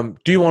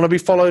 Do you want to be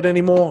followed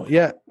anymore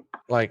yet?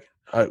 Like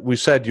we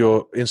said,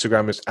 your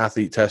Instagram is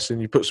athlete testing.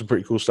 You put some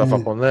pretty cool stuff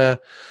up on there,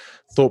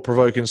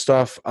 thought-provoking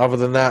stuff. Other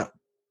than that,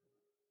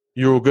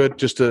 you're all good.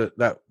 Just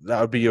that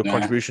would be your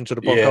contribution to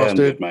the podcast, dude.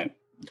 Good, mate.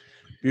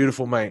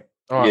 Beautiful, mate.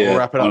 All right, we'll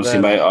wrap it up honestly,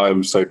 there. mate,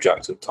 I'm so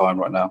jacked of time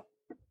right now.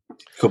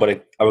 Cool,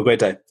 buddy. Have a great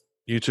day.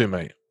 You too,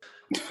 mate.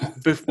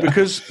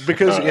 because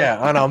yeah,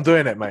 I know I'm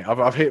doing it, mate.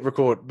 I've hit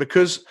record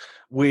because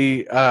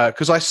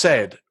I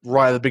said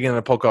right at the beginning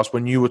of the podcast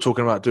when you were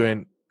talking about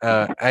doing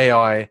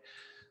AI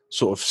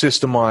sort of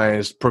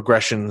systemized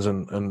progressions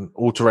and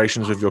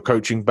alterations of your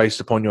coaching based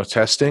upon your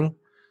testing.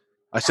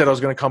 I said I was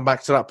going to come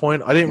back to that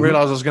point. I didn't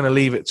realize I was going to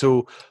leave it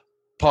till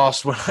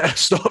past when I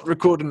stopped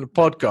recording the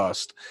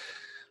podcast.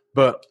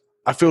 But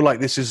I feel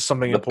like this is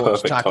something important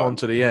to tack on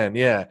to the end.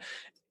 Yeah.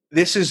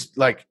 This is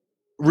like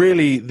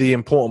really the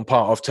important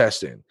part of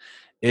testing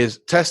is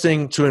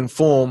testing to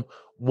inform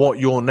what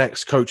your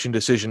next coaching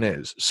decision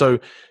is. So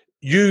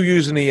you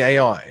using the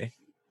AI,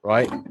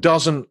 right,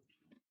 doesn't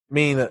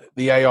mean that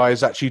the AI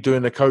is actually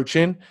doing the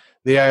coaching.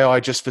 The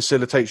AI just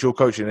facilitates your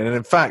coaching. And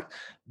in fact,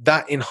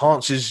 that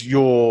enhances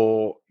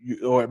or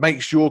it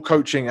makes your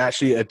coaching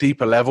actually at a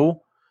deeper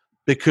level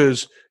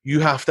because you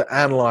have to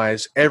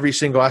analyze every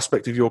single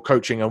aspect of your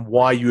coaching and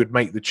why you would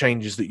make the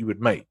changes that you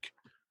would make,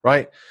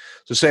 right?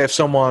 So say if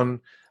someone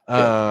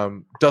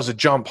does a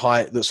jump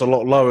height that's a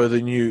lot lower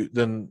than you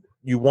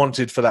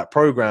wanted for that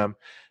program,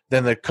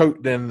 then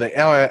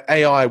the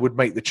AI would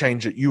make the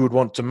change that you would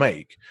want to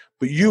make,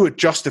 but you would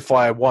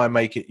justify why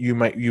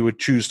you would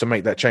choose to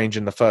make that change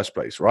in the first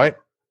place, right?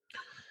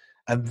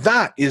 And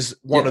that is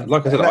one of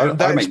like I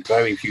said, I make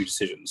very few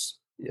decisions,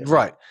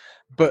 right?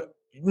 But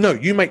no,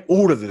 you make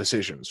all of the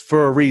decisions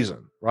for a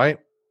reason, right?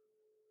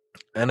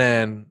 And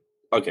then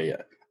okay,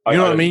 yeah, you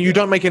know what I mean. You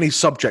don't make any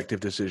subjective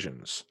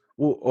decisions,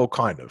 or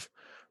kind of,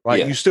 right?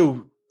 Yeah. You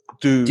still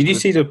do. Did you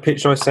see the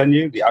picture I sent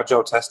you? The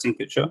agile testing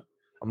picture.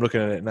 I'm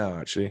looking at it now,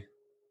 actually.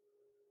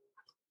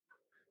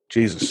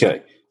 Jesus.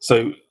 Okay,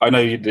 so I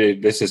know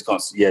this is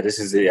this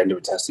is the end of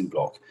a testing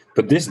block,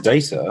 but this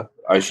data,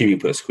 I assume you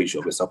put a screenshot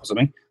of this up or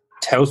something,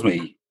 tells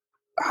me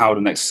how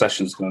the next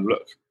session is going to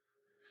look.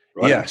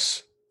 Right?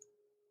 Yes.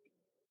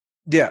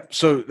 Yeah.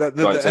 So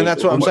and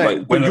that's what I'm saying.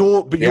 Like, but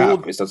your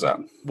it does that.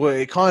 Well,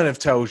 it kind of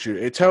tells you.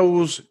 It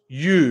tells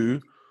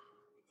you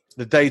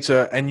the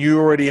data, and you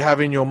already have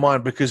in your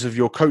mind, because of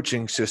your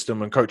coaching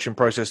system and coaching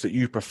process that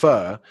you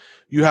prefer,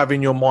 you have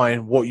in your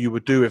mind what you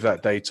would do with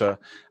that data,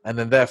 and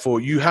then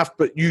therefore you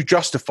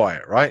justify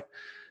it, right?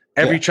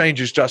 Every change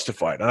is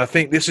justified. And I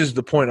think this is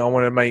the point I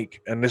want to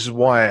make, and this is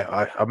why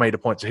I made a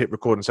point to hit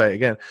record and say it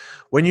again.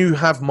 When you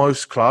have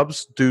most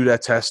clubs do their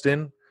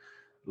testing,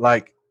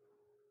 like,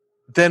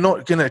 they're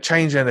not going to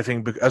change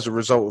anything as a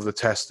result of the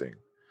testing.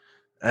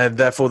 And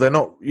therefore, they're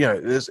not,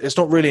 it's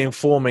not really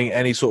informing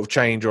any sort of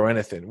change or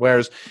anything.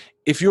 Whereas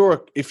if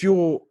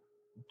you're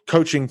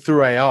coaching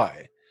through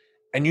AI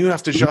and you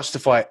have to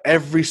justify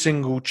every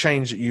single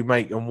change that you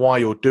make and why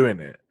you're doing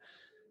it,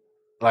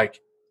 like,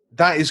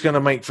 that is going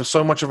to make for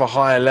so much of a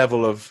higher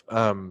level of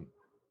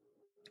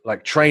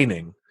like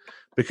training,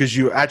 because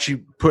you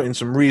actually put in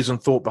some reason,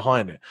 thought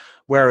behind it.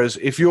 Whereas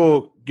if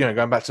you're,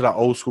 going back to that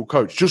old school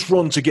coach, just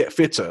run to get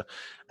fitter,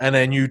 and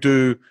then you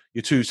do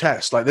your 2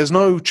 tests, like, there's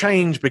no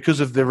change because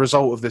of the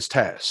result of this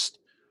test,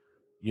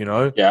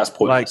 Yeah, that's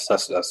pointless.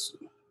 Like, that's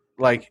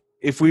like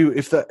if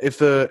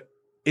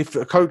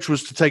a coach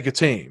was to take a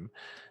team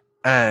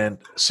and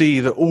see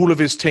that all of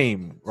his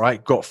team,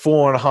 right, got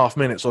 4.5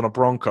 minutes on a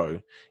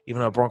Bronco,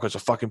 even though Bronco's a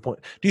fucking point.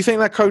 Do you think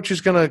that coach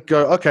is going to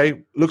go,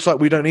 okay, looks like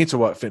we don't need to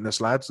work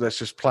fitness, lads, let's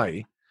just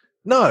play?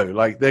 No,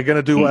 like, they're going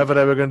to do whatever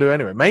they were going to do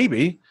anyway.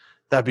 Maybe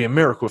that'd be a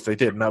miracle if they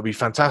did, and that'd be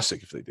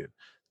fantastic if they did.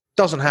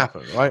 Doesn't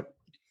happen, right?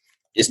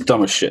 It's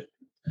dumb as shit.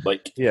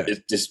 Like,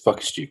 it's just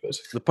fucking stupid.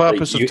 The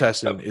purpose of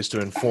testing is to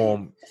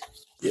inform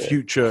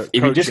future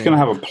if you're just going to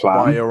have a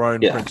plan by your own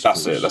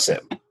principles. That's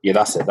it. Yeah,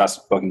 that's it. That's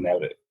fucking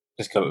nailed it.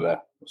 Just cut it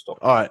there. Stop.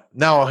 All right,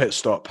 now I'll hit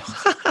stop.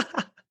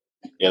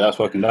 Yeah, that's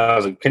fucking.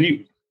 Can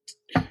you?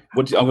 I'm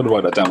going to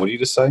write that down. What did you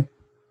just say?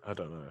 I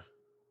don't know.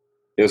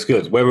 It was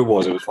good. Wherever it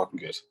was fucking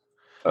good.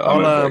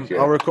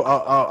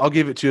 I'll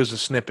give it to you as a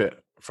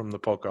snippet from the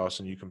podcast,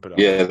 and you can put it up.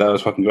 Yeah, that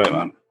was fucking great,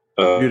 man.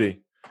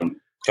 Beauty.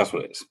 That's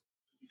what it is.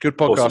 Good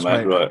podcast, awesome,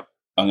 mate. Right.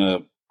 I'm going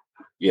to...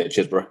 Yeah,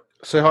 cheers, bro.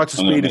 Say hi to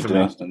Speedy for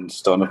me. And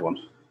start another one.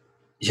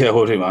 Yeah,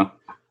 we'll do, man.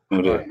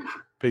 We'll do. Right.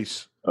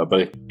 Peace. All right,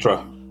 buddy.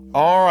 Try.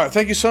 All right.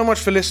 Thank you so much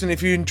for listening.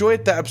 If you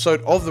enjoyed that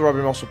episode of the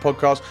Rugby Muscle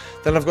Podcast,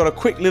 then I've got a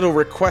quick little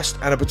request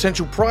and a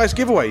potential prize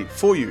giveaway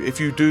for you if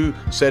you do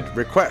said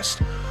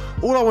request.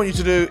 All I want you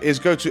to do is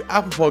go to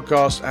Apple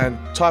Podcasts and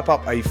type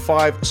up a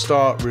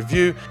 5-star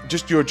review.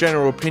 Just your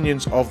general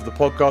opinions of the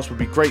podcast would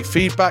be great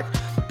feedback,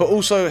 but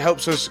also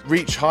helps us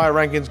reach higher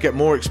rankings, get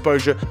more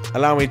exposure,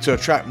 allow me to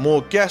attract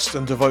more guests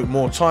and devote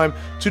more time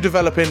to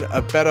developing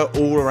a better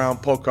all-around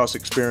podcast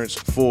experience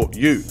for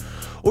you.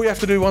 All you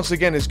have to do, once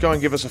again, is go and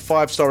give us a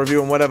 5-star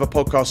review on whatever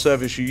podcast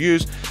service you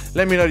use.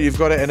 Let me know that you've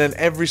got it, and then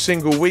every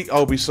single week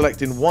I'll be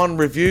selecting one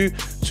review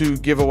to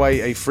give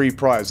away a free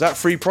prize. That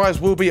free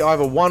prize will be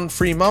either 1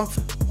 free month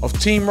of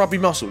Team Rugby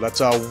Muscle, that's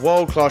our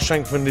world-class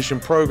strength and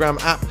conditioning program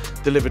app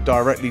delivered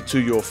directly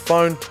to your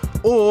phone,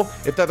 Or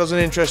if that doesn't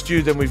interest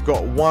you, then we've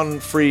got one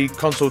free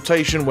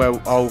consultation where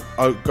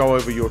I'll go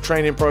over your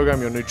training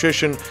program, your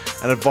nutrition,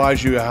 and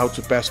advise you how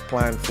to best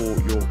plan for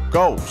your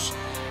goals.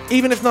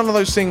 Even if none of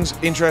those things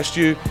interest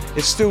you,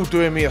 it's still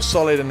doing me a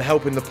solid and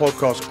helping the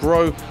podcast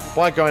grow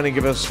by going and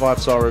giving us a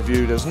 5-star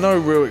review. There's no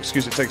real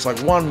excuse. It takes like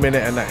 1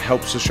 minute and that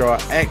helps the show out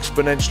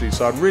exponentially.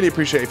 So I'd really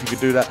appreciate if you could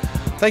do that.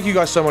 Thank you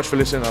guys so much for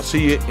listening. I'll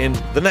see you in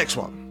the next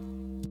one.